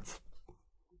works. Let's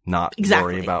not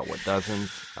worry about what doesn't.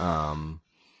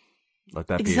 Let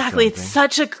that be exactly. It's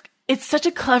such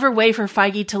a clever way for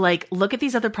Feige to like look at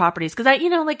these other properties. Cause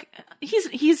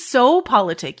he's so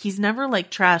politic. He's never like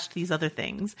trashed these other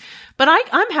things, but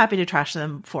I'm happy to trash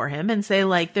them for him and say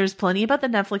like, there's plenty about the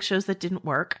Netflix shows that didn't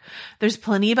work. There's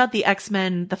plenty about the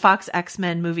X-Men, the Fox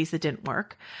X-Men movies that didn't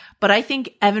work. But I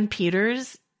think Evan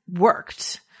Peters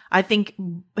worked. I think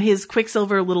his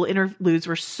Quicksilver little interludes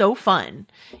were so fun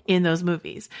in those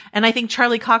movies. And I think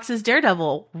Charlie Cox's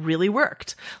Daredevil really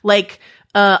worked. Like,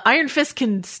 Iron Fist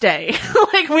can stay.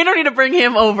 Like, we don't need to bring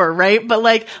him over, right? But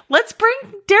like, let's bring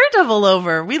Daredevil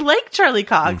over. We like Charlie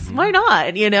Cox. Why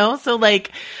not? So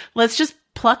like, let's just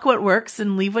pluck what works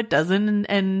and leave what doesn't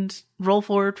and roll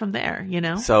forward from there, you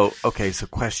know? So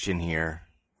question here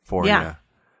for you.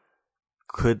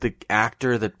 Could the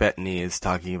actor that Bettany is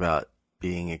talking about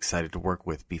being excited to work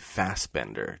with be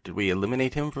Fassbender? Did we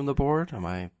eliminate him from the board?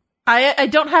 I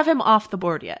don't have him off the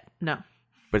board yet. No.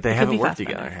 But they haven't worked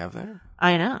together, have they?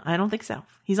 I know. I don't think so.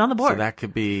 He's on the board. So that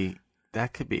could be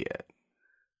it.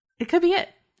 It could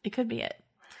be it.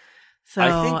 So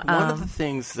I think one of the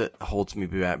things that holds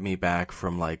me back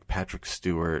from like Patrick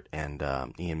Stewart and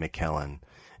Ian McKellen,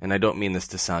 and I don't mean this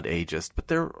to sound ageist, but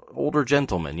they're older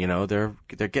gentlemen, you know, they're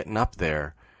getting up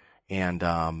there,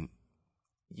 and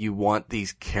you want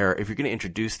these if you're going to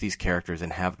introduce these characters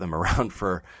and have them around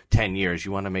for 10 years,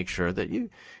 you want to make sure that you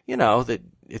know that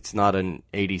it's not an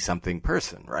 80-something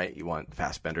person, right? You want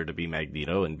Fassbender to be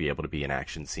Magneto and be able to be in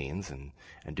action scenes and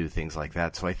do things like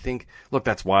that. So I think, look,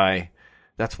 that's why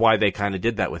they kind of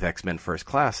did that with X-Men First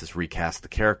Class, is recast the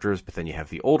characters, but then you have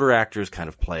the older actors kind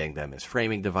of playing them as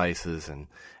framing devices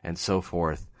and so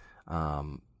forth.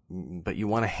 But you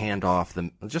want to hand off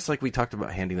them, just like we talked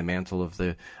about handing the mantle of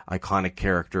the iconic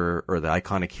character or the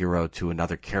iconic hero to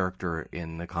another character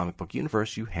in the comic book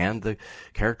universe. You hand the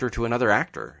character to another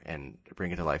actor and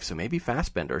bring it to life. So maybe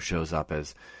Fassbender shows up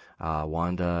as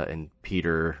Wanda and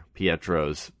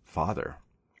Pietro's father.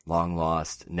 Long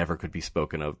lost, never could be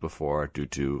spoken of before due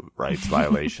to rights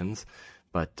violations,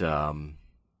 but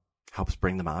helps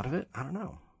bring them out of it. I don't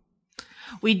know.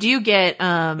 We do get,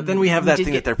 but then we have that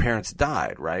thing that their parents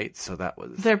died, right? So that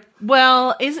was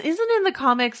isn't in the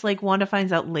comics like Wanda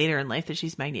finds out later in life that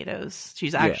she's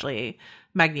actually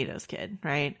Magneto's kid,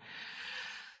 right?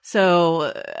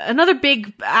 So another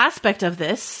big aspect of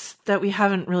this that we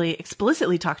haven't really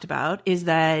explicitly talked about is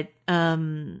that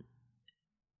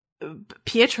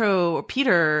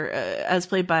Peter, as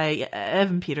played by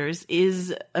Evan Peters,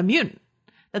 is a mutant.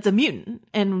 That's a mutant,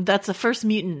 and that's the first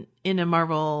mutant in a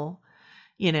Marvel.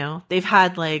 You know, they've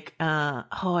had like,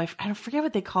 I forget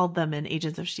what they called them in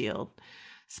Agents of S.H.I.E.L.D.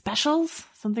 Specials,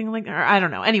 something like that. Or I don't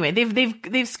know. Anyway,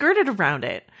 they've skirted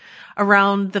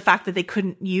around the fact that they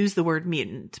couldn't use the word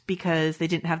mutant because they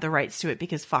didn't have the rights to it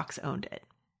because Fox owned it.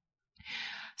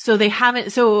 So they haven't.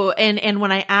 So and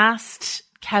when I asked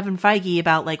Kevin Feige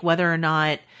about like whether or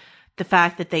not the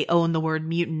fact that they own the word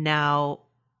mutant now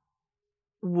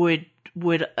would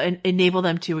enable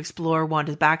them to explore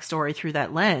Wanda's backstory through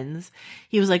that lens,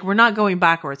 he was like, we're not going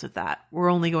backwards with that. We're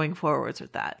only going forwards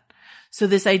with that. So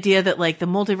this idea that like the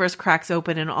multiverse cracks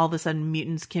open and all of a sudden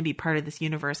mutants can be part of this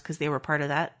universe because they were part of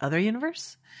that other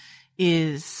universe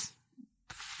is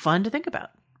fun to think about,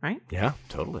 right? Yeah,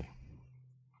 totally.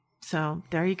 So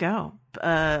there you go.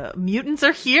 Mutants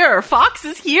are here. Fox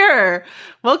is here.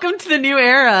 Welcome to the new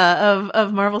era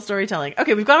of Marvel storytelling.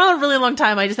 Okay, we've gone on a really long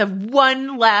time. I just have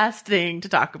one last thing to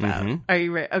talk about. Mm-hmm. Are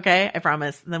you ready? Okay, I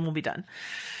promise. Then we'll be done.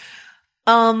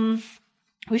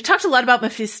 We've talked a lot about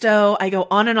Mephisto. I go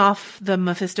on and off the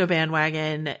Mephisto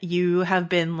bandwagon. You have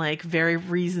been like very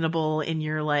reasonable in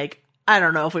your like, I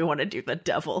don't know if we want to do the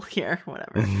devil here,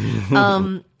 whatever.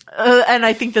 And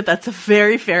I think that that's a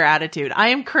very fair attitude. I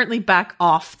am currently back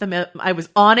off I was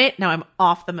on it. Now I'm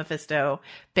off the Mephisto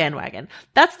bandwagon.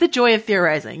 That's the joy of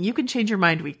theorizing. You can change your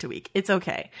mind week to week. It's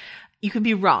okay. You can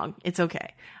be wrong. It's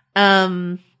okay.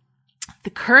 The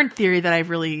current theory that I've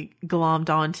really glommed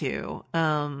onto,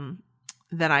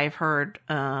 that I've heard,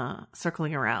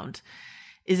 circling around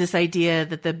is this idea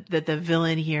that the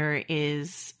villain here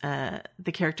is,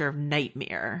 the character of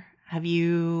Nightmare. Have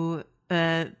you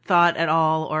thought at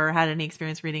all or had any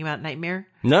experience reading about Nightmare?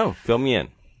 No, fill me in.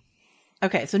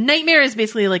 Okay, so Nightmare is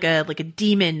basically like a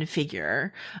demon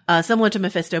figure, similar to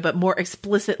Mephisto, but more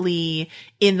explicitly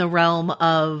in the realm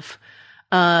of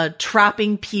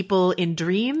trapping people in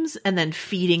dreams and then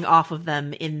feeding off of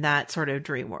them in that sort of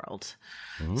dream world.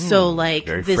 So like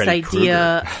this Freddy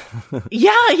idea,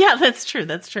 yeah, that's true.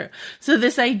 So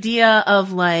this idea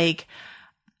of like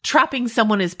trapping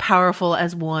someone as powerful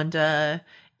as Wanda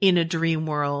in a dream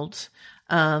world,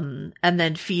 and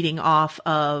then feeding off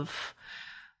of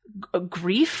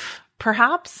grief,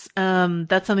 perhaps.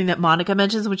 That's something that Monica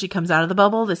mentions when she comes out of the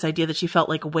bubble. This idea that she felt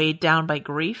like weighed down by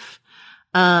grief,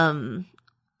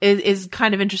 is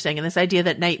kind of interesting. And this idea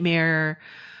that Nightmare,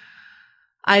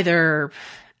 either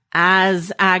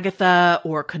as Agatha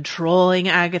or controlling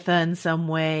Agatha in some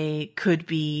way, could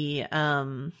be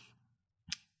the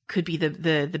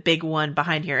big one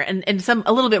behind here. And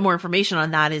a little bit more information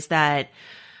on that is that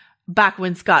back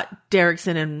when Scott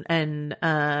Derrickson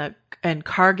and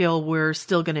Cargill were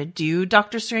still going to do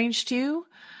Doctor Strange 2,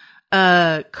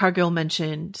 Cargill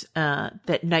mentioned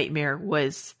that Nightmare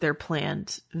was their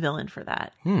planned villain for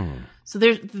that. So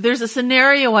there's a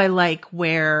scenario I like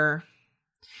where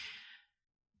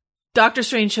Doctor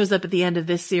Strange shows up at the end of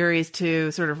this series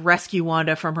to sort of rescue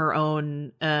Wanda from her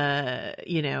own,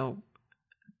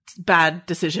 bad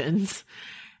decisions,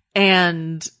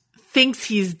 and thinks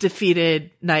he's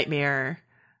defeated Nightmare,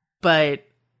 but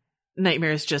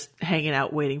Nightmare is just hanging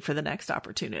out waiting for the next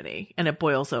opportunity, and it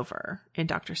boils over in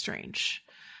Doctor Strange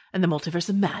and the Multiverse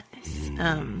of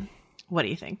Madness. What do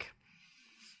you think?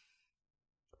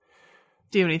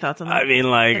 Do you have any thoughts on that? I mean,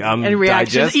 like, I'm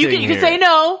reactions? digesting You can say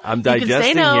no. I'm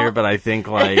digesting here, but I think,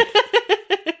 like,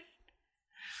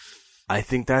 I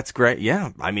think that's great.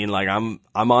 Yeah. I mean, like, I'm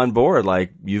on board.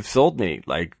 Like, you've sold me.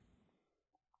 Like,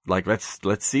 let's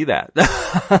see that.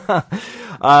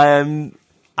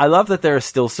 I love that there is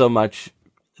still so much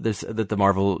that the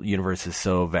Marvel universe is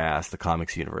so vast, the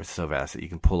comics universe is so vast that you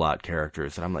can pull out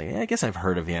characters. And I'm like, I guess I've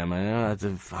heard of him. I'm not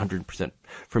 100%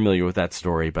 familiar with that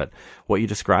story, but what you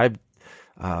described,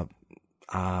 I'm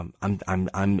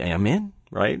in,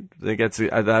 right? I think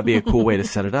that'd be a cool way to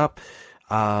set it up.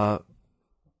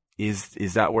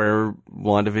 Is that where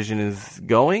WandaVision is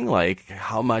going? Like,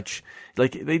 how much,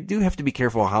 like, they do have to be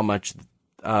careful how much,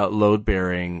 load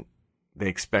bearing they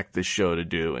expect this show to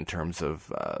do in terms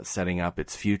of, setting up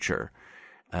its future.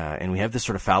 And we have this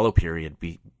sort of fallow period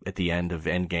at the end of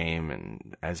Endgame,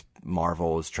 and as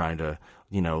Marvel is trying to,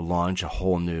 launch a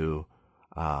whole new,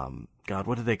 God,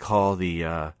 what do they call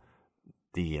the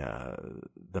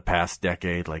past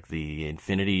decade, like the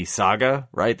Infinity Saga,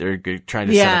 right? They're trying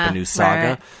to set up a new saga.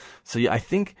 Right. So yeah, I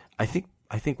think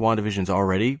WandaVision's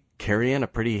already carrying a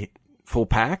pretty full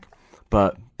pack,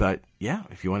 but yeah,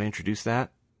 if you want to introduce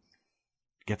that,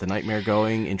 get the Nightmare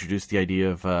going, introduce the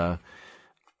idea of a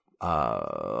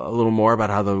little more about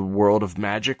how the world of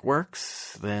magic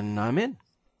works, then I'm in.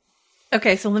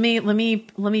 Okay, so let me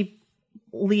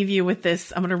leave you with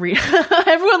this. I'm going to read.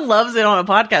 Everyone loves it on a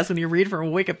podcast when you read from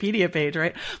a Wikipedia page,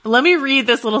 right? But let me read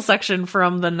this little section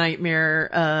from the Nightmare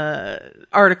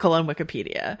article on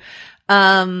Wikipedia.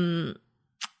 The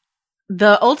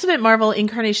ultimate Marvel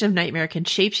incarnation of Nightmare can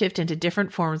shapeshift into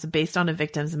different forms based on a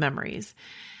victim's memories.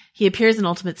 He appears in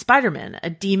Ultimate Spider-Man, a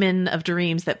demon of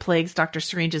dreams that plagues Doctor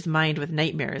Strange's mind with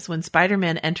nightmares. When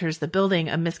Spider-Man enters the building,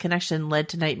 a misconnection led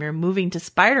to Nightmare moving to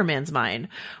Spider-Man's mind,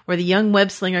 where the young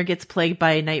web-slinger gets plagued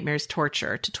by Nightmare's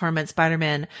torture. To torment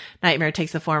Spider-Man, Nightmare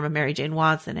takes the form of Mary Jane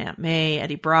Watson, Aunt May,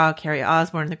 Eddie Brock, Harry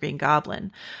Osborn, and the Green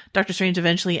Goblin. Doctor Strange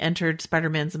eventually entered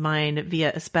Spider-Man's mind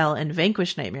via a spell and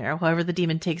vanquished Nightmare. However, the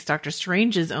demon takes Doctor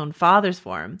Strange's own father's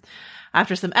form.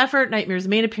 After some effort, Nightmare's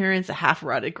main appearance, a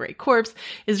half-rotted gray corpse,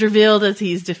 is revealed as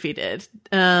he's defeated.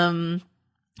 And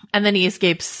then he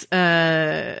escapes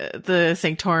the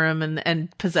Sanctorum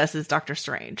and possesses Doctor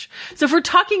Strange. So if we're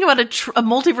talking about a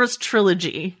multiverse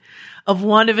trilogy of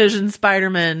WandaVision,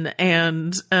 Spider-Man,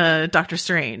 and Doctor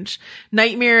Strange,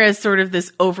 Nightmare is sort of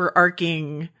this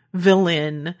overarching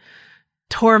villain,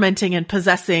 tormenting and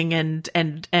possessing and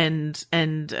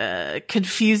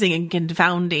confusing and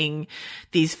confounding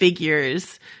these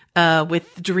figures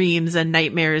with dreams and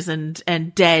nightmares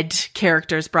and dead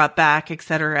characters brought back,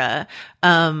 etc.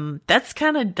 That's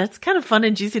kind of fun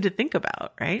and juicy to think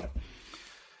about, right?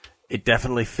 It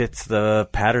definitely fits the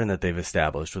pattern that they've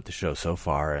established with the show so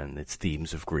far and its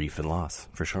themes of grief and loss,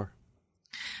 for sure.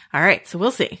 All right. So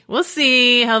we'll see. We'll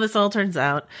see how this all turns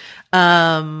out.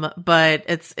 But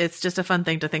it's just a fun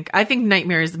thing to think. I think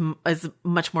Nightmare is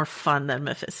much more fun than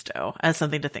Mephisto as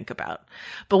something to think about.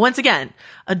 But once again,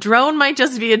 a drone might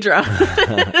just be a drone.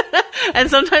 And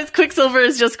sometimes Quicksilver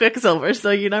is just Quicksilver.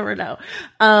 So you never know.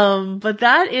 But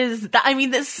these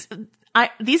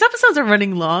episodes are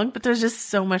running long, but there's just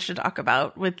so much to talk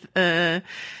about with,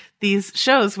 these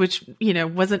shows, which,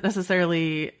 wasn't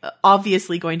necessarily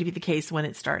obviously going to be the case when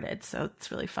it started. So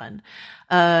it's really fun.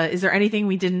 Is there anything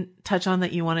we didn't touch on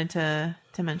that you wanted to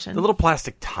mention? The little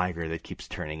plastic tiger that keeps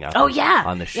turning up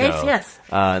on the show. Yes.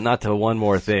 Not to one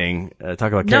more thing.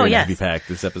 Talk about carrying heavy pack.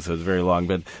 This episode is very long,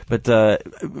 but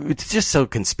it's just so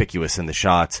conspicuous in the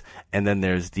shots. And then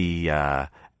there's the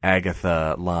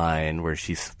Agatha line where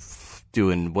she's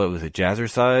doing, what was it,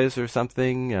 jazzercise or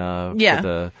something?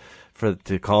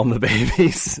 To calm the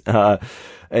babies.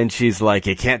 And she's like,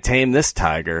 you can't tame this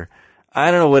tiger. I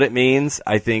don't know what it means.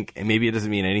 I think maybe it doesn't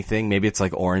mean anything. Maybe it's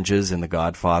like oranges in The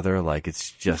Godfather. Like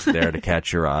it's just there to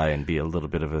catch your eye and be a little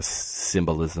bit of a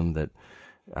symbolism that,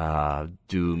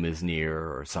 doom is near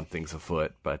or something's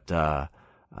afoot. But,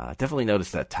 definitely notice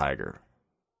that tiger.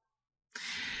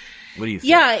 What do you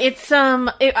think? Yeah, it's,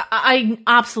 I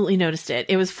absolutely noticed it.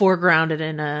 It was foregrounded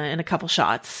in a couple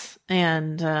shots.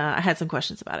 And I had some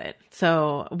questions about it.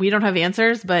 So we don't have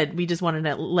answers, but we just wanted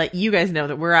to let you guys know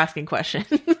that we're asking questions.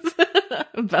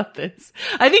 about this.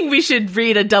 I think we should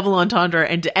read a double entendre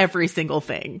into every single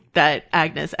thing that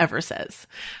Agnes ever says.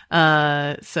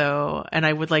 And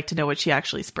I would like to know what she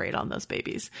actually sprayed on those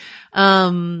babies.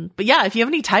 But yeah, if you have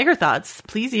any tiger thoughts,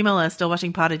 please email us,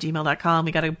 stillwatchingpod@gmail.com.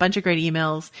 We got a bunch of great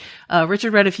emails.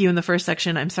 Richard read a few in the first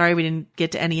section. I'm sorry we didn't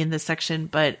get to any in this section,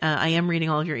 but I am reading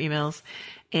all of your emails,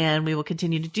 and we will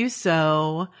continue to do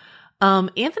so.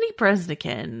 Anthony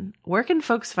Bresnikan, where can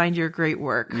folks find your great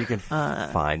work? You can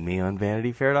find me on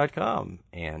vanityfair.com,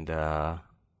 and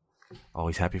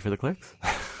always happy for the clicks.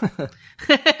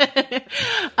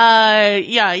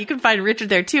 Yeah, you can find Richard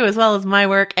there too, as well as my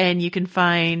work, and you can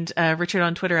find Richard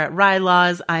on Twitter at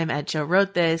Rylaws. I'm at Joe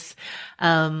Wrote This.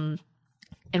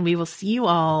 And we will see you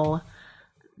all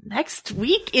next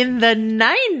week in the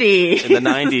 90s. In the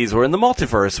 90s, or in the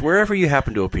multiverse, wherever you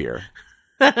happen to appear.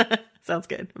 Sounds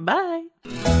good. Bye.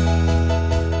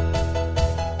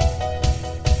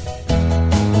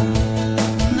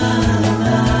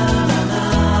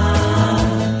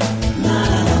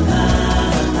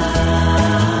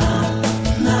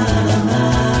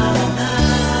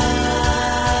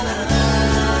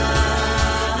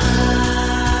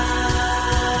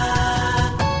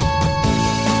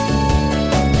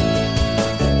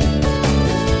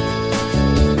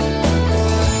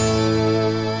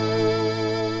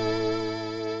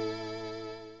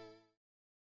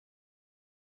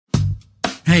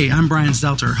 Hey, I'm Brian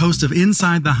Stelter, host of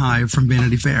Inside the Hive from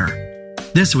Vanity Fair.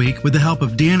 This week, with the help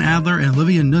of Dan Adler and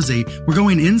Olivia Nuzzi, we're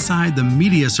going inside the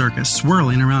media circus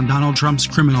swirling around Donald Trump's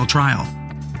criminal trial.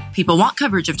 People want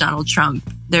coverage of Donald Trump.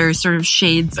 They're sort of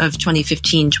shades of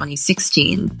 2015,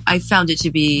 2016. I found it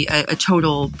to be a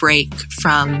total break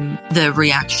from the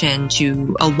reaction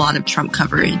to a lot of Trump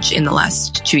coverage in the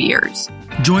last 2 years.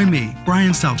 Join me,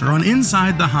 Brian Stelter, on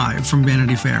Inside the Hive from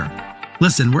Vanity Fair.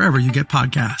 Listen wherever you get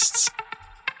podcasts.